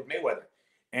covered Floyd Mayweather,"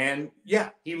 and yeah,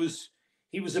 he was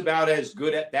about as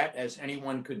good at that as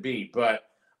anyone could be. But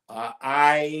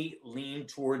I lean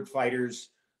toward fighters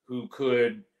who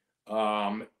could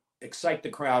excite the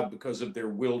crowd because of their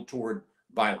will toward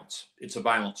violence. It's a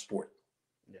violent sport.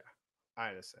 Yeah, I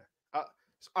understand.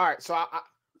 All right, so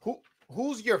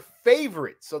who's your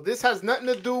favorite? So this has nothing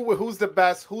to do with who's the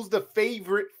best. Who's the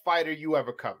favorite fighter you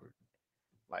ever covered?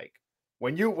 Like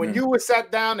when you were sat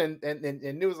down and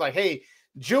it was like, hey,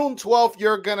 June 12th,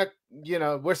 you're gonna,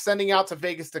 we're sending out to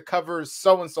Vegas to cover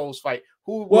so and so's fight.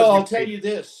 Who was Well, your I'll tell favorite? you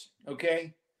this,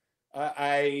 okay?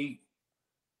 I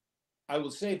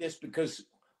will say this because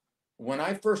when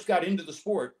I first got into the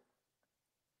sport,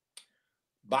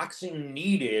 boxing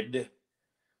needed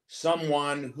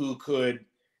someone who could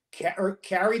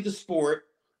carry the sport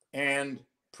and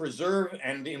preserve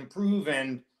and improve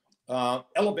and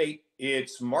elevate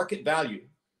its market value,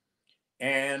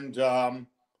 and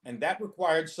that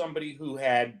required somebody who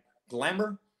had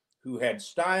glamour, who had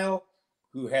style,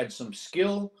 who had some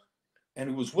skill, and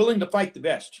who was willing to fight the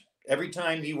best every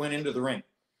time he went into the ring.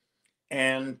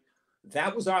 And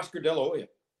that was Oscar De La Hoya.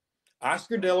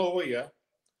 Oscar De La Hoya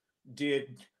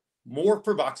did more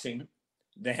for boxing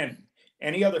than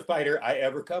any other fighter I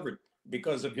ever covered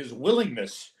because of his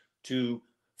willingness to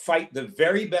fight the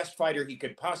very best fighter he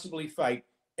could possibly fight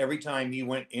every time he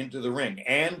went into the ring.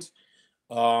 And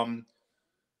Oscar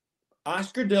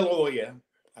De La Hoya,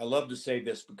 I love to say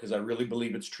this because I really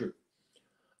believe it's true.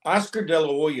 Oscar De La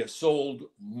Hoya sold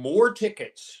more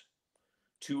tickets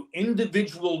to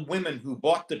individual women who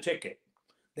bought the ticket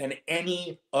than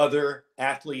any other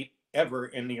athlete ever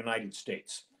in the United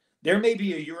States. There may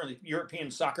be a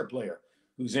European soccer player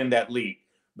who's in that league,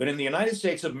 but in the United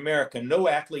States of America, no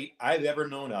athlete I've ever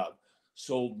known of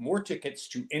sold more tickets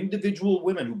to individual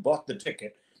women who bought the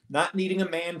ticket, not needing a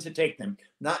man to take them,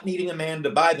 not needing a man to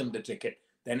buy them the ticket,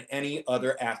 than any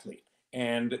other athlete.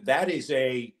 And that is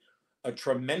a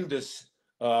tremendous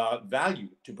value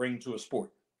to bring to a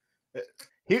sport.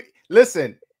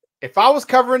 Listen, if I was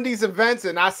covering these events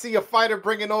and I see a fighter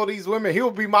bringing all these women, he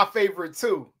would be my favorite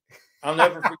too. I'll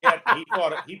never forget,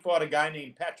 he fought a guy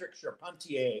named Patrick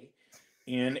Charpentier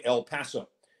in El Paso.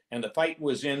 And the fight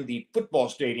was in the football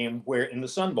stadium in the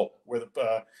Sun Bowl, where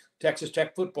the Texas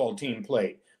Tech football team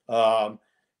played,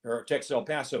 or Texas El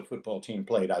Paso football team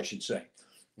played, I should say.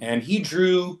 And he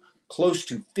drew close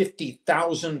to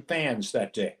 50,000 fans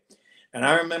that day. And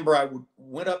I remember I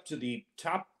went up to the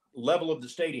top level of the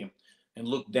stadium and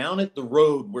looked down at the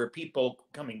road where people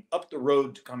coming up the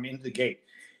road to come into the gate.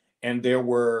 And there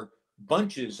were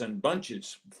bunches and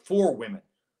bunches, 4 women,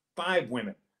 5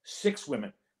 women, 6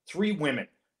 women, 3 women,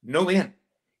 no men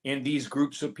in these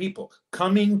groups of people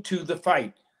coming to the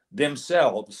fight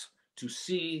themselves to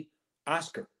see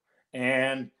Oscar.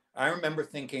 And I remember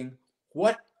thinking,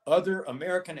 what other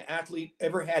American athlete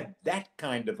ever had that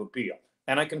kind of appeal?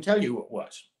 And I can tell you who it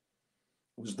was.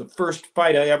 It was the first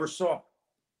fight I ever saw.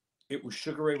 It was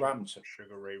Sugar Ray Robinson.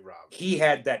 Sugar Ray Robinson. He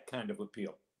had that kind of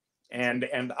appeal. And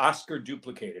Oscar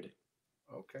duplicated it.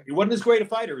 Okay. He wasn't as great a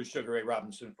fighter as Sugar Ray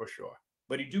Robinson, for sure,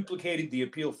 but he duplicated the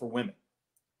appeal for women.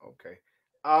 Okay.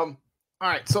 All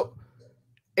right. So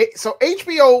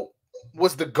HBO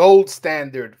was the gold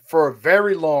standard for a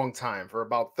very long time. For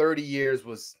about 30 years,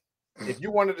 was if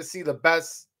you wanted to see the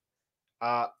best,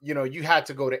 you had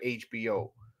to go to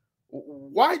HBO.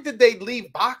 Why did they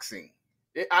leave boxing?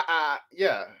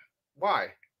 Yeah. Why?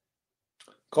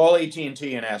 Call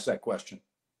AT&T and ask that question.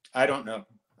 I don't know.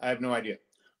 I have no idea.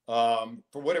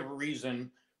 For whatever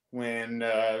reason, when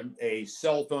a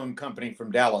cell phone company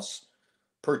from Dallas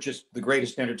purchased the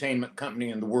greatest entertainment company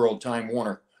in the world, Time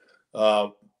Warner,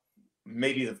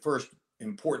 maybe the first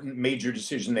important major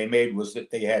decision they made was that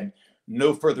they had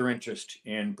no further interest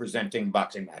in presenting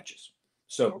boxing matches.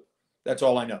 So that's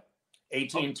all I know.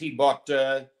 AT&T bought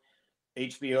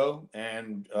HBO,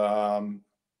 and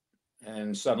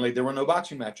suddenly there were no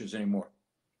boxing matches anymore.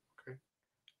 Okay.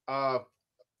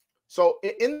 So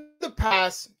in the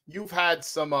past, you've had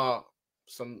some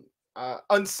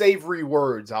unsavory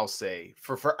words, I'll say,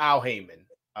 for Al Heyman.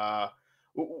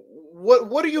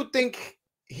 What do you think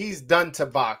he's done to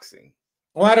boxing?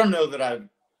 Well, I don't know that I've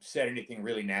said anything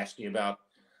really nasty about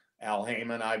Al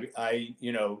Heyman.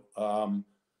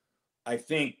 I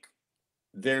think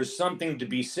there's something to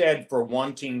be said for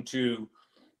wanting to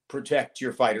protect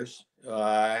your fighters,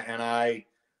 and I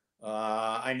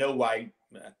know why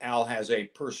Al has a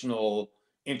personal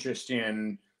interest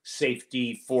in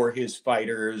safety for his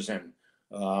fighters and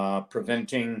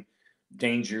preventing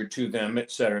danger to them,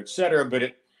 et cetera, et cetera.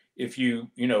 But if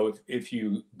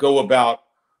you go about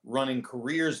running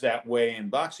careers that way in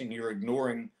boxing, you're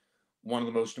ignoring one of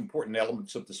the most important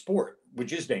elements of the sport,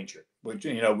 which is danger,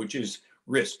 which is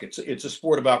risk. It's a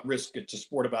sport about risk. It's a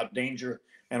sport about danger,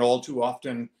 and all too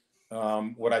often,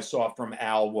 what I saw from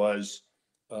Al was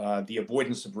the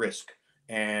avoidance of risk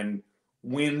and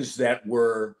wins that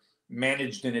were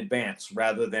managed in advance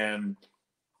rather than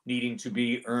needing to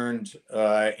be earned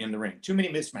in the ring. Too many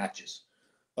mismatches.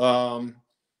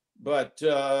 But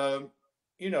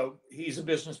he's a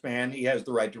businessman. He has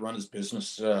the right to run his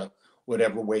business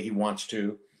whatever way he wants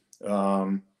to.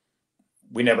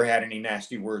 We never had any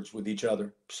nasty words with each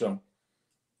other. So,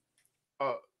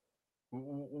 Uh,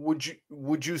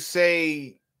 would you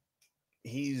say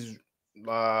he's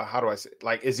how do I say,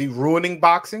 like, is he ruining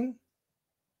boxing?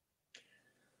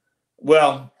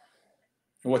 well,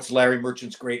 what's Larry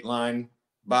Merchant's great line?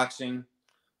 Boxing,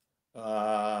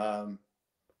 um,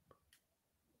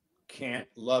 can't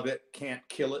love it, can't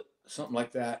kill it, something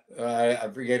like that. I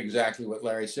forget exactly what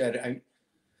Larry said.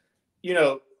 You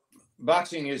know,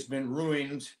 boxing has been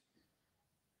ruined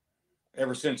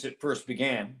ever since it first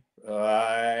began,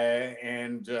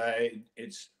 and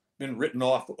it's been written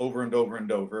off over and over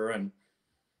and over. And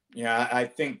yeah, I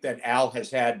think that Al has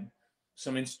had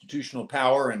some institutional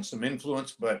power and some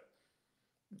influence, but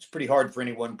it's pretty hard for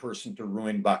any one person to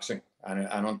ruin boxing.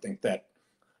 I don't think that.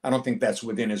 I don't think that's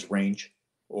within his range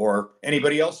or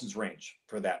anybody else's range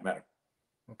for that matter.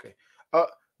 Okay. Uh,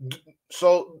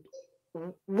 so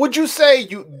would you say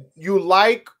you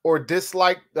like or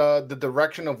dislike the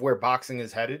direction of where boxing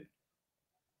is headed?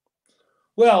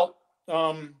 Well,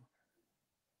 I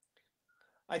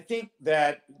think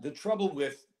that the trouble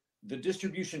with the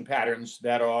distribution patterns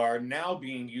that are now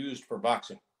being used for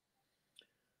boxing,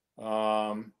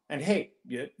 and hey,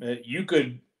 you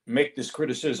could make this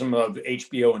criticism of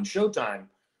HBO and Showtime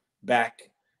back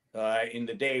in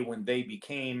the day when they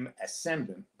became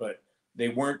ascendant, but they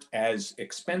weren't as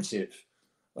expensive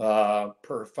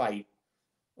per fight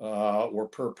or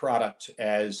per product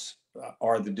as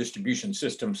are the distribution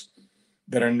systems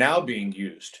that are now being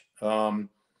used.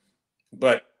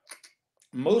 But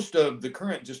most of the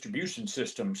current distribution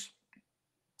systems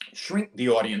shrink the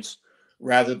audience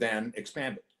rather than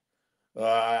expand it.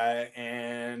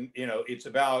 And it's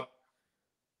about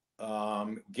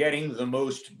getting the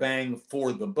most bang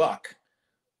for the buck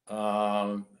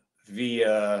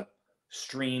via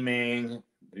streaming,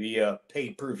 via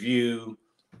pay-per-view.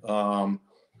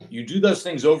 You do those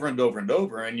things over and over and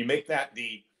over, and you make that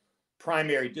the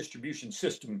primary distribution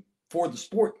system for the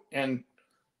sport, and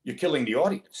you're killing the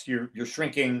audience. You're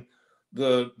shrinking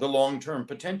the long-term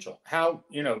potential. How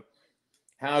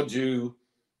do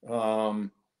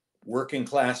working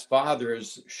class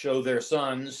fathers show their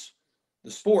sons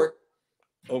the sport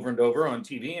over and over on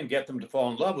TV and get them to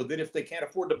fall in love with it if they can't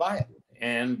afford to buy it?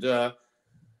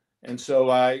 And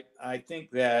so I think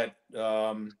that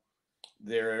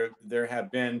there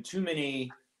have been too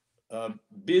many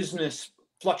business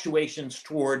fluctuations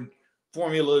toward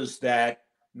formulas that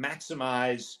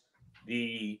maximize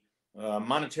the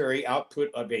monetary output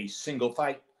of a single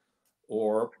fight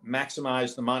or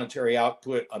maximize the monetary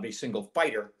output of a single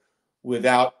fighter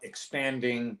without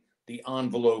expanding the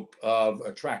envelope of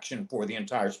attraction for the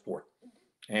entire sport.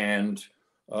 And,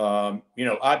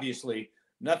 obviously,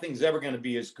 nothing's ever going to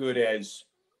be as good as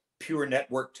pure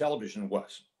network television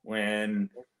was when,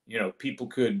 people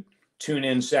could tune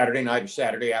in Saturday night or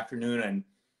Saturday afternoon and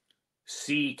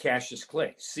see Cassius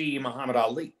Clay, see Muhammad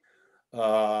Ali.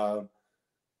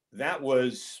 That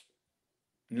was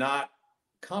not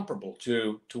comparable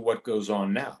to what goes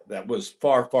on now. That was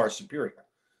far, far superior.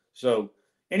 So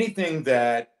anything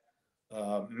that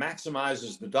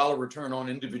maximizes the dollar return on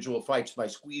individual fights by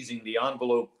squeezing the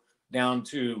envelope down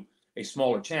to a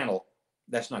smaller channel,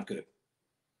 that's not good.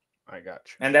 I got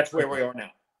you. And that's where we are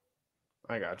now.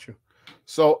 I got you.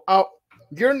 So,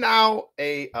 you're now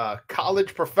a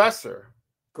college professor.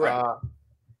 Correct.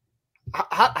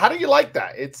 How do you like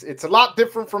that? It's a lot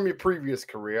different from your previous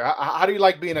career. How do you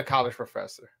like being a college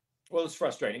professor? Well, it's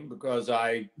frustrating because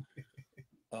I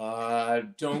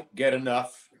don't get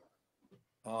enough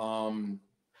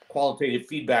qualitative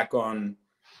feedback on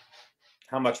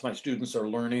how much my students are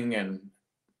learning and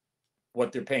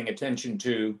what they're paying attention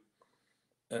to.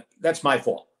 that's my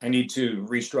fault. I need to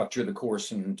restructure the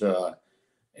course and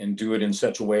do it in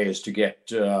such a way as to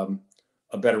get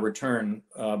a better return.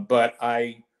 But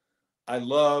I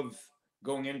love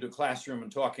going into a classroom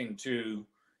and talking to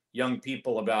young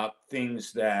people about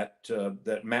things that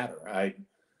that matter.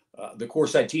 The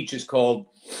course I teach is called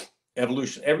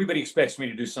Evolution. Everybody expects me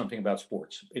to do something about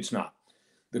sports. It's not.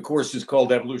 The course is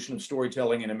called Evolution of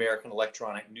Storytelling in American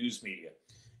Electronic News Media.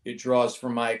 It draws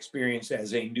from my experience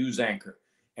as a news anchor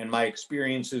and my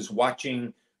experiences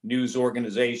watching news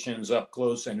organizations up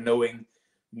close and knowing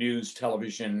news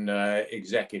television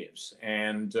executives.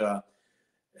 And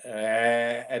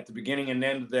at the beginning and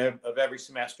end of every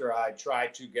semester, I try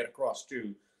to get across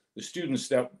to the students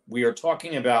that we are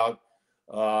talking about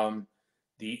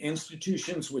the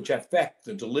institutions which affect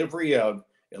the delivery of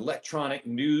electronic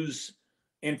news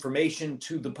information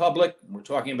to the public. We're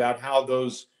talking about how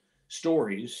those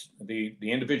stories, the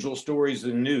individual stories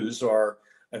in news, are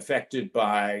affected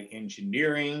by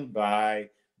engineering, by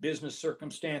business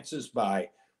circumstances, by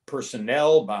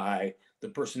personnel, by the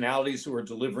personalities who are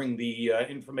delivering the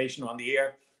information on the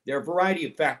air. There are a variety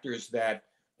of factors that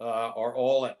are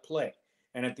all at play.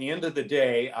 And at the end of the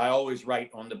day, I always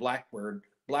write on the blackboard,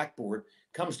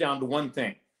 comes down to one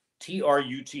thing,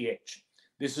 TRUTH.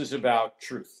 This is about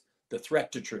truth, the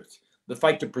threat to truth, the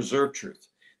fight to preserve truth,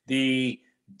 the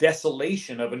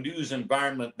desolation of a news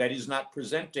environment that is not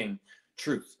presenting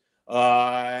truth,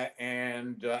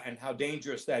 and how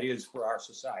dangerous that is for our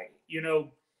society. You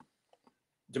know,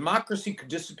 democracy could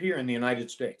disappear in the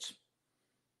United States,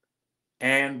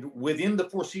 and within the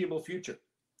foreseeable future.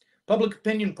 Public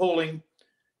opinion polling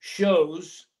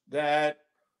shows that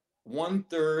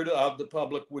 1/3 of the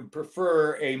public would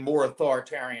prefer a more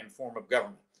authoritarian form of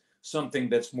government, something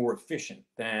that's more efficient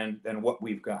than what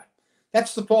we've got.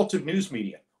 That's the fault of news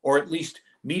media, or at least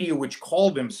media which call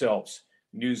themselves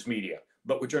news media,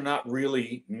 but which are not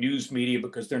really news media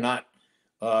because they're not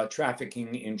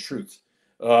trafficking in truth.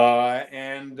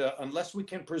 And unless we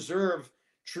can preserve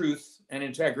truth and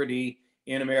integrity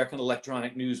in American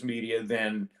electronic news media,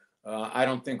 then I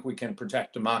don't think we can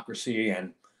protect democracy,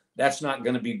 and that's not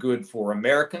going to be good for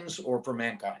Americans or for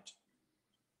mankind.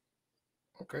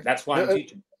 Okay. That's why I'm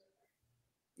teaching.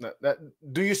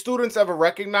 Do your students ever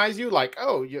recognize you? Like,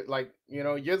 oh, you're like,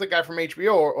 you're the guy from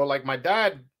HBO, or like my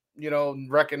dad,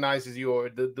 recognizes you, or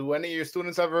do any of your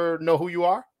students ever know who you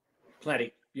are?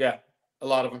 Plenty. Yeah. A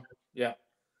lot of them. Yeah.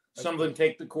 Some of them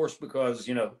take the course because,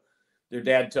 their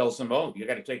dad tells them, oh, you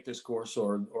got to take this course,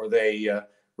 or they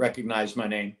recognize my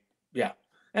name. Yeah.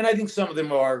 And I think some of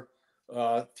them are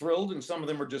thrilled, and some of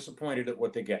them are disappointed at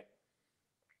what they get.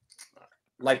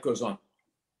 Life goes on.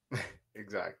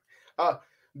 Exactly.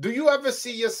 Do you ever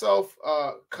see yourself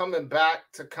coming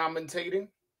back to commentating?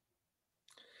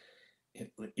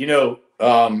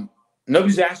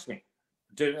 Nobody's asked me,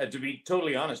 to be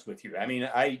totally honest with you. I mean,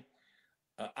 I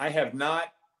have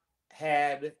not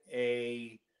had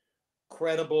a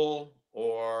credible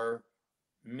or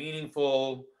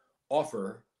meaningful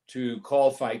offer to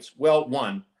call fights. Well,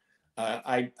 one,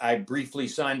 I briefly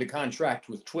signed a contract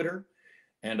with Twitter,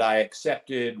 and I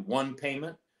accepted one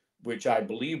payment, which I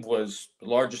believe was the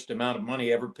largest amount of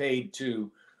money ever paid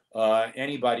to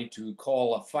anybody to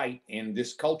call a fight in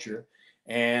this culture.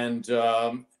 And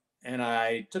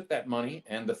I took that money,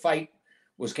 and the fight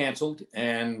was canceled,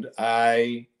 and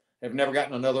I have never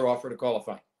gotten another offer to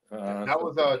qualify. That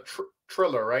was a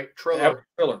Triller, right? Triller.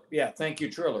 Triller. Yeah, thank you,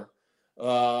 Triller.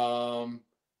 Teofimo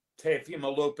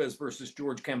Lopez versus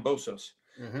George Kambosos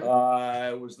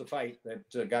was the fight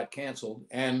that got canceled.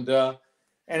 And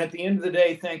at the end of the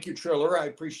day, thank you, Triller. I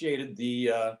appreciated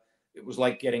it was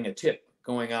like getting a tip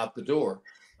going out the door.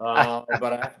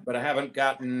 But I haven't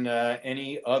gotten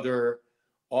any other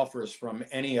offers from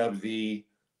any of the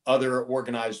other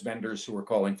organized vendors who are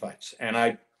calling fights.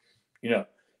 And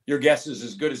your guess is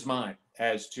as good as mine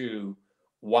as to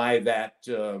why that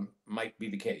might be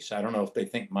the case. I don't know if they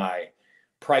think my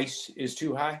price is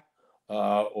too high,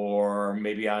 or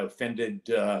maybe I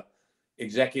offended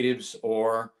executives,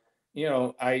 or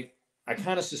I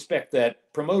kind of suspect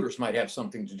that promoters might have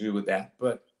something to do with that.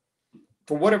 But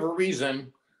for whatever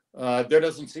reason, there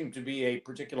doesn't seem to be a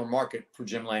particular market for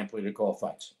Jim Lampley to call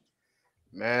fights.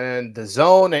 Man, the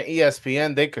Zone and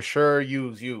ESPN, they could sure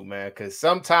use you, man. Because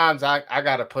sometimes I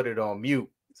gotta put it on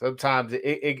mute. Sometimes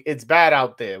it's bad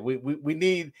out there. We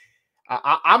need.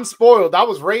 I'm spoiled. I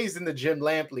was raised in the Jim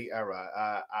Lampley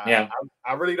era.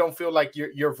 I really don't feel like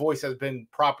your voice has been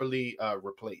properly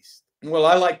replaced. Well,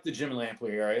 I like the Jim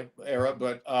Lampley era,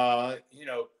 but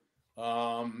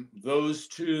those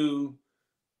two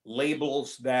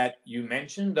labels that you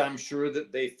mentioned, I'm sure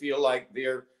that they feel like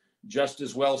they're just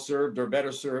as well served or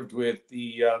better served with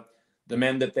the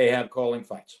men that they have calling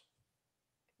fights.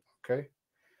 Okay.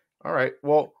 All right.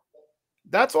 Well,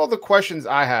 that's all the questions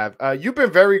I have. You've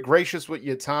been very gracious with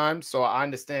your time, so I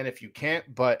understand if you can't,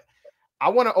 but I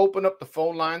want to open up the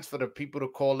phone lines for the people to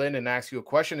call in and ask you a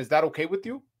question. Is that okay with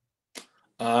you?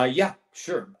 Yeah,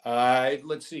 sure.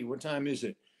 Let's see. What time is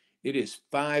it? It is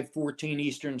 5:14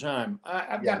 Eastern time.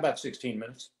 I've got Yeah. about 16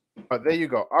 minutes. There you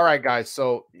go. All right, guys.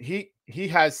 So he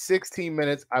has 16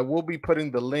 minutes. I will be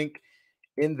putting the link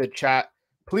in the chat.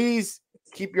 Please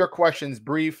keep your questions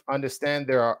brief. Understand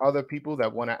there are other people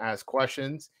that want to ask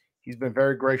questions. He's been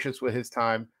very gracious with his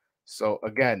time. So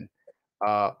again,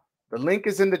 uh, the link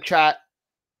is in the chat.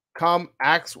 Come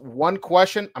ask one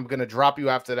question. I'm gonna drop you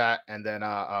after that, and then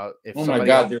if Oh my somebody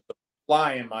God, else, there's a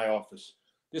fly in my office.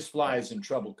 This fly is in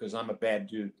trouble because I'm a bad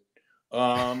dude.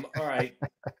 All right,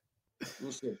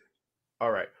 we'll see.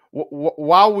 all right.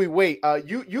 While we wait,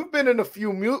 you've been in a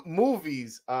few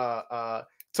movies.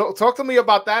 Talk to me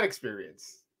about that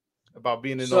experience, about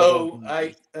being in all those So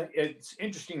movies. it's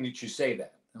interesting that you say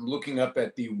that. I'm looking up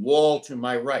at the wall to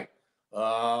my right.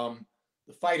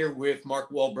 The Fighter with Mark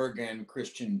Wahlberg and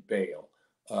Christian Bale.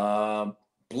 Um,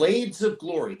 Blades of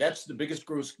Glory. That's the biggest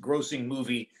grossing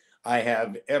movie I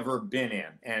have ever been in,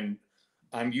 and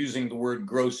I'm using the word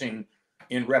grossing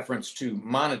in reference to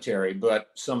monetary, but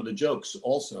some of the jokes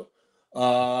also.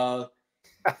 Uh,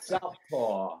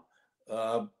 Southpaw,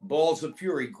 Balls of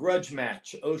Fury, Grudge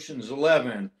Match, Ocean's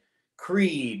 11,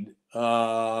 Creed,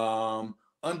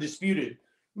 Undisputed.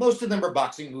 Most of them are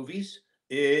boxing movies.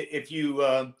 If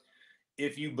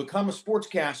you become a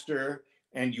sportscaster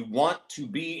and you want to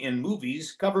be in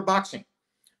movies, cover boxing,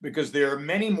 because there are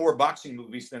many more boxing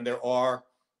movies than there are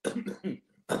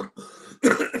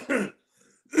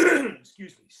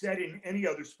excuse me, set in any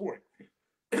other sport.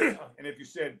 And if you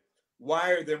said, why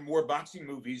are there more boxing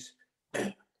movies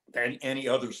than any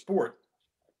other sport?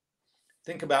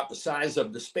 Think about the size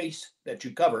of the space that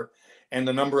you cover and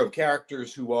the number of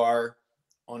characters who are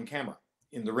on camera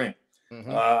in the ring.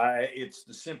 Mm-hmm. It's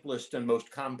the simplest and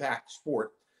most compact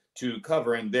sport to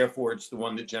cover, and therefore it's the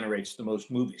one that generates the most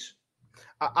movies.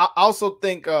 I also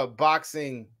think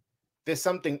boxing, there's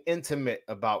something intimate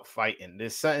about fighting.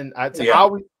 There's something Yeah.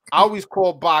 I always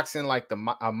call boxing like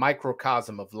a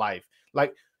microcosm of life.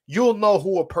 Like you'll know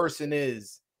who a person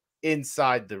is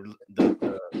inside the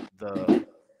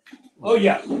Oh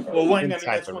yeah. Well, I mean inside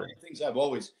that's the one of ring. the things I've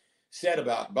always said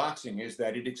about boxing is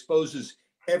that it exposes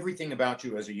everything about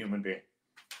you as a human being,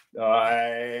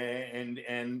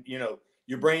 and you know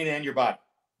your brain and your body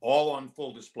all on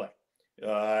full display,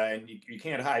 and you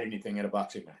can't hide anything in a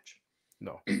boxing match.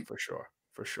 No, for sure,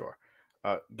 for sure.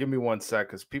 Give me one sec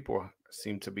because people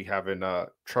seem to be having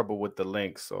trouble with the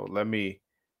link. So let me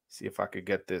see if I could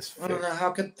get this I don't know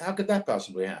fixed. how could that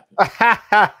possibly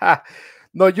happen.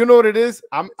 No, you know what it is.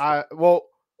 Well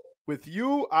with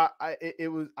you.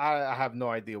 It was I have no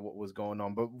idea what was going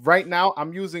on, but right now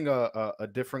I'm using a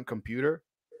different computer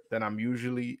than I'm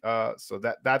usually. So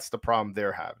that's the problem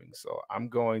they're having. So I'm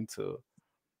going to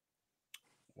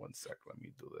one sec. Let me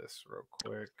do this real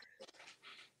quick.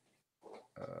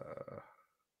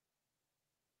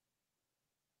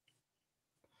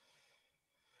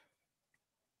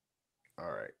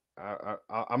 All right.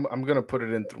 I'm gonna put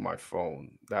it in through my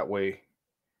phone. That way,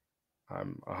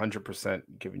 I'm 100%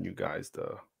 giving you guys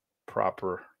the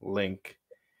proper link.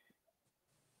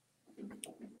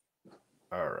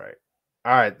 All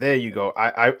right. There you go.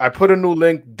 I put a new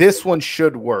link. This one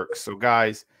should work. So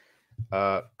guys,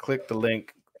 click the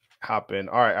link, hop in.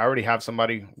 All right. I already have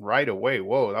somebody right away.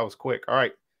 Whoa, that was quick. All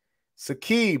right.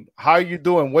 Sakib, how are you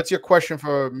doing? What's your question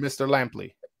for Mr.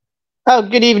 Lampley? Oh,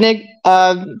 good evening.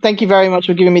 Thank you very much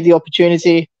for giving me the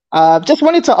opportunity. Just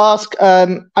wanted to ask,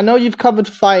 I know you've covered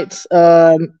fights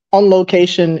on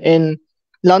location in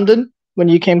London when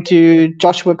you came to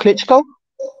Joshua Klitschko.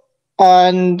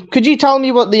 And could you tell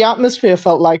me what the atmosphere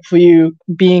felt like for you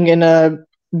being in a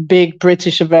big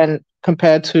British event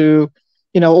compared to,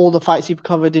 all the fights you've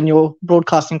covered in your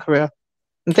broadcasting career?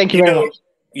 And thank you very much.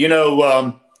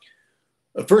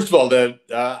 First of all,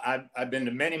 I've been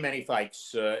to many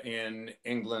fights in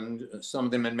England, some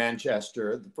of them in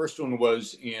Manchester. The first one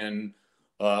was in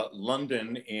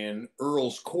London in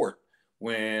Earl's Court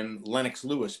when Lennox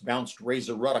Lewis bounced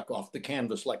Razor Ruddock off the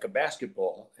canvas like a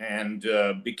basketball and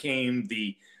became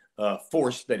the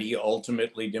force that he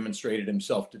ultimately demonstrated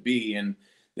himself to be in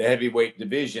the heavyweight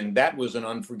division. That was an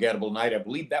unforgettable night. I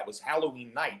believe that was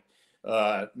Halloween night,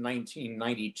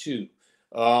 1992.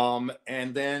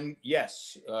 And then,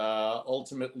 yes,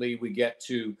 ultimately we get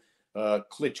to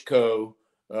Klitschko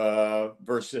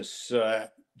versus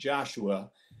Joshua.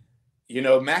 You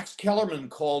know, Max Kellerman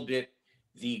called it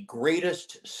the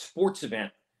greatest sports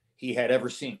event he had ever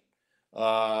seen.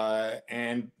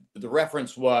 And the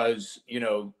reference was, you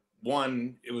know,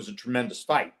 one, it was a tremendous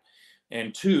fight.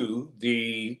 And two,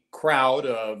 the crowd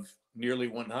of nearly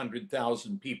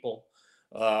 100,000 people,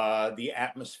 the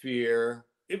atmosphere,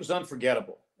 it was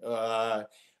unforgettable. I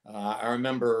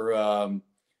remember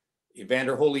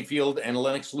Evander Holyfield and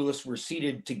Lennox Lewis were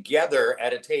seated together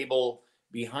at a table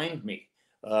behind me.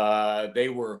 They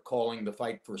were calling the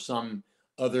fight for some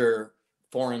other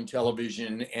foreign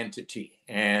television entity,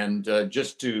 and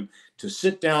just to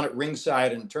sit down at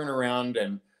ringside and turn around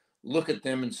and look at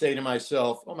them and say to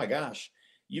myself, "Oh my gosh,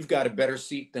 you've got a better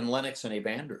seat than Lennox and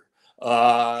Evander."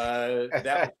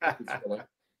 That was silly.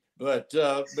 But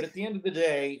at the end of the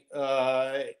day,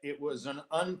 it was an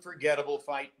unforgettable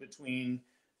fight between,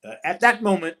 at that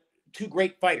moment, two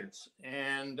great fighters,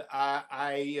 and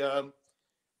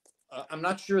I'm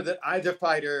not sure that either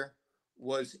fighter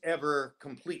was ever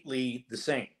completely the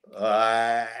same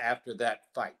after that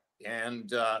fight,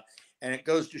 and it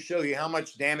goes to show you how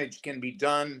much damage can be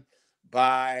done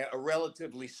by a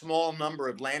relatively small number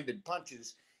of landed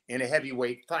punches in a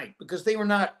heavyweight fight, because they were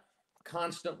not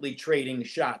constantly trading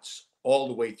shots all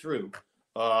the way through,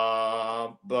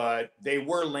 but they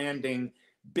were landing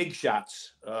big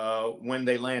shots when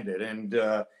they landed, and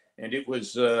it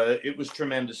was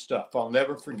tremendous stuff. I'll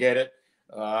never forget it.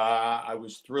 I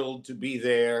was thrilled to be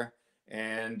there,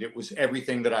 and it was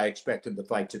everything that I expected the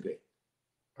fight to be.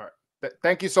 All right.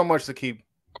 Thank you so much, Saqib.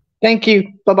 Thank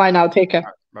you. Bye-bye now. Take care.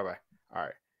 Bye bye. All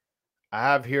right. I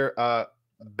have here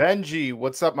Benji.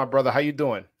 What's up, my brother? How you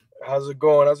doing? How's it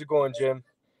going? How's it going, Jim?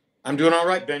 I'm doing all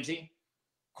right, Benji.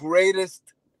 Greatest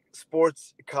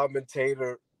sports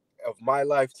commentator of my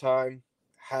lifetime.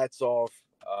 Hats off.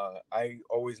 I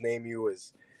always name you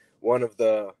as one of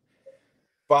the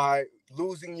five.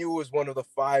 Losing you is one of the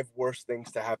 5 worst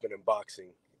things to happen in boxing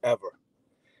ever.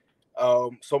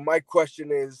 So my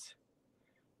question is,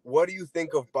 what do you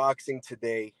think of boxing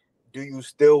today? Do you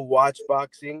still watch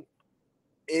boxing?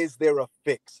 Is there a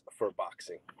fix for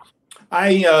boxing?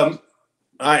 I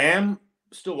am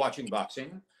still watching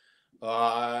boxing. You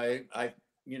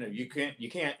know, you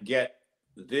can't get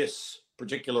this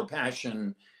particular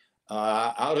passion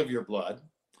out of your blood.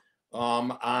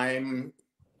 I'm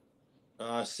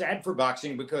sad for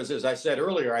boxing because, as I said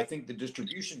earlier, I think the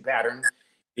distribution pattern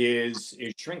is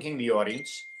shrinking the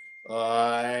audience,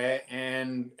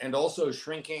 and also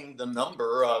shrinking the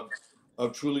number of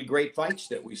truly great fights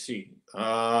that we see.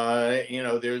 You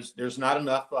know, there's not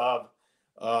enough of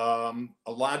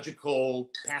a logical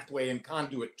pathway and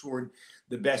conduit toward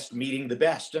the best meeting the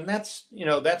best, and that's, you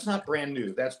know, that's not brand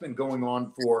new. That's been going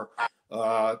on for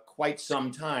quite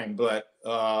some time. But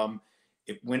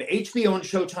when HBO and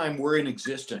Showtime were in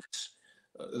existence,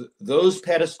 those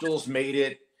pedestals made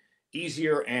it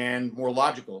easier and more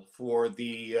logical for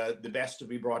the best to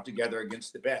be brought together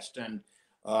against the best, and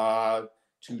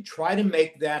to try to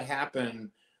make that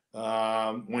happen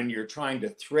when you're trying to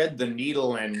thread the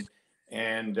needle and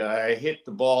hit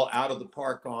the ball out of the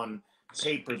park on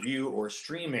pay-per-view or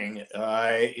streaming,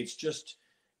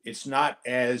 it's not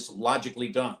as logically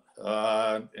done,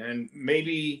 and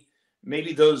maybe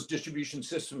those distribution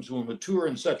systems will mature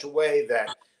in such a way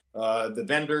that the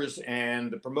vendors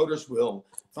and the promoters will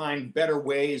find better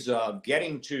ways of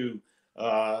getting to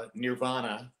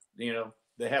nirvana, you know,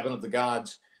 the heaven of the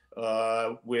gods,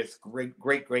 with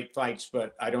great fights.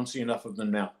 But I don't see enough of them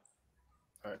now.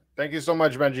 All right. Thank you so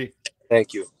much, Benji.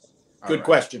 Thank you. Good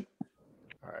question.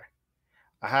 All right.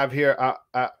 I have here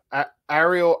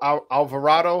Ariel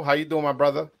Alvarado. How you doing, my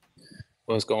brother?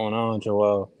 What's going on,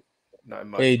 Joel? Not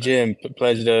much, Hey, man. Jim.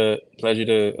 Pleasure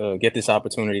to get this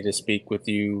opportunity to speak with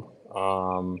you.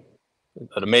 An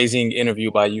amazing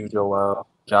interview by you, Joel.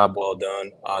 Job well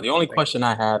done. The only question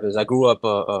I have is, I grew up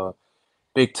a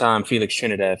big time Felix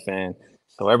Trinidad fan.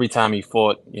 So every time he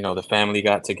fought, you know, the family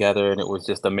got together and it was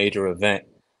just a major event.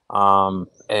 And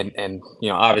you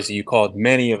know, obviously you called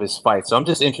many of his fights. So I'm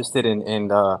just interested in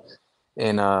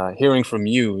hearing from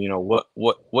you, you know,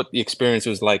 what the experience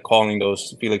was like calling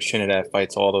those Felix Trinidad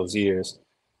fights all those years.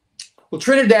 Well,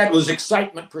 Trinidad was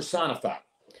excitement personified,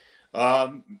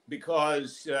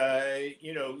 because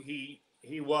you know, he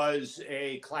was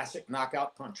a classic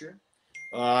knockout puncher.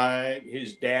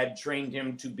 His dad trained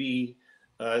him to be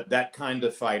that kind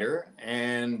of fighter,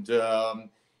 and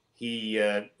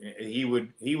he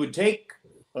would take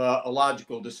a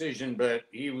logical decision, but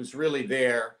he was really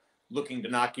there looking to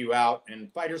knock you out.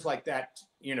 And fighters like that,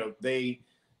 you know, they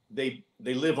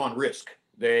live on risk.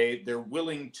 They're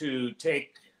willing to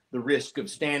take the risk of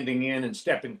standing in and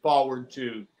stepping forward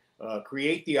to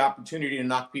create the opportunity to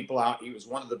knock people out. He was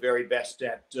one of the very best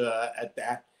at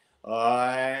that.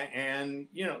 And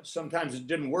you know, sometimes it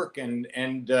didn't work, and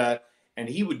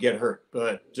he would get hurt.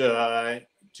 But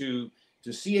to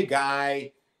see a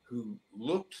guy who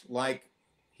looked like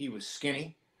he was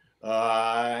skinny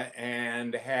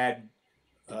and had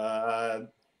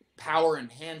power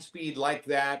and hand speed like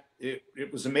that,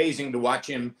 it was amazing to watch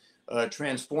him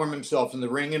transform himself in the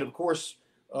ring. And of course,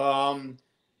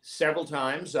 several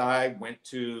times I went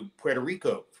to Puerto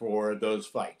Rico for those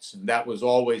fights, and that was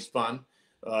always fun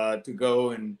to go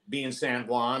and be in San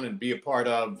Juan and be a part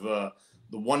of the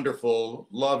wonderful,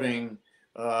 loving,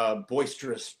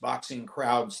 boisterous boxing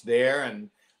crowds there. And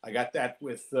I got that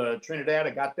with Trinidad. I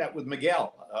got that with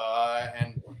Miguel,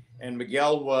 and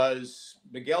Miguel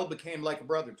became like a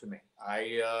brother to me.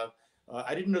 I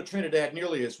didn't know Trinidad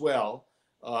nearly as well.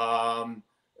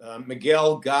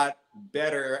 Miguel got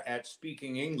better at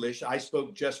speaking English. I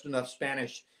spoke just enough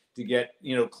Spanish to get,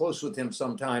 you know, close with him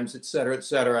sometimes, et cetera, et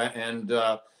cetera. And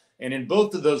in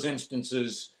both of those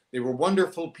instances, they were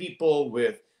wonderful people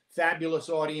with fabulous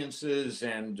audiences,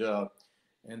 and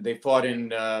they fought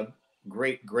in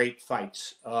great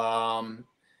fights.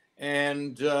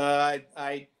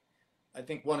 I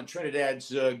think one of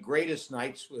Trinidad's greatest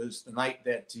nights was the night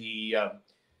that he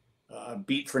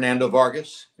beat Fernando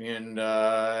Vargas in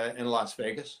Las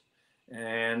Vegas.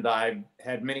 And I've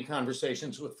had many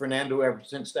conversations with Fernando ever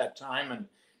since that time, and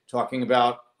talking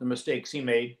about the mistakes he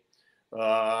made.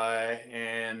 I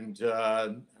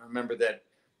remember that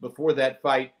before that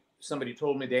fight, somebody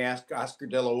told me, they asked Oscar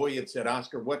De La Hoya, said,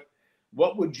 Oscar, what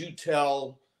would you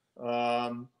tell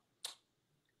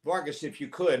Vargas, if you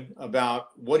could,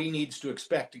 about what he needs to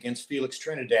expect against Felix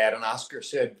Trinidad? And Oscar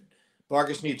said,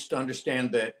 Vargas needs to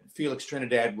understand that Felix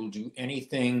Trinidad will do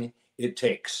anything it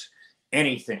takes,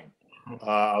 anything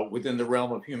within the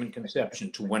realm of human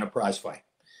conception to win a prize fight.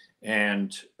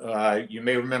 And you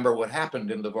may remember what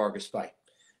happened in the Vargas fight.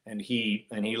 And he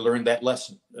learned that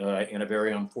lesson in a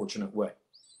very unfortunate way.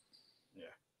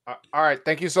 Yeah. All right.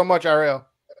 Thank you so much, Ariel.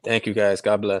 Thank you, guys.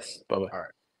 God bless. Bye-bye. All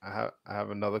right. I have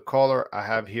another caller. I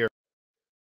have here.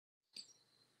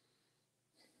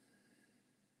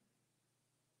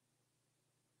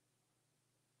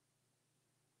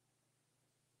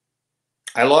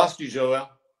 I lost you, Joel.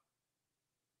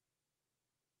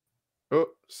 Oh,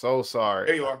 so sorry.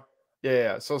 There you are.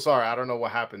 Yeah, so sorry. I don't know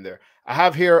what happened there. I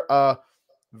have here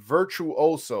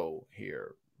Virtuoso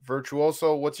here.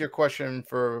 Virtuoso, what's your question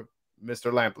for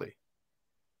Mr. Lampley?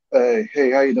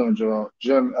 Hey, how you doing, Joel?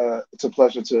 Jim, it's a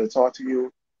pleasure to talk to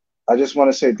you. I just want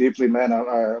to say deeply, man,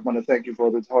 I want to thank you for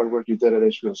all the hard work you did at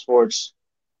HBO Sports.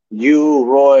 You,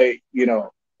 Roy, you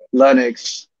know,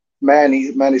 Lennox,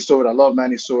 Manny Stewart. I love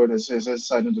Manny Stewart. His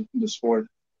insight into the sport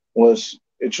was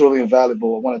truly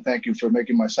invaluable. I want to thank you for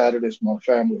making my Saturdays with my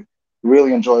family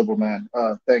really enjoyable, man.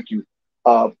 Thank you.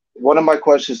 One of my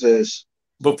questions is,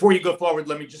 before you go forward,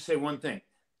 let me just say one thing.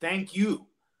 Thank you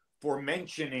for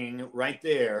mentioning right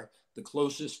there the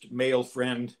closest male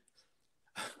friend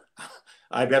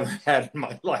I've ever had in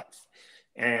my life.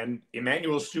 And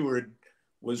Emmanuel Stewart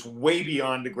was way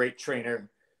beyond a great trainer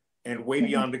and way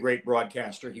beyond a great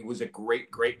broadcaster. He was a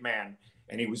great man,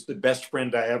 and he was the best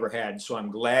friend I ever had. So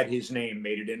I'm glad his name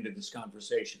made it into this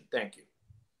conversation. Thank you.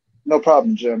 no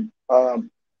problem, Jim.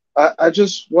 I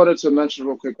just wanted to mention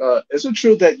real quick. Is it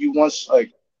true that you once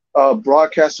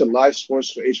broadcasted live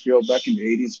sports for HBO back in the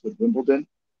 80s with Wimbledon?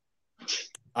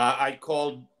 I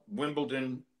called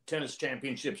Wimbledon tennis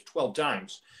championships 12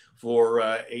 times for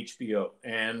HBO.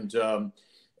 And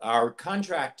our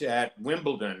contract at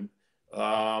Wimbledon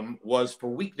was for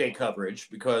weekday coverage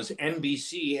because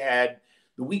NBC had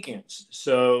the weekends.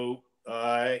 So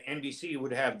NBC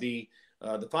would have the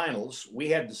finals. We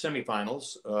had the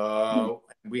semifinals.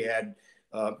 We had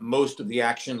most of the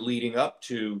action leading up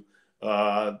to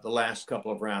the last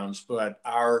couple of rounds. But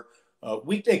our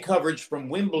weekday coverage from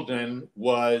Wimbledon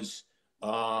was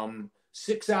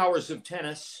 6 hours of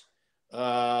tennis,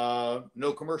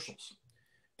 no commercials.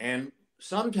 And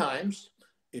sometimes,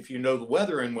 if you know the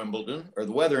weather in Wimbledon, or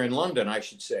the weather in London, I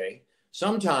should say,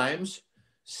 sometimes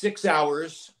 6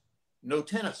 hours, no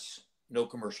tennis, no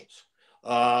commercials.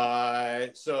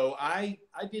 So I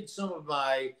did some of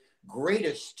my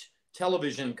greatest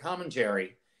television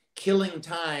commentary, killing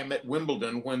time at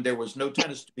Wimbledon when there was no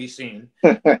tennis to be seen.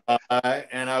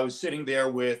 And I was sitting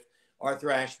there with Arthur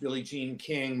Ashe, Billie Jean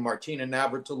King, Martina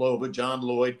Navratilova, John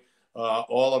Lloyd,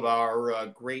 all of our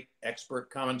great expert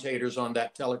commentators on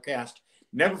that telecast.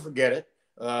 Never forget it.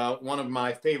 One of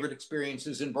my favorite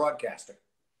experiences in broadcasting.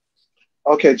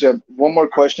 Okay, Jim. One more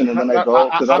question, and then I go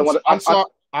because I don't want to.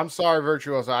 I'm sorry,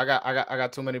 Virtuoso. I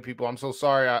got too many people. I'm so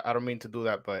sorry. I don't mean to do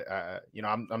that, but you know,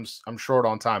 I'm short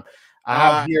on time. I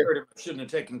have here. Heard it. Shouldn't have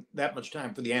taken that much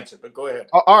time for the answer, but go ahead.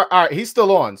 All right, all right. He's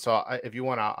still on. So if you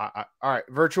want, all right,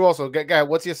 Virtuoso. Go ahead.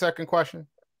 What's your second question?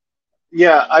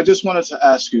 Yeah, I just wanted to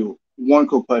ask you one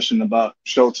quick question about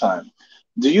Showtime.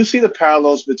 Do you see the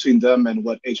parallels between them and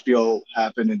what HBO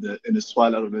happened in the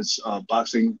twilight of its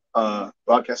boxing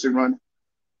broadcasting run?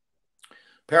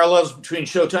 Parallels between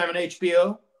Showtime and HBO?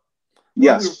 Well,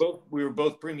 Yes. we were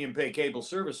both premium pay cable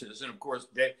services, and of course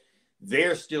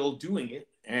they're still doing it,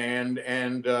 and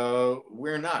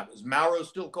we're not. Is Mauro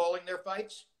still calling their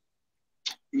fights?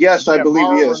 Yes, I Yeah, believe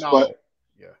he Mauro is, Ronaldo.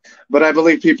 Yeah, but I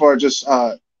believe people are just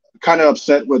kind of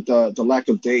upset with the lack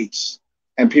of dates,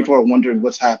 and people are wondering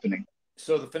what's happening.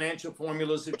 So the financial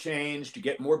formulas have changed to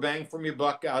get more bang from your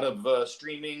buck out of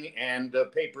streaming and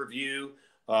pay-per-view.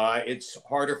 It's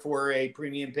harder for a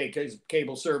premium pay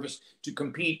cable service to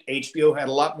compete. HBO had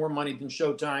a lot more money than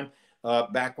Showtime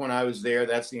back when I was there.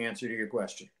 That's the answer to your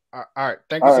question. all right.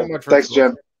 Thank you All so right, much, thanks, Virtuoso.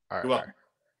 Jim. All right, You're welcome.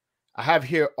 I have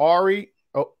here Ari.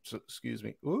 Oh, excuse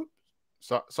me. Oops.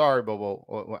 Sorry,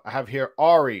 Bobo. I have here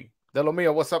Ari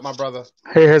Delomia. What's up, my brother?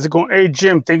 Hey, how's it going? Hey,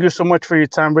 Jim, thank you so much for your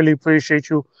time. Really appreciate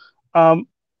you. Um,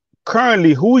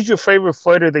 Currently, who is your favorite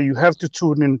fighter that you have to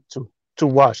tune in to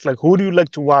watch? Like, who do you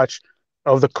like to watch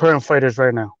of the current fighters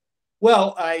right now?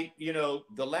 Well,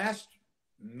 the last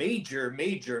major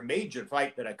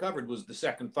fight that I covered was the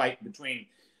second fight between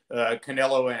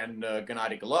Canelo and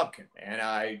Gennady Golovkin, and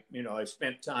I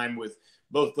spent time with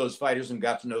both those fighters and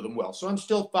got to know them well. So I'm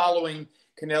still following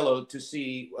Canelo to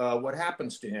see what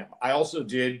happens to him. I also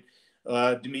did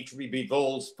Dmitry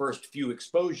Bivol's first few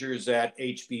exposures at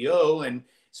HBO and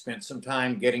spent some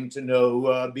time getting to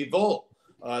know Bivol.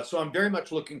 So I'm very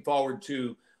much looking forward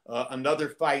to another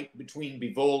fight between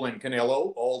Bivol and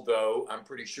Canelo, although I'm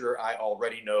pretty sure I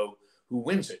already know who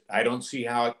wins it. I don't see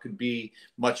how it could be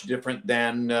much different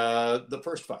than the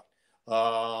first fight.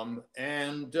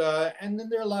 And then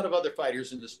there are a lot of other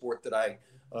fighters in the sport that I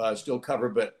still cover,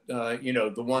 but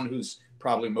the one who's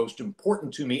probably most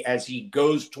important to me as he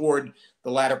goes toward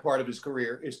the latter part of his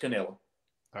career is Canelo.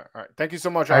 All right. Thank you so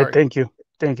much, All Ari. right, thank you.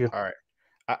 Thank you. All right.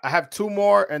 I have two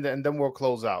more, and then we'll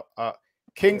close out.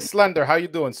 King Slender, how you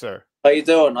doing, sir? How you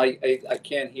doing? I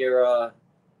can't hear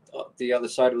the other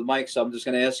side of the mic, so I'm just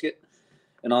going to ask it,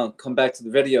 and I'll come back to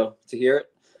the video to hear it.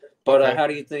 But Okay. how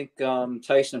do you think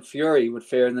Tyson Fury would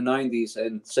fare in the 90s?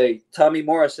 And say Tommy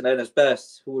Morrison at his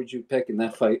best, who would you pick in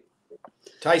that fight?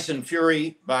 Tyson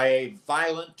Fury by a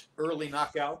violent early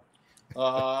knockout.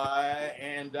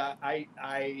 And I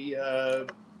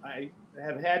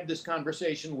have had this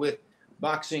conversation with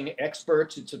boxing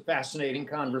experts. It's a fascinating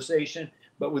conversation.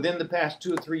 But within the past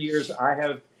 2 or 3 years, I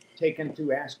have taken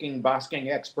to asking boxing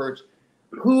experts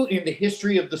who in the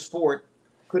history of the sport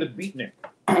could have beaten him,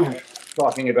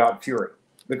 talking about Fury.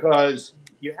 Because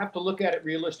you have to look at it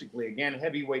realistically. Again,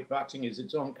 heavyweight boxing is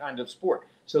its own kind of sport.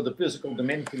 So the physical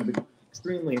dimension becomes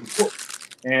extremely important.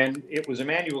 And it was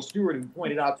Emmanuel Stewart who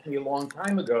pointed out to me a long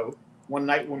time ago, one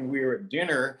night when we were at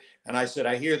dinner, and I said,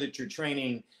 I hear that you're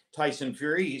training Tyson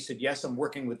Fury. He said, yes, I'm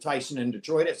working with Tyson in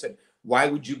Detroit. I said, why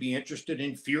would you be interested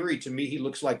in Fury? To me, he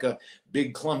looks like a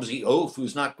big, clumsy oaf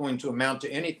who's not going to amount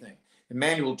to anything.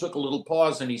 Emmanuel took a little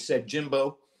pause and he said,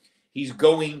 Jimbo, he's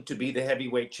going to be the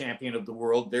heavyweight champion of the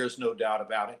world. There's no doubt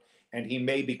about it. And he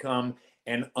may become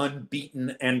an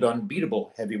unbeaten and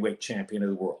unbeatable heavyweight champion of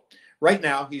the world. Right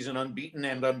now, he's an unbeaten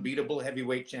and unbeatable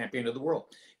heavyweight champion of the world.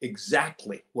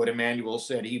 Exactly what Emmanuel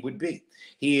said he would be.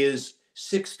 He is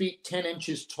 6 feet 10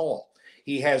 inches tall.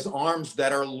 He has arms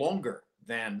that are longer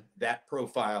than that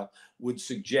profile would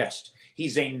suggest.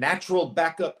 He's a natural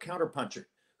backup counterpuncher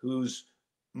whose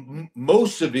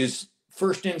most of his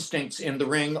first instincts in the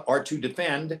ring are to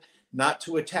defend, not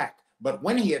to attack. But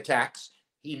when he attacks,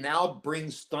 he now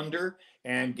brings thunder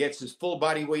and gets his full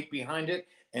body weight behind it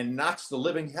and knocks the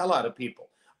living hell out of people.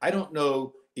 I don't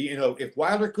know, if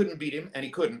Wilder couldn't beat him, and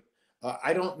he couldn't,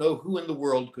 I don't know who in the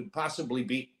world could possibly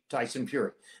beat Tyson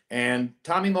Fury. And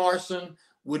Tommy Morrison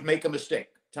would make a mistake.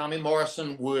 Tommy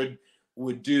Morrison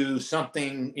would do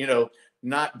something,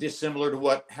 not dissimilar to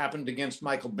what happened against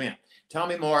Michael Benn.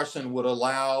 Tommy Morrison would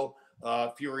allow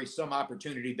Fury some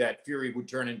opportunity that Fury would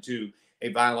turn into a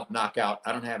violent knockout.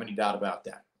 I don't have any doubt about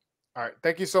that. All right.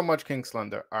 Thank you so much, King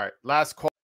Slender. All right. Last call.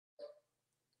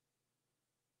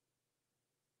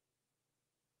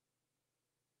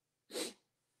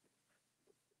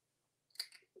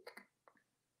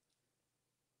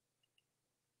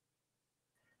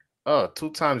 Oh, 2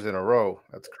 times in a row.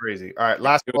 That's crazy. All right.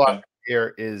 Last call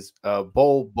here is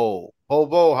Bo.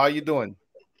 Bo, how you doing?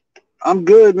 I'm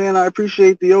good, man. I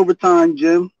appreciate the overtime,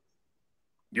 Jim.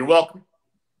 You're welcome.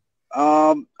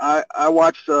 I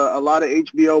watched a lot of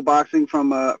HBO boxing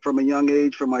from a young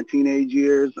age, from my teenage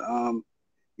years.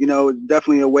 You know, it's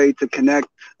definitely a way to connect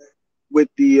with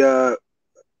the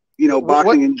you know,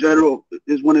 boxing in general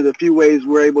is one of the few ways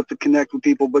we're able to connect with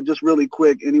people. But just really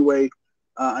quick, anyway,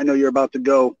 I know you're about to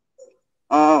go.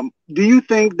 Do you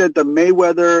think that the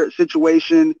Mayweather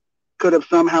situation could have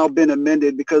somehow been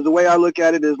amended? Because the way I look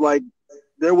at it is like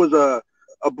there was a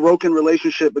broken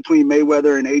relationship between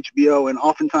Mayweather and HBO, and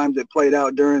oftentimes it played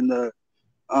out during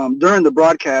the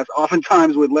broadcast,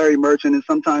 oftentimes with Larry Merchant, and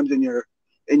sometimes in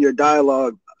your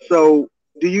dialogue. So,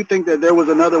 do you think that there was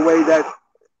another way that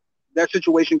that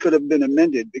situation could have been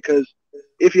amended? Because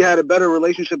if you had a better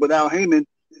relationship with Al Heyman,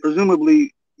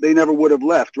 presumably they never would have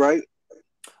left, right?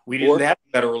 We didn't have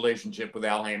a better relationship with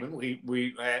Al Heyman. We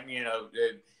you know,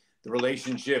 the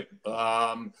relationship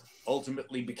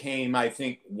ultimately became, I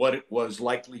think, what it was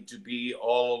likely to be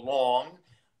all along.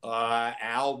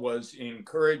 Al was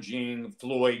encouraging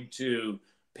Floyd to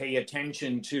pay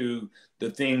attention to the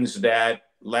things that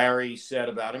Larry said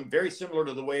about him, very similar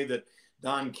to the way that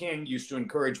Don King used to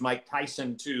encourage Mike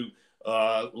Tyson to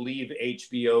leave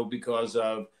HBO because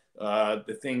of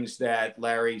the things that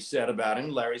Larry said about him.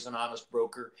 Larry's an honest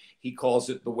broker. He calls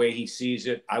it the way he sees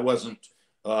it. I wasn't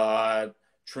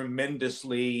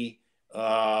tremendously,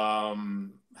 how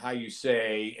you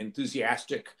say,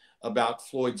 enthusiastic about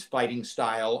Floyd's fighting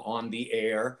style on the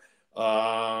air.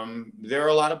 There are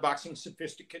a lot of boxing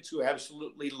sophisticates who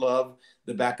absolutely love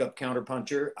the backup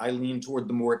counterpuncher. I lean toward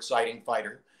the more exciting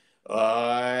fighter.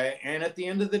 And at the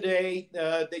end of the day,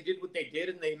 they did what they did,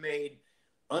 and they made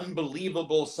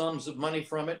unbelievable sums of money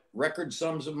from it, record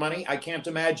sums of money. I can't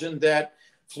imagine that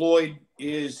Floyd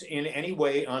is in any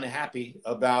way unhappy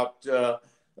about the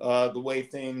way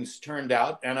things turned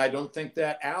out. And I don't think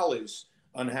that Al is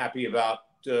unhappy about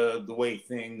the way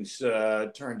things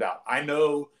turned out. I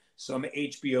know some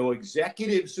HBO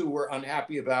executives who were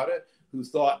unhappy about it, who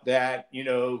thought that, you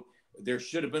know, there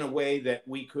should have been a way that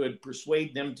we could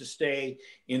persuade them to stay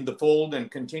in the fold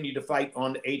and continue to fight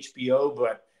on HBO,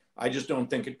 but I just don't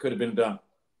think it could have been done.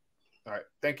 All right.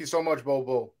 Thank you so much,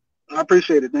 Bobo. I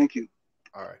appreciate it. Thank you.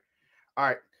 All right. All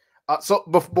right. So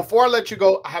before I let you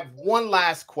go, I have one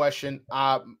last question.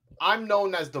 I'm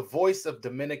known as the voice of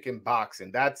Dominican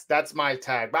boxing. That's my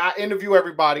tag. I interview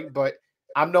everybody, but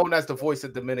I'm known as the voice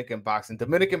of Dominican boxing.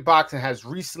 Dominican boxing has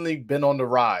recently been on the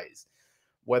rise,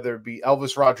 whether it be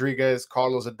Elvis Rodriguez,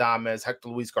 Carlos Adames, Hector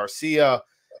Luis Garcia,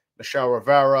 Michelle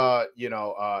Rivera,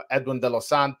 Edwin De Los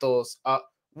Santos.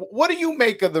 What do you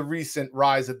make of the recent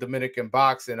rise of Dominican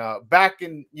boxing? Back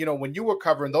in, when you were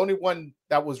covering, the only one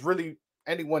that was really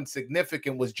anyone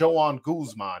significant was Joan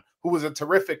Guzman, who was a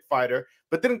terrific fighter,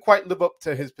 but didn't quite live up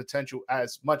to his potential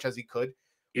as much as he could.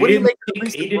 He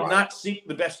did not seek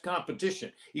the best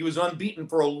competition. He was unbeaten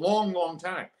for a long, long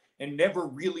time and never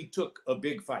really took a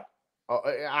big fight.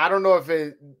 I don't know if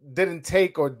it didn't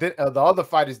take or the other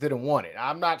fighters didn't want it.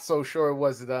 I'm not so sure it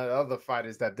was the other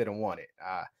fighters that didn't want it.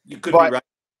 You could be right.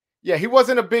 Yeah, he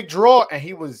wasn't a big draw, and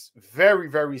he was very,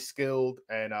 very skilled,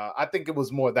 and I think it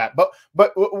was more that. But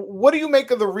what do you make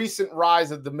of the recent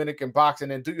rise of Dominican boxing?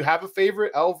 And do you have a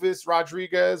favorite, Elvis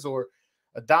Rodriguez or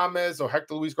Adames or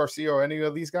Hector Luis Garcia or any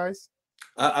of these guys?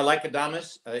 I like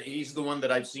Adames. He's the one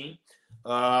that I've seen.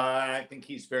 I think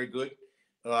he's very good.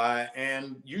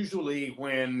 And usually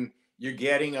when you're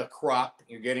getting a crop,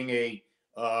 you're getting a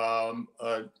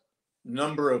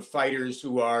number of fighters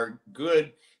who are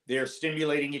good. They're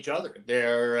stimulating each other.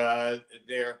 They're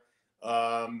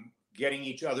getting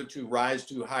each other to rise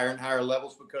to higher and higher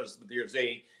levels because there's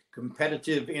a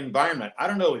competitive environment. I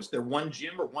don't know. Is there one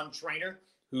gym or one trainer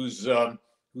who's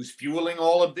fueling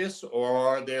all of this, or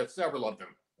are there several of them?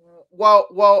 Well,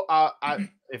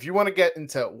 if you want to get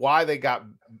into why they got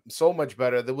so much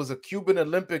better, there was a Cuban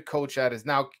Olympic coach that is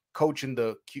now coaching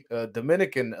the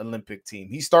Dominican Olympic team.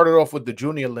 He started off with the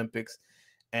Junior Olympics,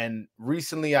 and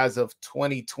recently, as of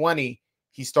 2020,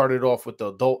 he started off with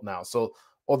the adult now. So,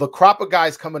 or the crop of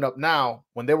guys coming up now,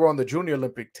 when they were on the Junior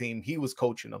Olympic team, he was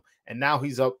coaching them, and now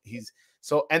he's up.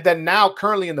 And then now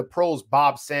currently in the pros,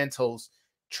 Bob Santos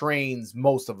trains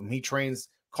most of them. He trains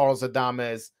Carlos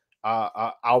Adames,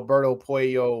 Alberto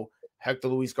Puello, Hector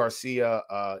Luis Garcia,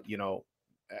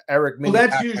 Eric. Well,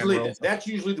 that's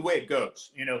usually the way it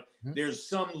goes. There's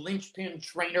some linchpin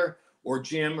trainer or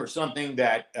gym or something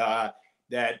that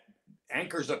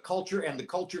anchors a culture, and the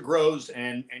culture grows,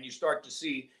 and you start to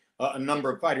see a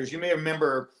number of fighters. You may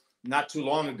remember not too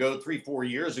long ago, 3-4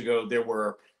 years ago, there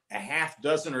were a half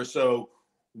dozen or so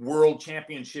world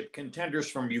championship contenders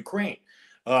from Ukraine.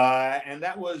 And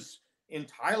that was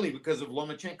entirely because of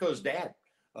Lomachenko's dad.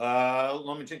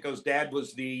 Lomachenko's dad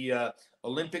was the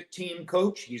Olympic team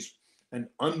coach. He's an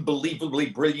unbelievably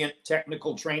brilliant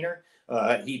technical trainer.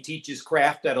 He teaches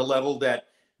craft at a level that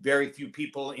very few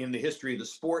people in the history of the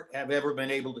sport have ever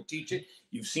been able to teach it.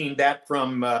 You've seen that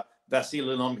from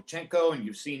Vasily Lomachenko, and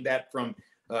you've seen that from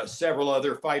several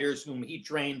other fighters whom he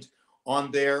trained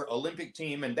on their Olympic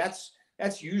team. And that's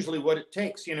usually what it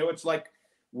takes. You know, it's like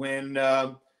when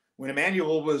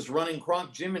Emmanuel was running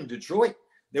Kronk Gym in Detroit,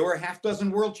 there were a half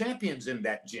dozen world champions in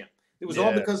that gym. It was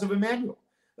all because of Emmanuel.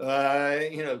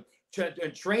 You know,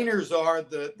 trainers are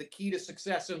the key to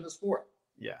success in the sport.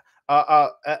 Yeah.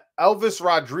 Elvis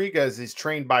Rodriguez is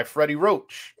trained by Freddie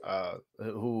Roach,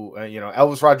 who you know,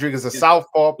 Elvis Rodriguez, a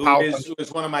southpaw, who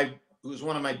is one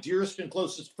of my dearest and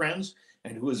closest friends,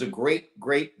 and who is a great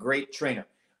trainer.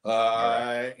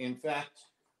 Right. In fact,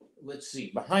 let's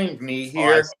see, behind me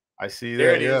here, I see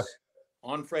there that, it is,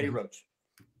 on Freddie Roach.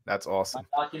 That's awesome.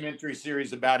 A documentary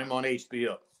series about him on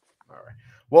HBO. All right.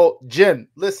 Well, Jim,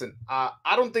 listen,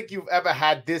 I don't think you've ever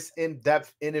had this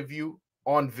in-depth interview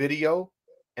on video,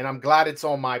 and I'm glad it's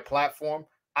on my platform.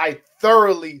 I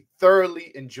thoroughly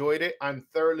enjoyed it. I'm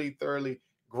thoroughly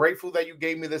grateful that you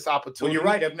gave me this opportunity. Well, you're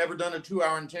right. I've never done a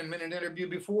 2-hour and 10-minute interview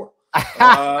before.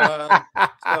 So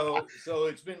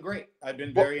it's been great. I've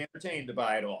been very entertained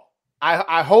by it all.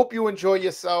 I hope you enjoy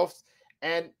yourselves,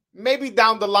 and maybe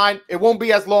down the line, it won't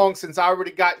be as long since I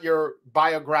already got your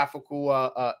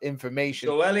biographical information.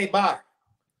 Joel Bar,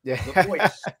 the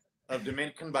voice of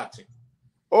Dominican boxing.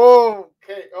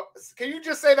 Okay. Can you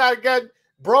just say that again?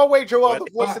 Broadway Joel,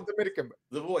 the voice of Dominican.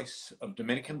 The voice of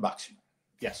Dominican boxing.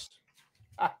 Yes.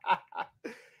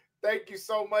 Thank you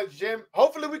so much, Jim.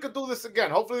 Hopefully we could do this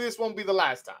again. Hopefully this won't be the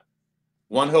last time.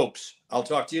 One hopes. I'll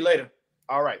talk to you later.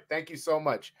 All right. Thank you so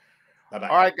much. Bye-bye.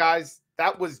 All right, guys.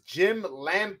 That was Jim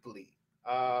Lampley.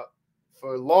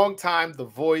 For a long time, the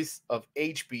voice of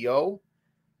HBO.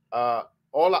 I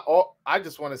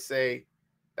just want to say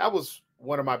that was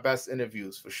one of my best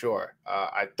interviews for sure.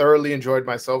 I thoroughly enjoyed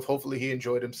myself. Hopefully he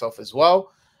enjoyed himself as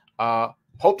well.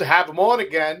 Hope to have him on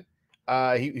again.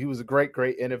 He was a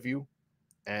great interview.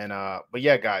 And but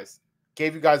yeah, guys,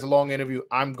 gave you guys a long interview.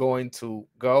 I'm going to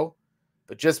go,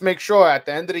 but just make sure at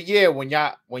the end of the year when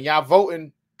y'all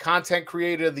voting content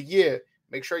creator of the year,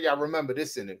 make sure y'all remember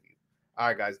this interview. All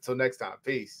right, guys, until next time,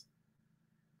 peace.